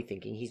come away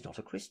thinking he's not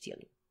a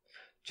Christian.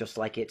 Just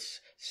like it's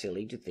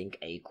silly to think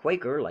a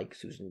Quaker like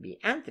Susan B.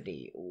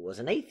 Anthony was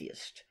an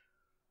atheist.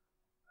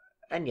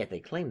 And yet they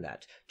claim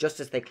that, just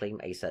as they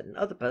claim a certain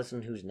other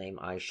person whose name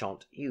I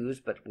shan't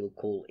use but will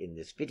call in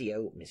this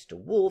video Mr.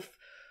 Wolfe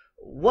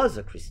was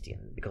a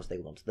Christian, because they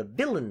want the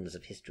villains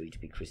of history to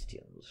be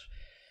Christians.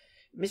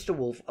 Mr.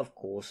 Wolfe, of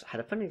course, had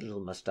a funny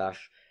little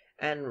mustache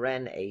and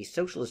ran a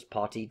socialist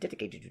party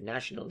dedicated to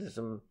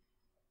nationalism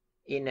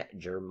in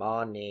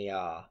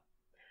Germania.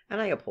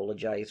 And I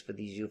apologize for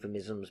these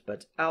euphemisms,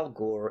 but Al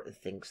Gore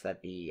thinks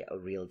that the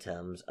real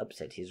terms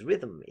upset his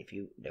rhythm, if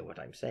you know what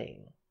I'm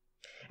saying.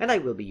 And I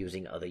will be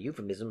using other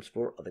euphemisms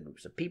for other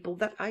groups of people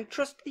that I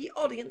trust the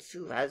audience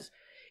who has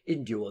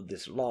endured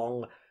this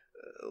long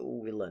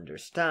will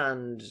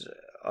understand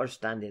are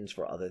stand-ins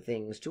for other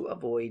things to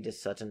avoid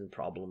certain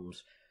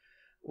problems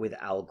with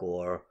Al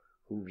Gore,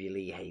 who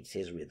really hates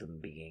his rhythm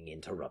being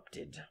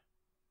interrupted.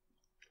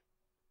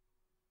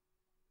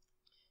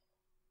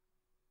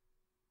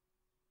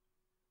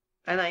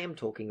 And I am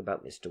talking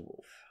about Mr.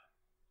 Wolf.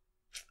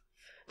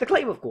 The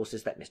claim, of course,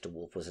 is that Mr.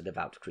 Wolf was a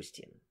devout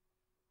Christian.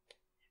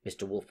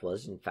 Mr. Wolf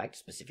was, in fact,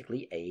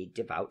 specifically a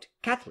devout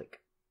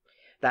Catholic.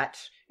 That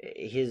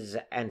his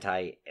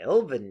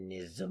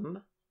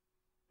anti-Elvinism,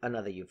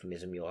 another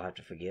euphemism you'll have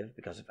to forgive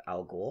because of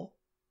Al Gore,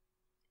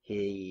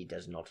 he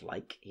does not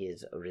like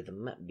his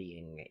rhythm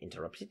being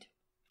interrupted,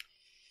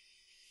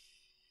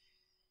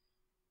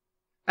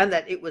 and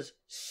that it was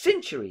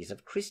centuries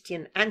of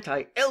Christian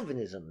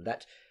anti-Elvinism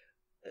that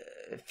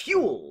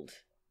fueled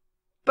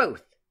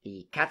both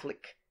the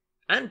Catholic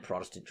and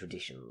Protestant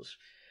traditions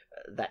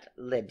that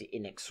led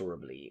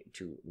inexorably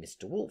to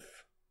Mr.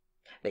 Wolf.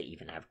 They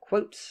even have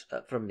quotes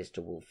from Mr.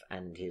 Wolf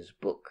and his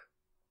book.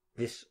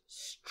 This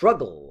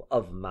struggle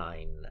of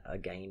mine,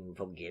 again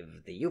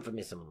forgive the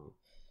euphemism.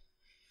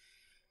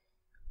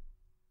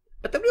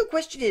 But the real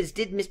question is,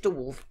 did Mr.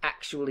 Wolf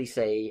actually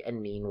say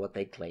and mean what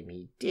they claim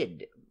he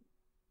did?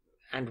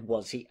 And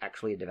was he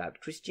actually a devout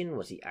Christian?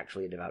 Was he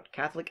actually a devout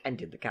Catholic? And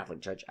did the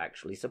Catholic Church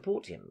actually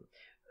support him?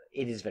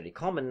 It is very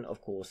common, of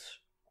course,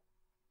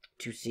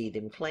 to see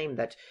them claim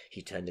that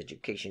he turned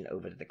education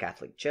over to the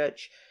Catholic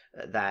Church,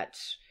 that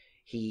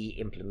he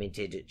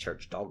implemented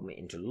church dogma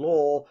into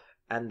law,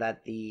 and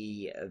that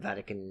the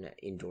Vatican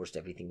endorsed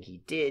everything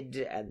he did,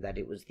 and that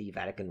it was the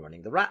Vatican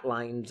running the rat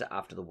lines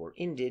after the war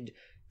ended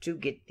to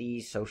get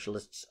the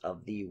socialists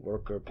of the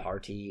Worker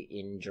Party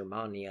in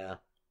Germania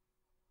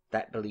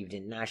that believed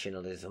in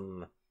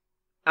nationalism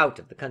out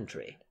of the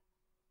country.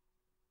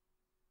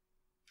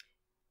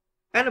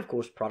 And of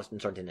course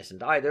Protestants aren't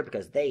innocent either,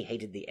 because they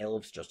hated the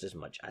elves just as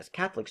much as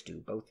Catholics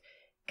do. Both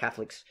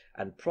Catholics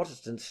and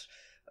Protestants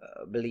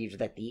believed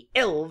that the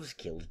elves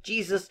killed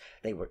Jesus,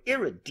 they were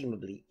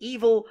irredeemably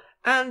evil,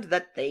 and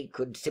that they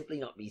could simply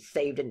not be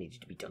saved and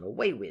needed to be done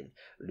away with.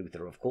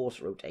 Luther, of course,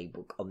 wrote a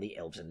book on the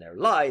elves and their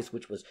lies,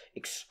 which was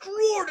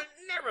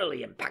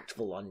extraordinarily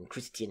impactful on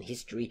Christian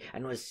history,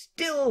 and was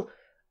still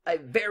a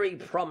very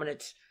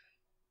prominent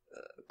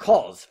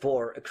cause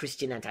for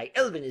Christian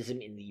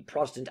anti-Elvinism in the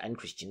Protestant and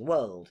Christian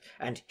world.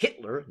 And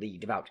Hitler, the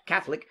devout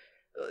Catholic,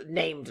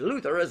 named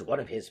Luther as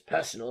one of his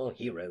personal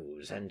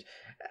heroes, and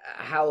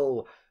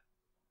how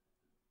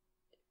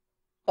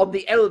on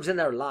the elves and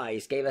their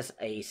lies gave us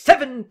a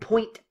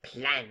 7-point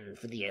plan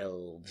for the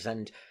elves,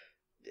 and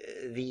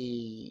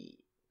the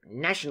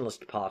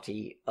Nationalist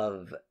Party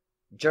of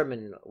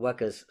German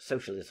Workers'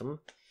 Socialism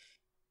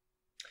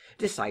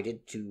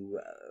decided to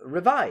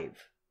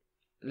revive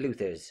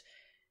Luther's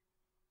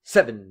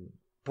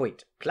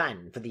 7-point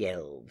plan for the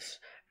elves,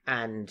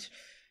 and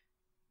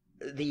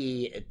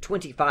the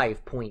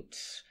 25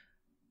 points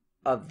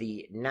of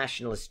the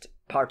Nationalist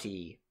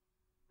Party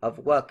of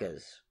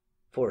Workers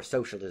for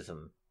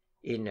Socialism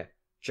in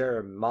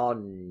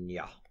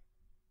Germania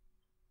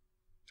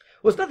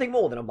was nothing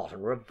more than a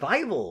modern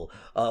revival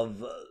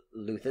of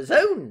Luther's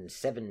own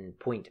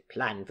 7-point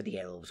plan for the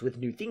elves, with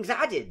new things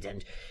added,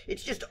 and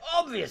it's just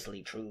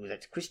obviously true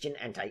that Christian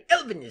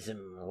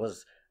anti-Elvinism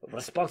was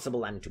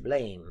responsible and to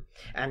blame,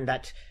 and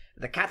that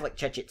the Catholic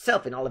Church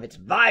itself, in all of its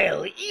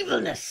vile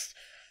evilness,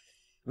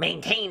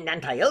 maintained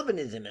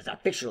anti-Elvinism as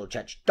official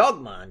church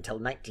dogma until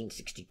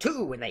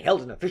 1962, when they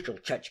held an official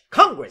church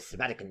congress,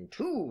 Vatican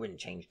II, and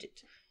changed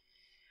it.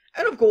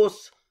 And of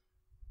course,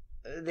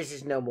 this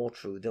is no more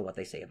true than what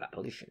they say of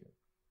abolition.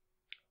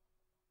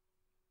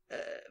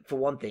 For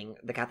one thing,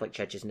 the Catholic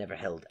Church has never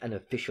held an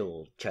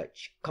official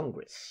church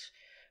congress.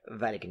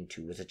 Vatican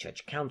II is a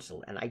church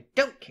council, and I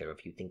don't care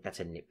if you think that's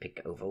a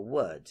nitpick over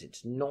words.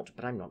 It's not,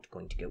 but I'm not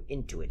going to go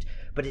into it.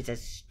 But it's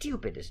as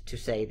stupid as to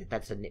say that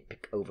that's a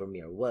nitpick over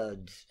mere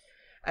words,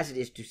 as it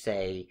is to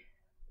say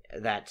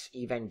that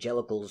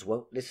evangelicals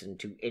won't listen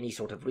to any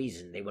sort of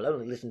reason. They will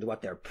only listen to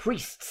what their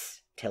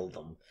priests tell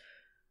them.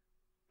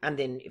 And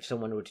then if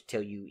someone were to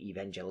tell you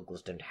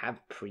evangelicals don't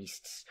have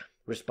priests,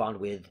 respond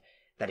with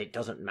that it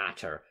doesn't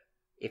matter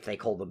if they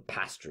call them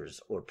pastors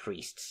or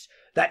priests.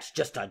 That's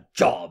just a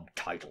job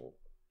title.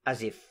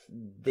 As if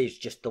there's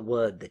just the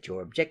word that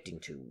you're objecting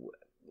to,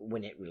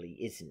 when it really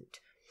isn't.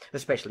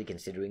 Especially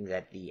considering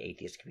that the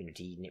atheist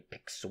community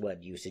nitpicks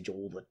word usage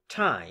all the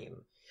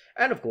time.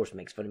 And of course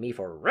makes fun of me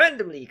for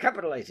randomly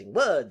capitalizing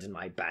words in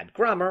my bad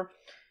grammar.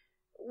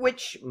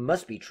 Which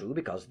must be true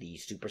because the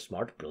super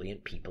smart,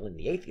 brilliant people in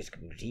the atheist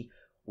community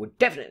would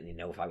definitely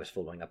know if I was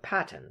following a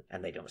pattern.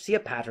 And they don't see a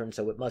pattern,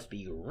 so it must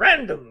be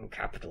random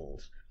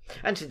capitals.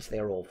 And since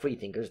they're all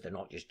freethinkers, they're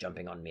not just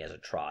jumping on me as a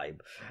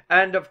tribe.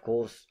 And of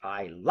course,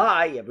 I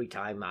lie every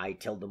time I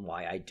tell them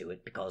why I do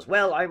it, because,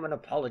 well, I'm an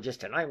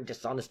apologist, and I'm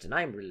dishonest, and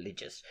I'm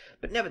religious.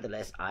 But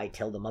nevertheless, I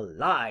tell them a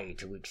lie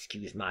to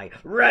excuse my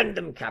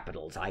random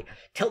capitals. I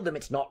tell them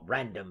it's not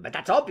random, but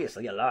that's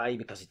obviously a lie,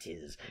 because it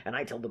is. And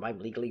I tell them I'm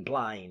legally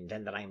blind,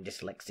 and that I'm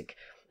dyslexic,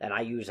 and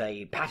I use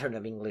a pattern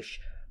of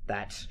English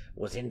that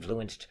was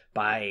influenced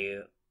by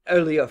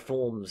earlier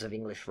forms of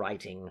English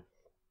writing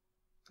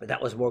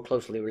that was more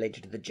closely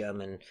related to the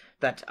German,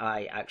 that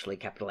I actually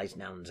capitalize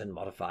nouns and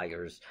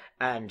modifiers,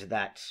 and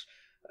that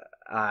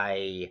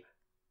I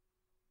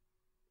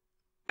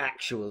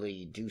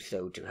actually do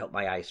so to help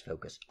my eyes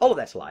focus. All of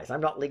that's lies.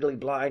 I'm not legally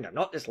blind, I'm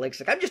not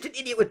dyslexic, I'm just an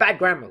idiot with bad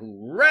grammar who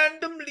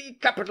randomly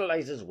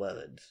capitalizes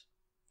words.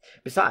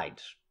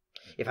 Besides,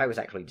 if I was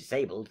actually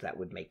disabled, that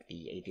would make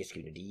the atheist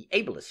community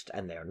ableist,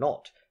 and they're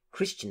not.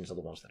 Christians are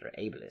the ones that are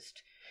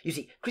ableist. You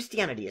see,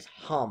 Christianity is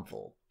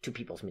harmful to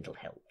people's mental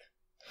health.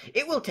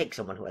 It will take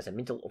someone who has a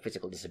mental or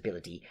physical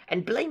disability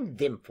and blame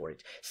them for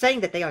it,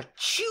 saying that they are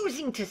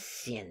choosing to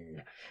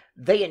sin.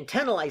 They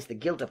internalize the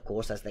guilt, of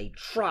course, as they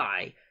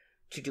try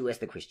to do as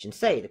the Christians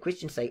say. The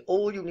Christians say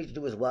all you need to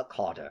do is work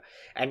harder,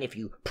 and if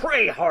you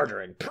pray harder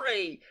and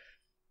pray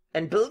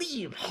and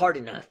believe hard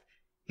enough,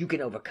 you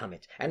can overcome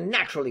it. And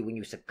naturally, when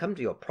you succumb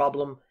to your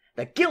problem,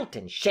 the guilt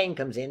and shame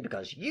comes in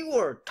because you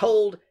are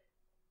told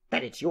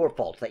that it's your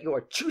fault, that you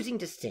are choosing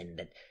to sin,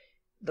 that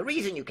the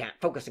reason you can't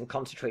focus and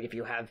concentrate if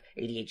you have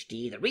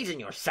ADHD, the reason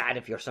you're sad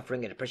if you're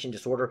suffering a depression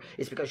disorder,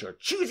 is because you're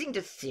choosing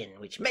to sin,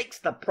 which makes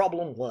the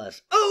problem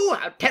worse. Oh,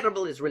 how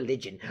terrible is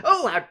religion!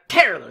 Oh, how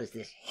terrible is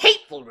this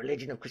hateful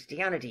religion of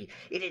Christianity!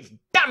 It is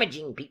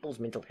damaging people's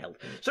mental health.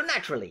 So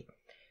naturally,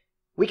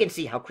 we can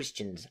see how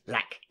Christians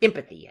lack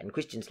empathy, and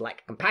Christians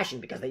lack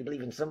compassion because they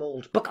believe in some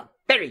old book of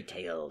fairy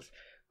tales.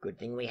 Good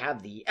thing we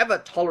have the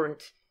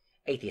ever-tolerant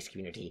atheist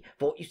community,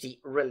 for you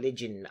see,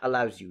 religion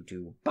allows you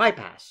to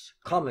bypass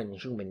common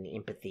human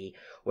empathy,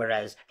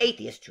 whereas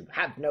atheists who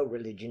have no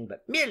religion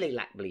but merely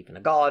lack belief in a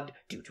god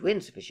due to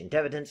insufficient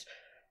evidence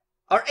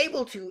are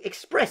able to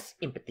express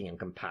empathy and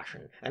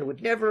compassion, and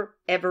would never,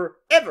 ever,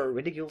 ever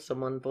ridicule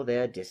someone for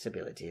their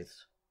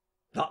disabilities.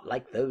 Not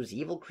like those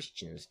evil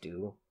Christians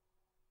do.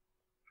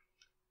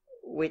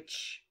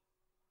 Which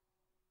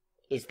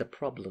is the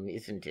problem,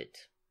 isn't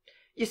it?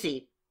 You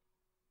see,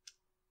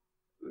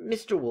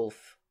 Mr.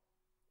 Wolf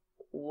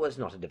was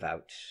not a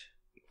devout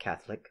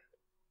Catholic.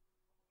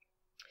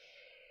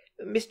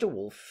 Mr.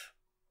 Wolf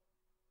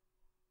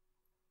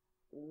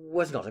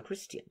was not a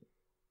Christian.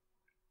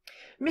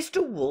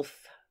 Mr.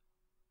 Wolf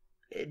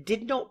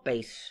did not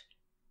base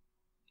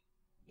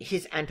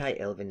his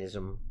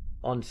anti-Elvinism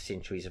on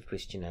centuries of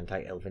Christian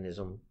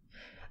anti-Elvinism.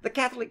 The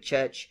Catholic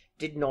Church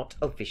did not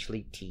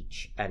officially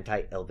teach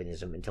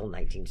anti-Elvinism until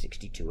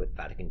 1962 at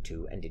Vatican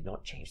II, and did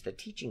not change their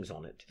teachings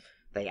on it.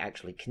 They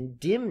actually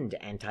condemned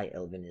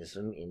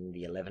anti-Elvinism in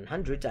the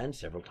 1100s and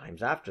several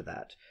times after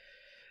that.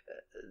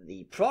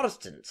 The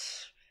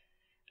Protestants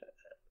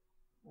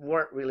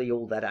weren't really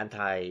all that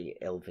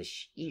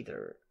anti-Elvish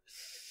either,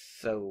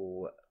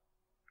 so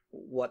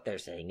what they're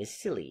saying is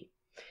silly.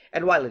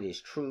 And while it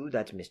is true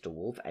that Mr.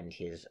 Wolf and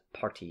his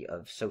party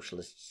of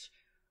socialists,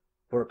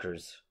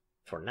 workers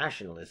for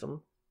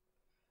nationalism,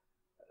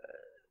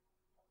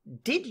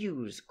 did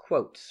use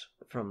quotes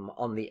from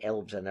On the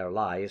Elves and Their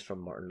Lies from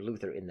Martin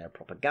Luther in their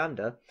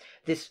propaganda,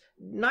 this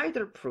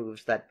neither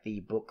proves that the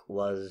book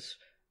was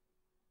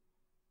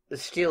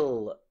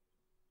still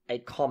a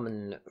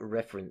common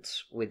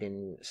reference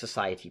within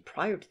society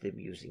prior to them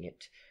using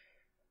it,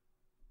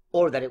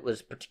 or that it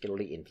was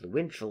particularly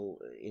influential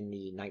in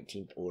the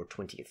 19th or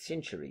 20th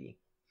century,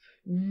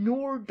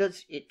 nor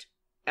does it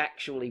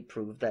actually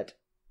prove that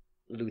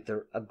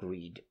Luther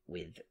agreed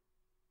with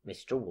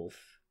Mr.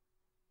 Wolf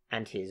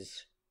and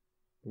his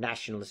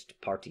Nationalist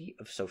Party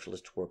of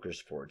Socialist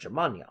Workers for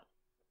Germania.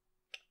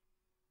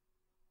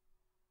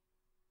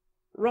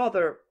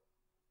 Rather,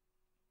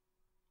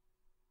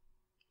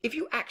 if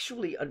you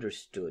actually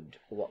understood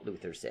what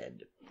Luther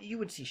said, you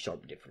would see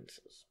sharp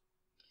differences.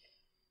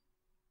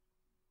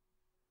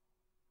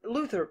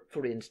 Luther,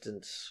 for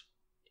instance,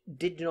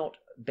 did not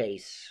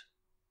base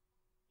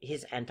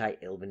his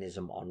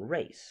anti-Elvinism on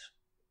race.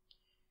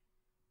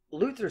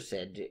 Luther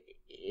said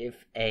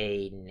if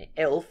an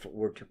elf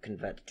were to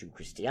convert to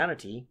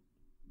Christianity,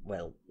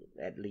 well,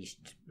 at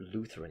least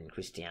Lutheran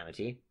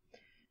Christianity,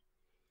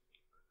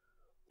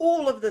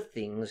 all of the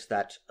things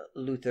that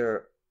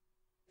Luther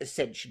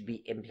said should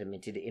be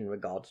implemented in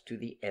regards to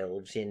the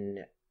elves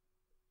in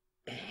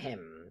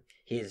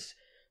his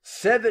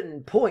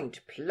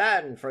 7-point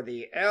plan for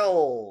the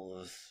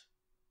elves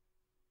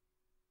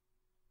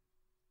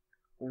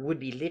would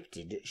be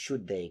lifted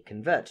should they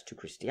convert to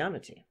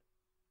Christianity.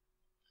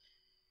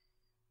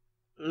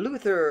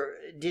 Luther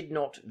did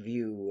not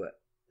view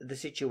the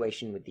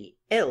situation with the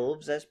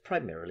elves as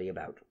primarily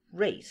about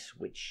race,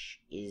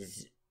 which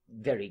is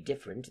very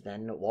different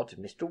than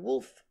what Mr.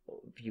 Wolf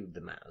viewed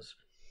them as.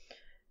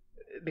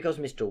 Because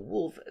Mr.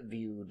 Wolf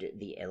viewed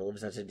the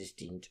elves as a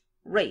distinct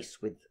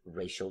race with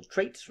racial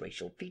traits,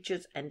 racial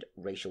features, and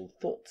racial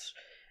thoughts,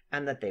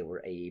 and that they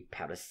were a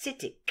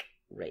parasitic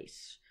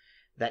race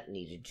that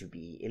needed to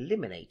be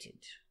eliminated.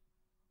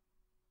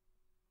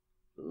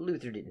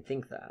 Luther didn't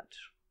think that.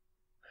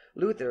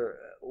 Luther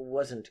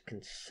wasn't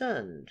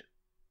concerned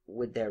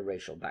with their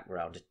racial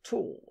background at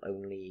all,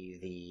 only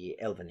the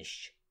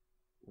Elvinish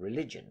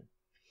religion,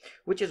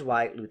 which is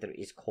why Luther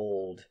is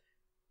called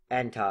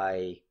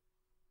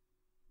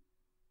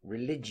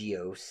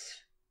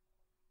anti-religios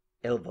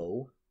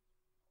Elvo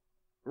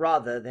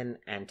rather than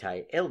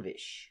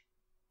anti-Elvish,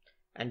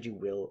 and you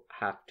will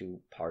have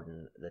to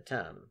pardon the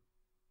term.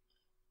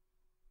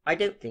 I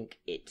don't think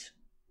it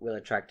will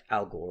attract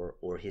Al Gore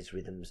or his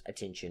Rythme's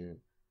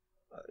attention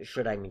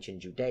should I mention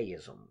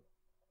Judaism.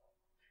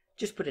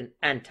 Just put an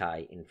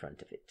anti in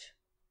front of it.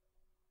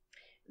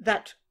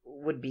 That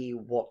would be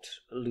what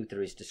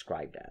Luther is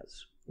described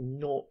as,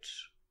 not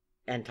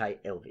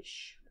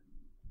anti-Elvish.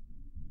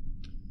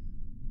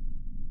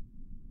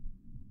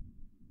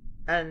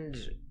 And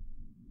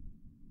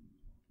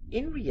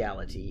in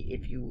reality,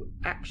 if you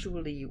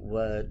actually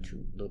were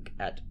to look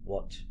at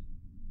what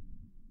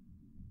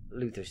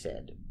Luther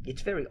said,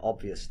 it's very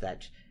obvious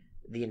that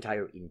the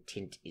entire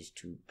intent is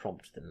to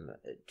prompt them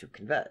to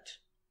convert.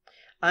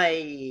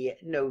 I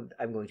know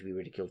I'm going to be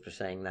ridiculed for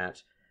saying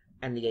that,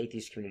 and the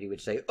atheist community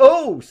would say,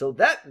 "Oh, so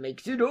that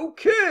makes it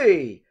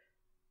okay!"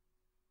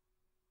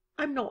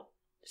 I'm not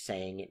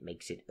saying it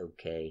makes it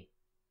okay.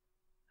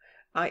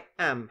 I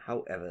am,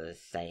 however,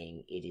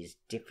 saying it is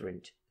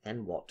different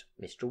than what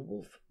Mr.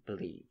 Wolfe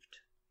believed.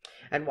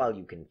 And while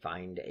you can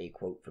find a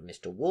quote from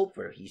Mr. Wolfe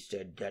where he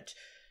said that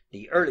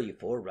the early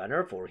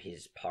forerunner for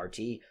his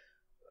party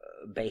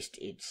based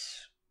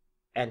its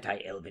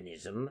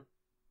anti-Elvinism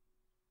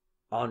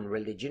on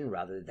religion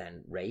rather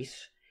than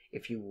race,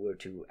 if you were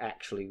to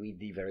actually read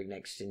the very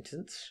next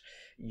sentence,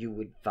 you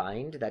would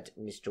find that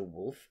Mr.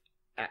 Wolfe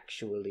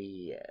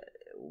actually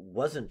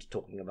wasn't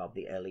talking about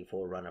the early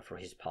forerunner for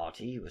his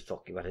party. He was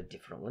talking about a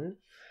different one.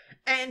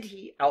 And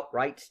he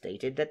outright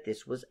stated that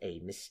this was a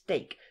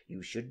mistake.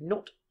 You should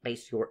not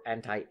base your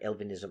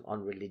anti-Elvinism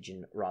on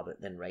religion rather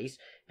than race,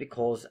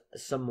 because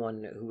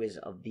someone who is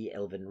of the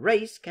Elven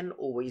race can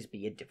always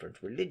be a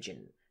different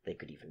religion. They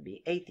could even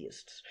be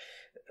atheists.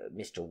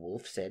 Mr.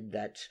 Wolfe said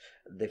that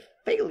the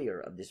failure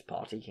of this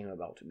party came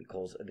about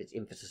because of its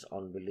emphasis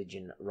on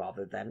religion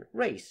rather than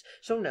race.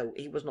 So no,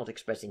 he was not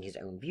expressing his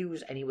own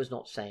views, and he was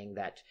not saying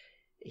that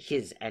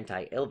his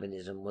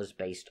anti-Elvinism was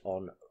based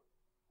on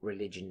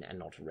religion and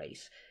not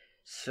race.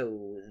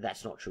 So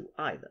that's not true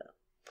either.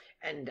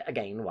 And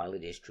again, while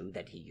it is true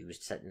that he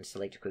used certain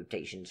select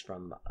quotations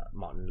from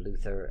Martin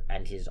Luther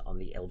and his On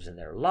the Elves and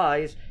Their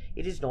Lies,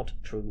 it is not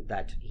true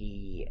that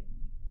he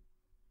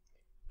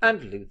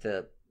and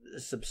Luther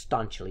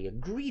substantially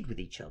agreed with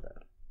each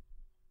other.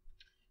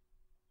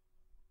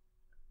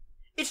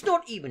 It's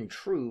not even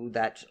true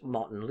that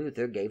Martin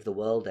Luther gave the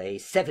world a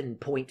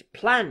 7-point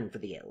plan for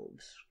the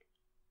elves.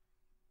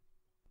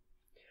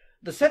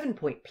 The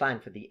 7-point plan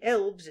for the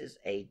elves is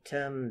a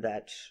term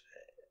that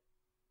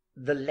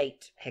the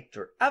late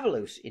Hector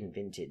Avalos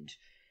invented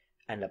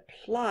and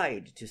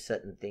applied to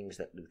certain things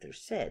that Luther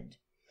said,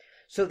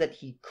 so that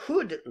he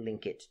could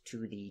link it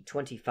to the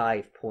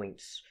 25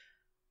 points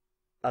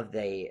of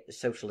the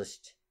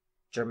Socialist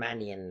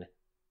Germanian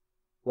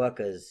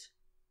Workers'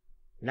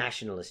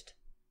 Nationalist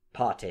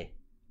Party.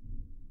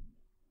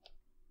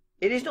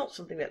 It is not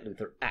something that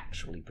Luther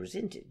actually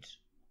presented.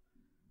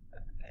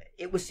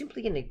 It was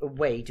simply a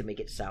way to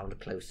make it sound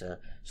closer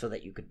so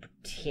that you could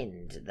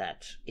pretend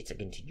that it's a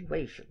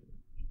continuation.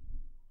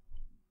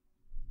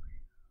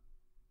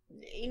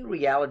 In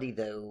reality,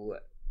 though,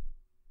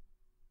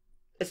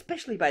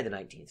 especially by the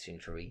 19th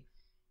century,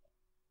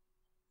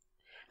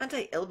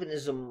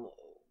 anti-Elvinism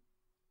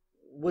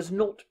was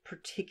not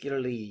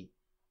particularly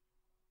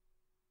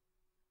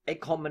a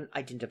common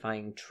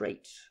identifying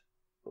trait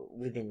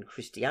within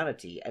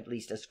Christianity, at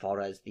least as far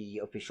as the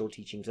official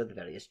teachings of the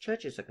various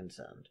churches are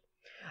concerned.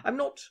 I'm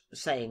not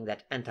saying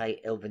that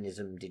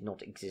anti-Elvinism did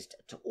not exist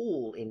at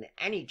all in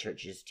any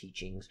church's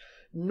teachings,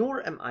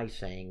 nor am I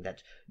saying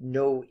that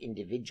no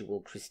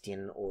individual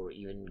Christian or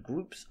even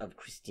groups of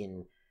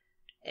Christian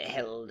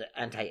held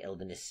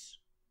anti-Elvinist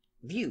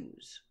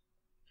views.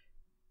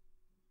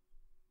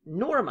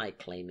 Nor am I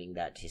claiming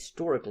that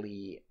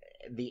historically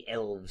the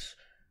elves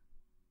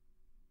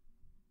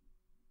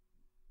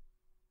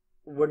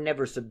were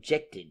never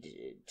subjected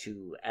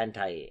to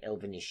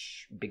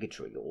anti-Elvinish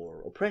bigotry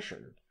or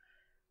oppression.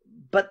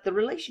 But the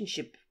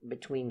relationship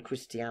between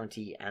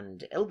Christianity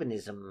and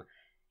Elvinism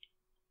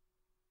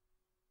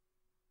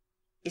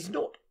is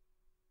not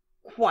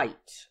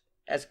quite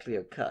as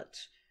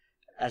clear-cut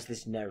as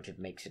this narrative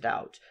makes it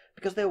out,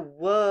 because there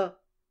were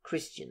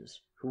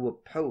Christians who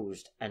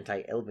opposed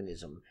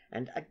anti-Elvinism,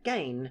 and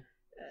again,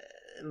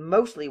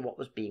 mostly what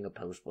was being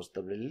opposed was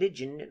the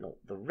religion, not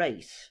the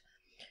race.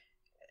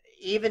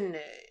 Even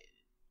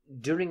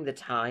during the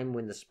time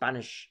when the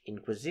Spanish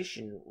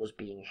Inquisition was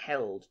being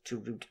held to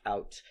root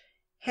out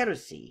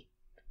heresy,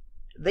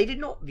 they did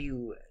not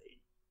view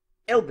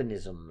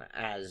Elvinism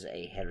as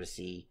a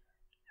heresy,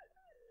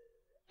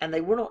 and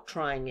they were not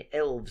trying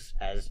elves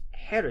as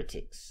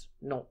heretics,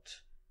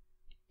 not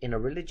in a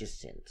religious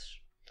sense.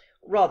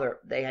 Rather,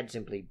 they had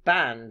simply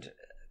banned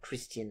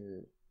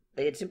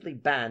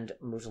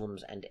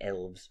Muslims and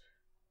elves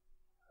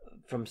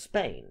from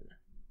Spain.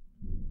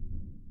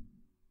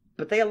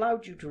 But they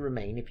allowed you to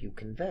remain if you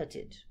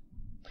converted.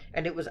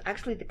 And it was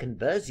actually the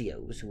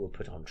conversios who were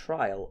put on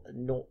trial,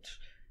 not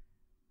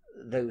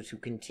those who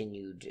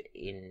continued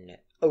in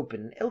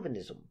open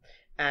Elvinism.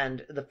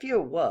 And the fear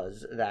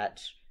was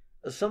that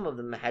some of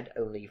them had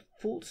only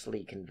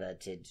falsely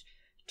converted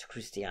to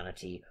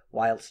Christianity,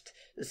 whilst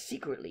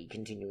secretly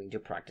continuing to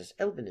practice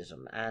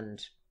Elvinism.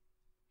 And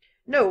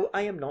no,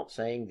 I am not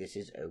saying this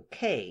is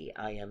okay.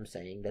 I am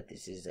saying that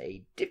this is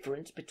a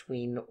difference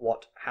between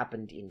what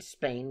happened in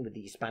Spain with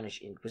the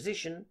Spanish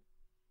Inquisition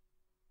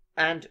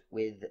and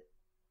with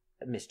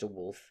Mr.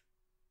 Wolfe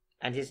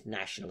and his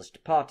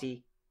nationalist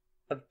party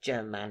of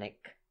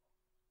Germanic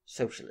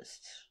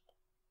socialists.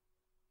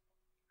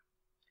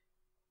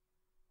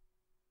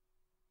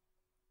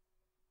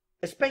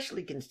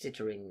 Especially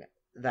considering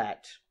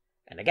that,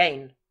 and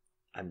again,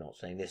 I'm not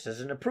saying this as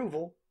an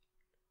approval,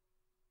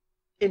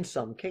 in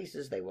some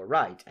cases they were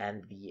right,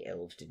 and the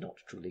elves did not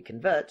truly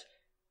convert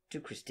to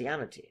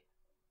Christianity.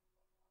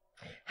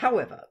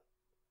 However,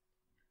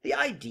 the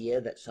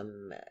idea that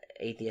some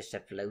atheists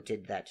have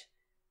floated that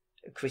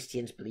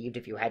Christians believed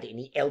if you had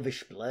any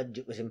elvish blood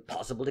it was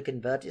impossible to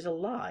convert is a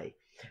lie,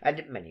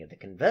 and many of the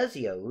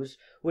conversios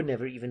were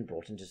never even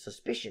brought into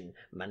suspicion.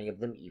 Many of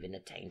them even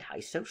attained high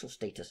social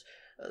status.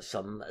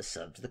 Some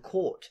served the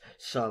court,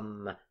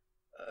 some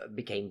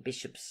became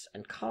bishops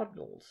and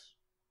cardinals.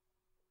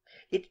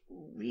 It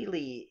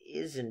really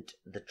isn't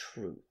the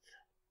truth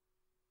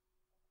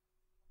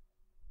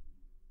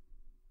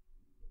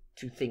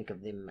to think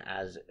of them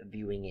as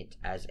viewing it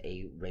as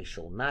a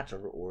racial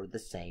matter, or the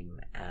same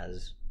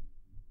as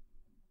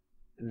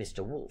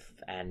Mr. Wolfe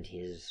and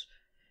his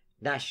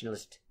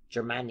nationalist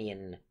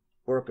Germanian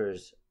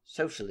Workers'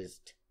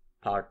 Socialist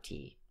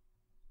Party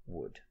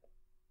would.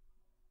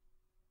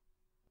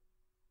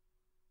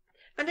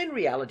 And in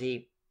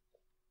reality,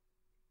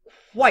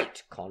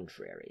 quite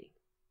contrary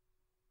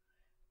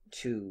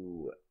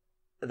to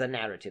the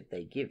narrative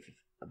they give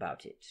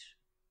about it,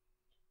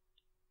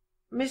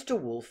 Mr.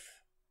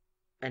 Wolfe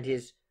and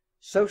his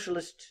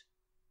Socialist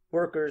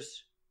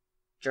Workers'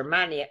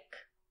 Germanic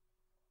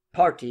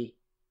Party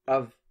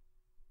of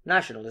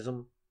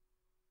Nationalism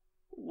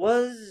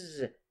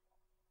was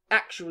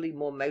actually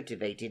more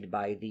motivated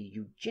by the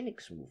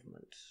eugenics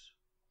movement,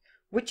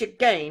 which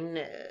again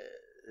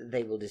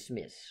they will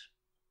dismiss,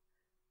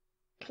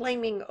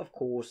 claiming, of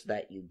course,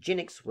 that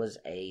eugenics was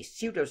a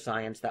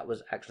pseudoscience that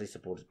was actually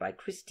supported by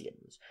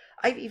Christians.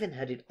 I've even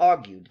heard it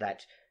argued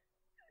that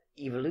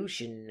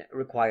evolution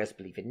requires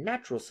belief in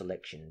natural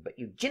selection, but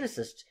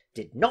eugenicists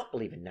did not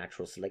believe in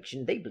natural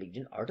selection, they believed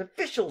in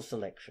artificial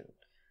selection.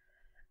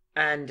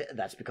 And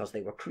that's because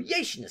they were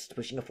creationists,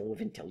 pushing a form of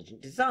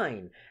intelligent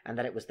design, and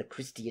that it was the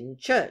Christian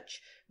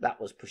church that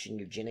was pushing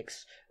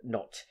eugenics,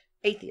 not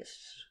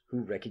atheists,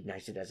 who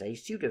recognized it as a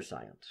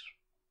pseudoscience.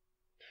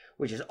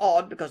 Which is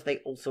odd, because they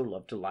also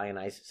love to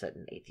lionize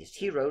certain atheist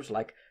heroes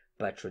like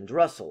Bertrand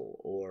Russell,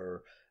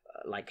 or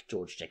like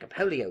George Jacob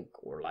Holyoake,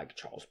 or like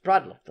Charles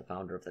Bradlaugh, the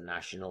founder of the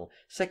National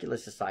Secular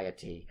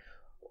Society,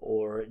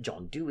 or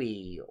John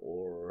Dewey,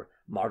 or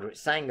Margaret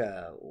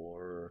Sanger,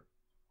 or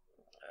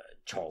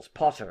Charles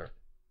Potter.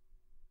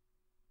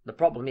 The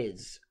problem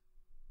is,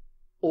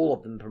 all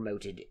of them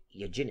promoted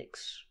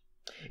eugenics.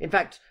 In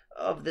fact,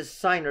 of the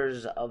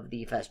signers of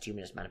the first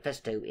Humanist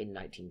Manifesto in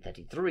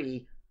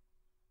 1933,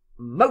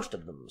 most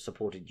of them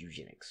supported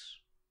eugenics,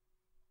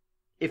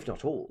 if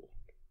not all.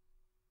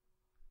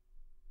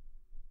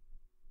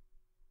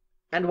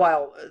 And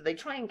while they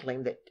try and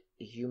claim that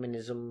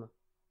humanism,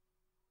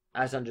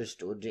 as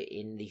understood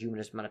in the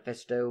Humanist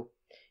Manifesto,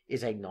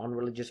 is a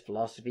non-religious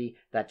philosophy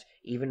that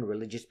even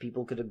religious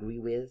people could agree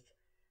with,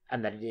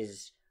 and that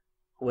it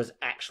was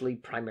actually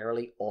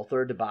primarily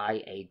authored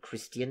by a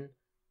Christian,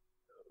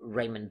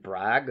 Raymond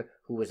Bragg,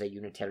 who was a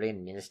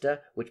Unitarian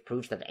minister, which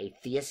proves that a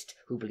theist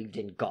who believed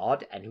in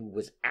God and who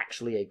was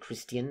actually a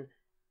Christian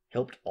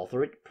helped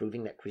author it,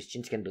 proving that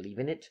Christians can believe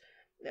in it.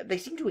 They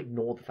seem to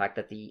ignore the fact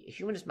that the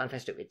Humanist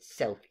Manifesto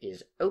itself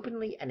is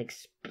openly and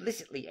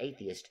explicitly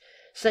atheist,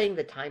 saying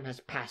the time has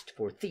passed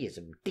for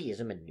theism,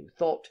 deism, and new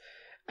thought,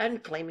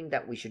 and claiming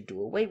that we should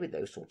do away with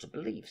those sorts of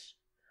beliefs.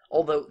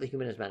 Although the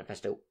Humanist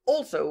Manifesto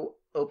also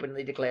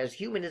openly declares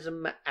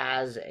humanism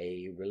as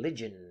a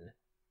religion.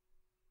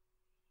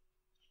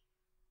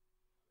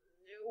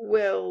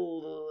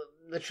 Well,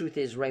 the truth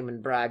is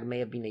Raymond Bragg may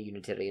have been a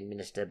Unitarian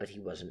minister, but he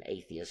was an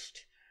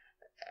atheist.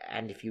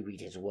 And if you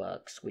read his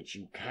works, which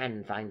you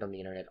can find on the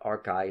Internet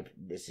Archive,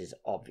 this is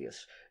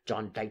obvious.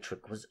 John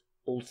Dietrich was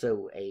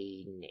also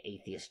an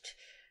atheist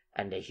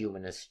and a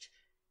humanist,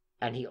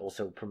 and he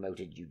also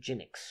promoted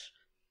eugenics.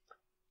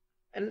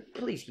 And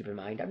please keep in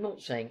mind, I'm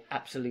not saying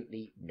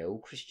absolutely no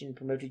Christian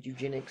promoted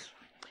eugenics,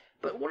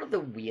 But one of the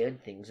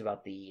weird things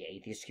about the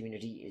atheist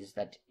community is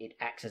that it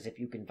acts as if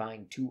you can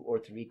find 2 or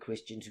 3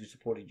 Christians who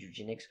supported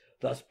eugenics,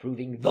 thus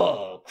proving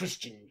the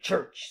Christian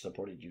church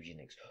supported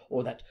eugenics,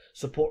 or that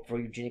support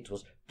for eugenics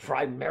was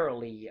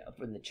primarily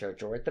from the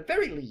church, or at the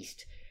very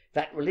least,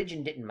 that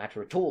religion didn't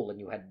matter at all and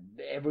you had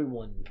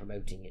everyone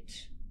promoting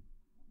it.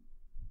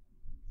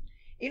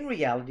 In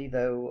reality,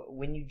 though,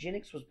 when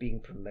eugenics was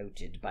being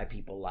promoted by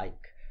people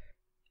like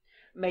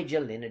Major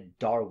Leonard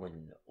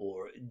Darwin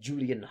or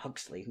Julian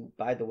Huxley, who,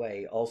 by the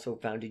way, also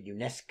founded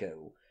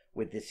UNESCO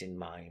with this in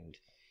mind,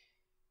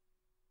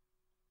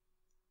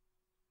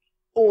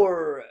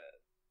 or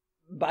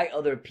by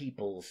other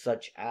people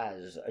such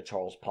as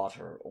Charles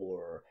Potter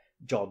or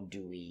John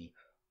Dewey,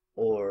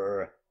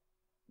 or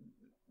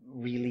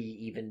really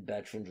even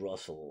Bertrand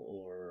Russell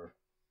or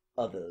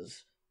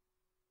others,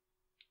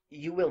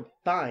 you will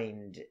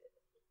find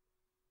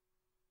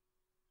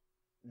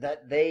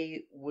that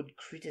they would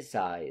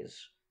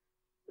criticize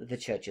the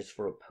churches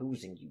for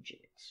opposing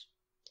eugenics.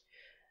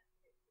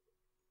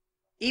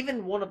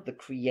 Even one of the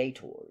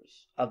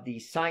creators of the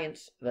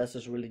science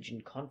versus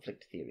religion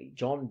conflict theory,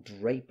 John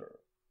Draper,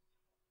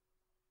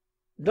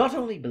 not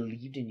only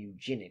believed in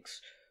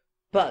eugenics,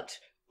 but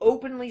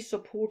openly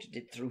supported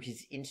it through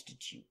his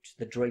institute,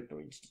 the Draper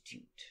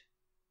Institute.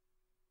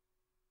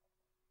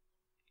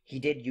 He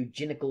did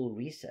eugenical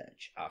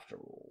research, after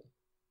all.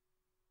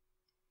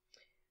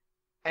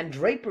 And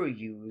Draper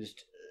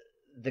used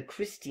the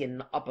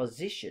Christian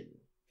opposition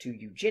to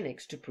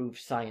eugenics to prove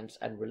science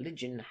and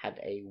religion had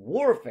a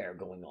warfare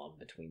going on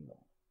between them.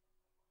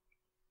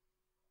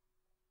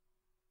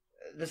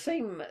 The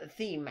same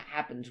theme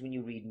happens when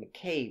you read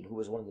McCabe, who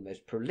was one of the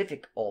most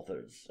prolific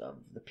authors of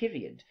the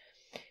period.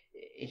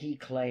 He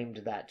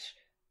claimed that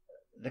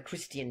the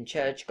Christian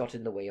church got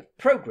in the way of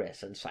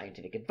progress and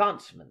scientific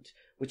advancement,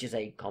 which is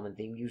a common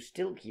theme you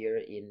still hear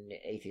in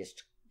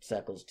atheist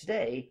circles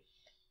today.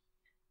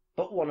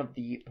 But one of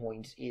the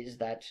points is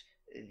that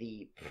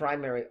the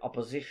primary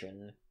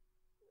opposition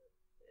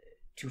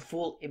to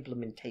full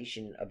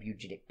implementation of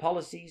eugenic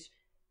policies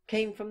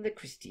came from the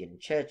Christian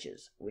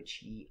churches, which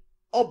he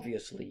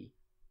obviously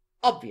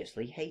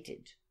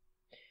hated.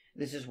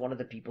 This is one of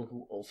the people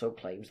who also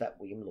claims that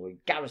William Lloyd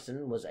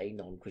Garrison was a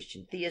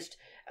non-Christian theist,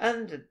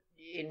 and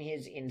in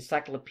his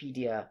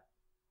Encyclopedia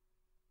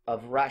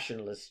of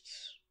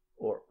Rationalists,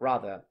 or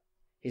rather,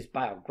 his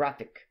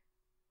biographic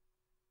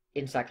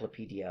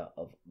Encyclopedia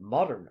of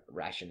Modern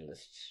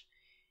Rationalists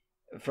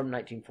from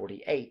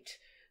 1948,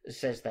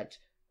 says that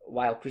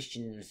while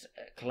Christians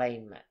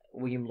claim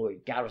William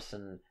Lloyd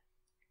Garrison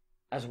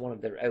as one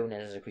of their own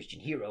and as a Christian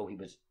hero, he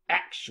was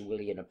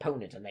actually an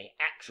opponent, and they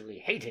actually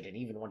hated and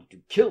even wanted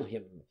to kill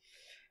him,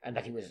 and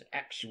that he was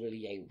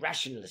actually a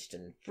rationalist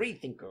and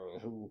freethinker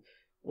who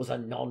was a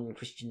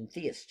non-Christian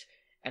theist.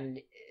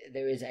 And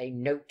there is a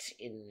note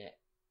in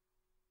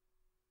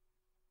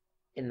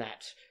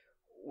that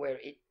where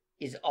it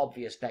is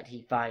obvious that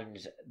he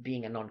finds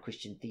being a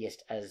non-Christian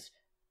theist as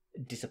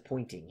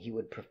disappointing. He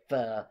would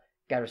prefer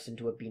Garrison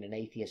to have been an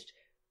atheist,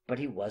 but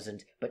he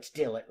wasn't. But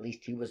still, at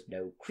least he was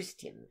no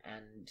Christian.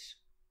 And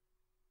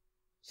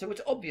so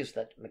it's obvious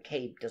that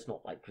McCabe does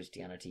not like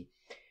Christianity.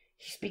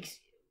 He speaks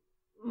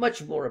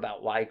much more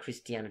about why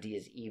Christianity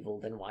is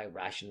evil than why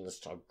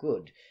rationalists are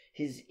good.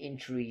 His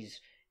entries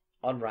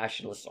on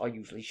rationalists are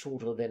usually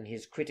shorter than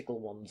his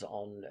critical ones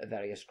on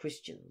various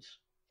Christians.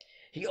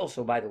 He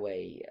also, by the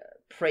way,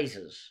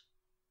 praises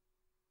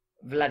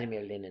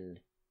Vladimir Lenin,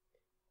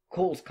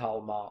 calls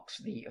Karl Marx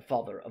the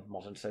father of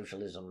modern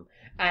socialism,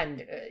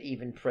 and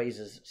even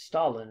praises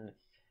Stalin,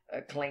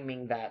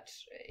 claiming that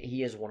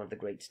he is one of the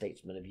great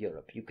statesmen of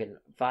Europe. You can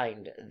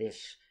find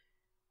this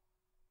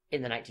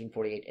in the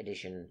 1948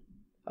 edition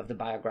of the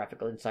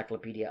Biographical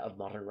Encyclopedia of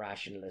Modern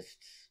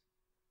Rationalists,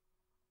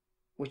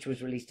 which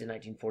was released in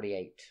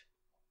 1948.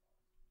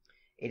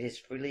 It is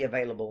freely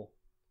available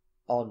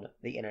on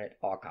the Internet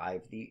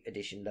Archive. The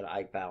edition that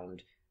I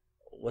found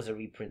was a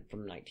reprint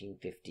from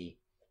 1950,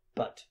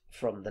 but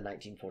from the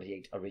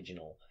 1948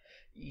 original.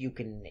 You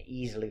can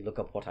easily look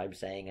up what I'm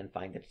saying and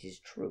find that it is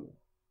true.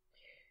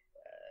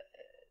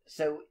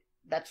 So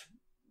that's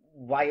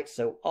why it's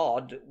so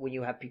odd when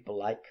you have people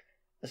like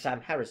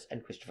Sam Harris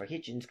and Christopher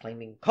Hitchens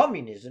claiming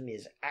communism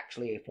is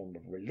actually a form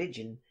of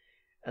religion,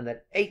 and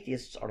that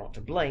atheists are not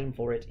to blame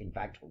for it. In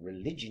fact,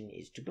 religion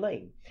is to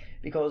blame.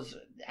 Because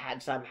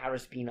had Sam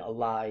Harris been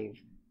alive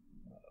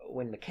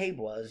when McCabe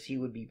was, he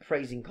would be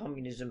praising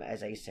communism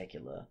as a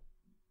secular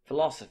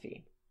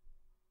philosophy.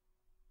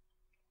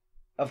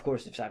 Of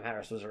course, if Sam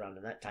Harris was around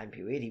in that time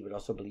period, he would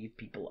also believe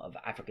people of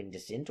African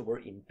descent were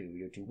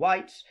inferior to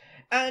whites,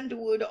 and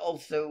would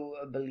also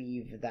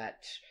believe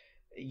that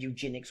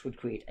eugenics would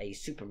create a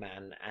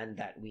Superman, and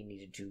that we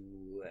needed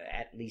to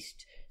at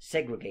least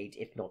segregate,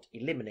 if not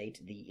eliminate,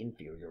 the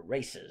inferior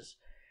races.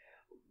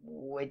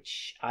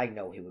 Which I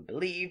know he would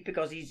believe,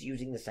 because he's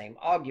using the same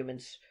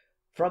arguments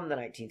from the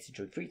 19th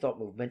century free thought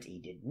movement. He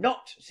did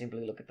not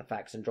simply look at the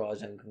facts and draw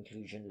his own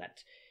conclusion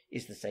that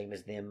is the same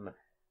as them.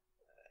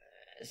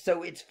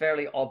 So it's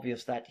fairly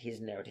obvious that his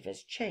narrative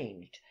has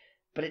changed,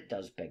 but it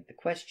does beg the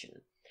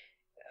question.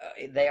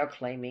 they are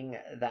claiming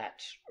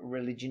that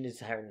religion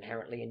is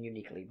inherently and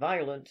uniquely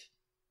violent,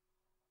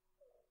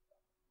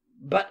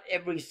 but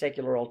every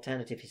secular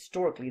alternative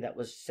historically that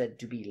was said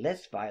to be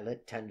less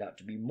violent turned out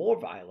to be more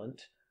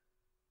violent,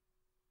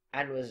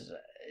 and was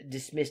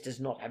dismissed as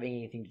not having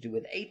anything to do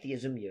with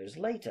atheism years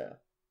later.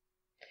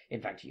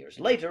 In fact, years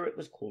later it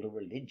was called a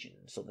religion,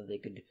 so that they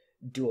could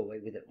do away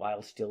with it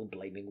while still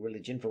blaming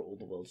religion for all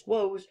the world's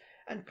woes,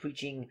 and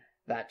preaching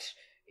that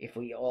if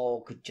we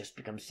all could just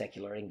become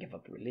secular and give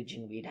up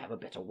religion, we'd have a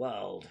better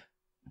world.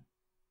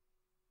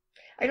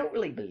 I don't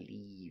really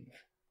believe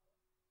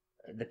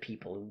the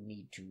people who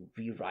need to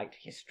rewrite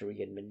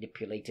history and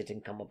manipulate it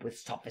and come up with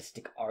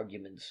sophistic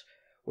arguments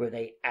where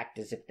they act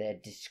as if their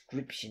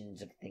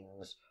descriptions of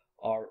things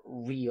are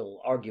real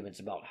arguments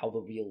about how the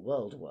real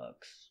world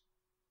works.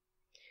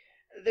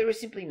 There is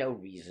simply no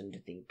reason to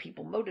think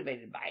people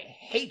motivated by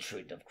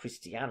hatred of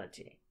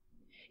Christianity,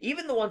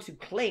 even the ones who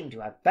claim to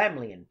have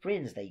family and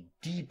friends they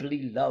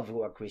deeply love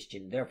who are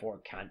Christian, therefore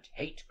can't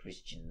hate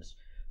Christians,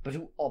 but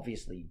who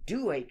obviously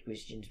do hate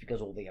Christians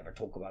because all they ever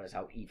talk about is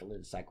how evil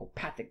and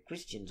psychopathic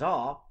Christians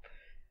are,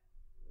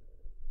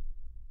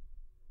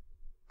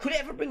 could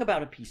ever bring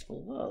about a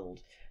peaceful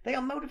world. They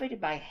are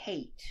motivated by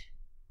hate.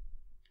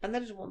 And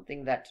that is one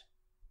thing that,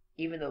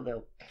 even though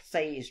they'll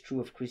say is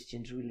true of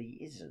Christians, really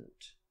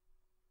isn't.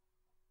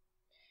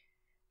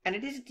 And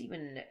it isn't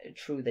even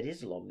true that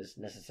Islam is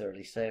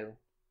necessarily so.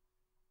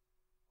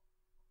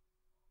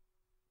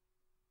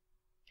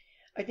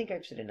 I think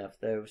I've said enough,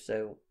 though,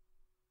 so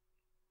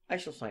I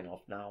shall sign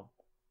off now.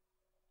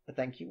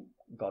 Thank you,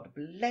 God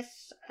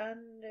bless,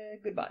 and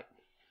goodbye.